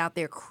 Issa is out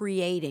there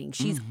creating.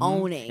 She's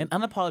owning. And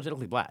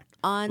unapologetically black.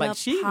 Like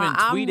she even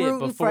I'm tweeted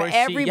rooting before for she,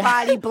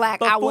 everybody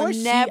black. I will before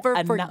she never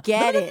annou-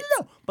 forget no, it.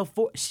 No.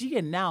 Before she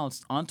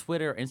announced on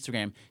Twitter or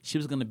Instagram she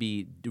was going to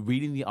be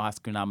reading the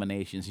Oscar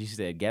nominations, she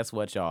said, "Guess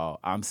what, y'all?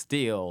 I'm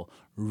still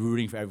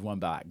rooting for everyone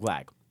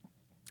black."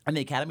 And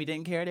the Academy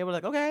didn't care. They were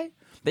like, "Okay."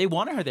 They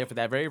wanted her there for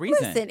that very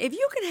reason. Listen, if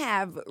you can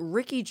have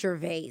Ricky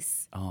Gervais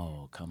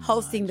Oh, come on.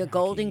 hosting the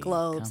Golden Jackie,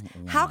 Globes,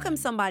 come how on. come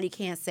somebody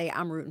can't say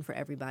I'm rooting for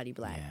everybody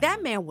black? Yeah.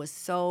 That man was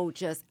so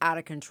just out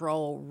of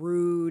control,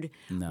 rude,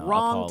 No,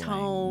 wrong appalling.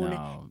 tone.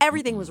 No.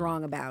 Everything was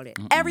wrong about it.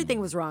 Everything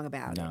was wrong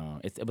about it. No,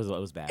 it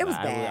was bad. It was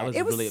I bad. was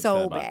It was really so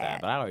upset about bad.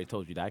 that. But I already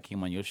told you that I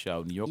came on your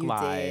show, New York You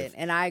Live. did,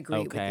 and I agree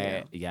with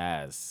Okay. you.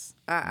 Yes.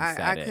 I You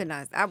said could it.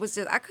 not.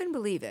 I couldn't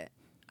believe it.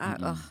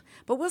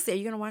 But we'll see. Are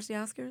you gonna watch the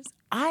Oscars?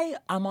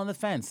 I'm on the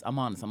fence. I'm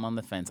honest. I'm on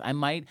the fence. I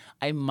might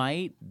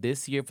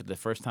this year for the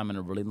first time in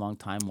a really long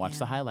time watch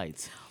the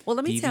highlights. Well,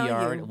 let me tell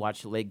DVR, you.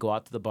 watch like go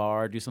out to the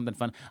bar, do something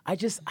fun. I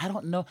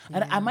don't know.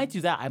 And I might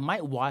do that. I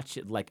might watch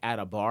it like at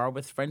a bar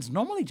with friends.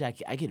 Normally,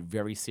 Jackie, I get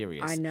very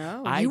serious. I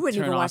know. I You wouldn't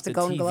turn even off watch the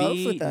Golden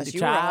Globes with us.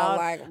 You were all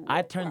like,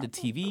 I turn the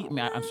TV.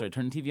 I'm sorry,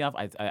 turn the TV off.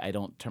 I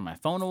don't turn my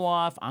phone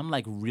off. I'm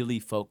like really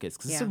focused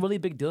because it's a really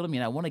big deal to me,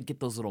 and I want to get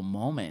those little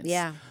moments.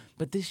 Yeah.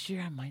 But this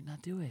year, I might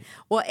not do it.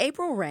 Well,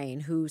 April Rain,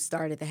 who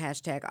started the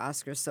hashtag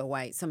Oscars So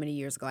White so many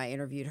years ago, I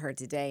interviewed her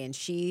today, and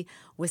she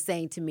was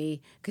saying to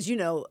me, because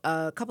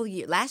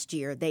last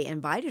year they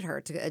invited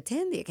her to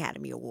attend the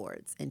Academy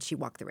Awards, and she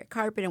walked the red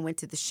carpet and went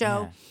to the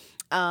show.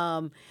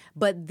 Yeah.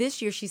 But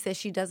this year she says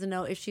she doesn't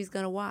know if she's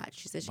going to watch.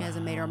 She said she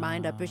hasn't made her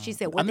mind up. But she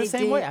said what I'm they the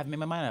same did. way. I've made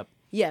my mind up.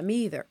 Yeah, me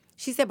either.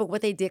 She said, but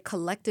what they did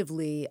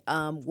collectively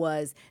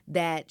was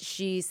that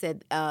she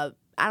said,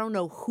 I don't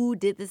know who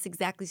did this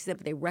exactly, she said,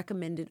 but they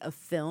recommended a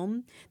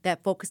film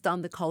that focused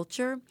on the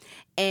culture.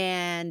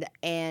 And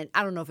I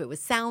don't know if it was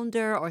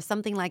Sounder or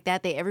something like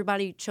that.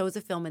 Everybody chose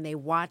a film and they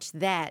watched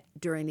that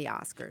during the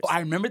Oscars. Oh, I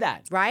remember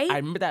that. Right? I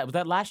remember that. Was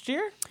that last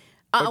year?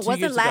 It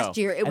wasn't last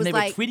year. It and was they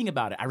like were tweeting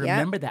about it. I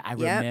remember that. I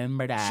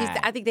remember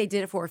that. I think they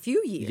did it for a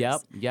few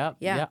years. Yep.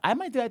 I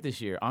might do that this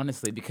year,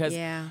 honestly, because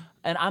Yeah.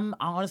 and I'm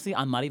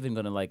not even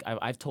gonna like.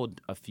 I've told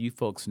a few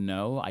folks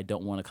no, I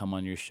don't want to come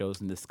on your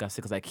shows and discuss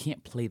it because I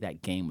can't play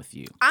that game with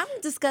you. I'm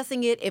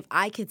discussing it if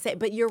I could say,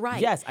 but you're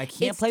right. Yes, I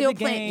can't It's play still the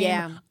game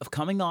yeah. of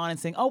coming on and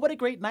saying, "Oh, what a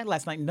great night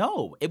last night."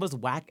 No, it was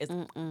whack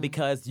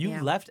because you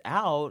left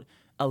out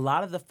a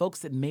lot of the folks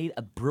that made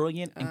a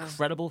brilliant,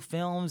 incredible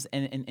films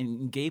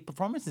and gave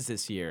performances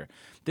this year.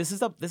 This is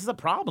a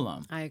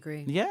problem. I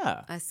agree.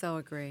 Yeah. I so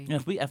agree.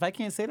 And if I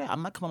can't say that,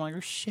 I'm not coming on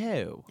your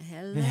show.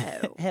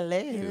 Hello. Hello.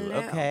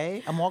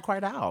 Okay. I'm all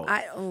cried out.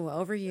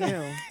 Over you.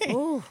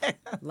 Ooh,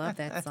 love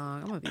that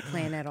song. I'm gonna be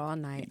playing that all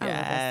night. I love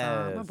that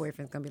song. My Yes.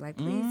 boyfriend's gonna be like,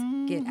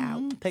 please get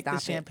out. Take Stop the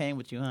it. champagne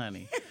with you,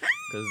 honey.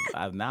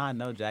 Because now I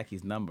know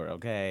Jackie's number,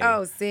 okay?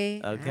 Oh,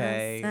 see?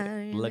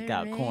 Okay. Look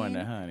out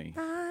corner, honey.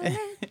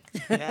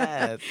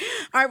 Yes.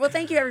 All right. Well,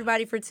 thank you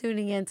everybody for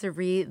tuning in to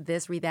Read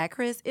This, Read That.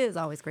 Chris, it is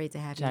always great to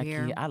have Jackie,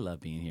 you here. I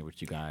love being here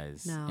with you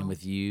guys. No. And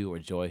with you or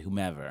Joy,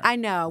 whomever. I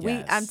know.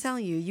 Yes. I'm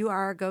telling you, you are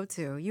our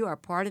go-to. You are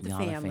part of the Y'all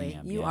the family.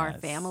 fam, You are yes.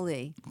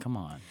 family. Come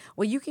on.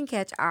 Well, you can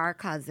catch our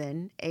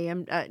cousin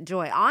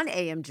Joy on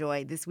AM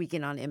Joy this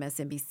weekend on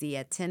MSNBC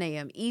at 10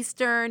 a.m.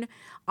 Eastern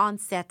on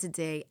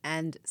Saturday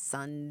and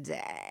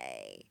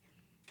Sunday.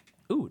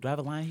 Ooh, do I have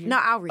a line here? No,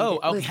 I'll read oh,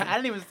 it. okay. Listen. I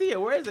didn't even see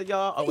it. Where is it,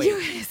 y'all? Oh,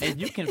 wait.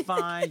 And you can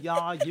find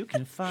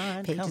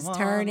Pages come on.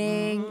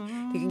 turning.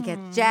 You can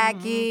catch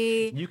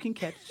Jackie. You can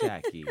catch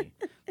Jackie,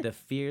 the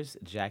fierce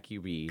Jackie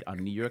Reed, on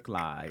New York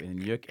Live in the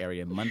New York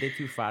area, Monday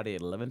through Friday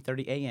at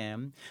 11:30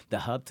 a.m. The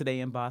Hub today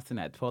in Boston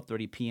at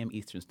 12:30 p.m.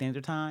 Eastern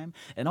Standard Time.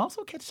 And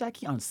also catch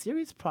Jackie on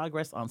Serious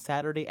Progress on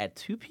Saturday at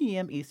 2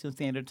 p.m. Eastern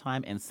Standard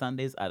Time and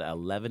Sundays at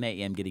 11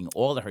 a.m. getting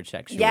all of her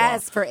checks.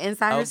 Yes, for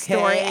Insider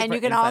Story. And for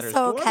you can Insider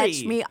also Story.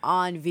 catch me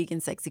on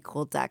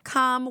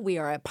vegansexycool.com. We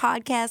are a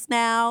podcast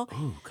now.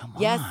 Ooh, come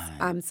on. Yes,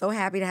 I'm so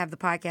happy to have the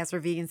podcast for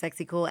Vegan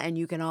Sexy Cool. And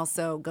you can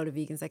also go to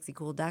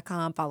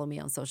vegansexycool.com, follow me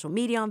on social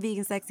media on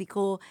Vegan Sexy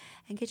Cool,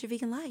 and get your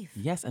vegan life.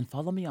 Yes, and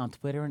follow me on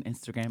Twitter and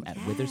Instagram at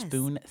Yes.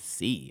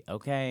 WitherspoonC,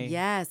 okay?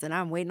 Yes, and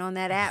I'm waiting on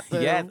that app,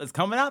 boo. Yes, it's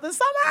coming out this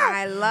summer.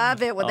 I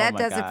love it. Well, Oh that my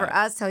does it for God.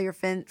 us. Tell your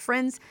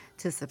friends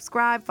to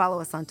subscribe. Follow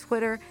us on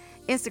Twitter,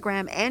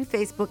 Instagram, and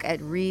Facebook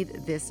at Read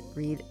This,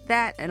 Read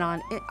That. And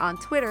on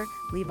Twitter,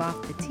 leave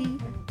off the T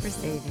for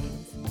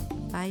savings.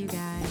 Bye, you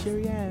guys.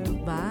 Cheerio.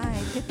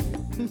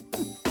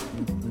 Bye.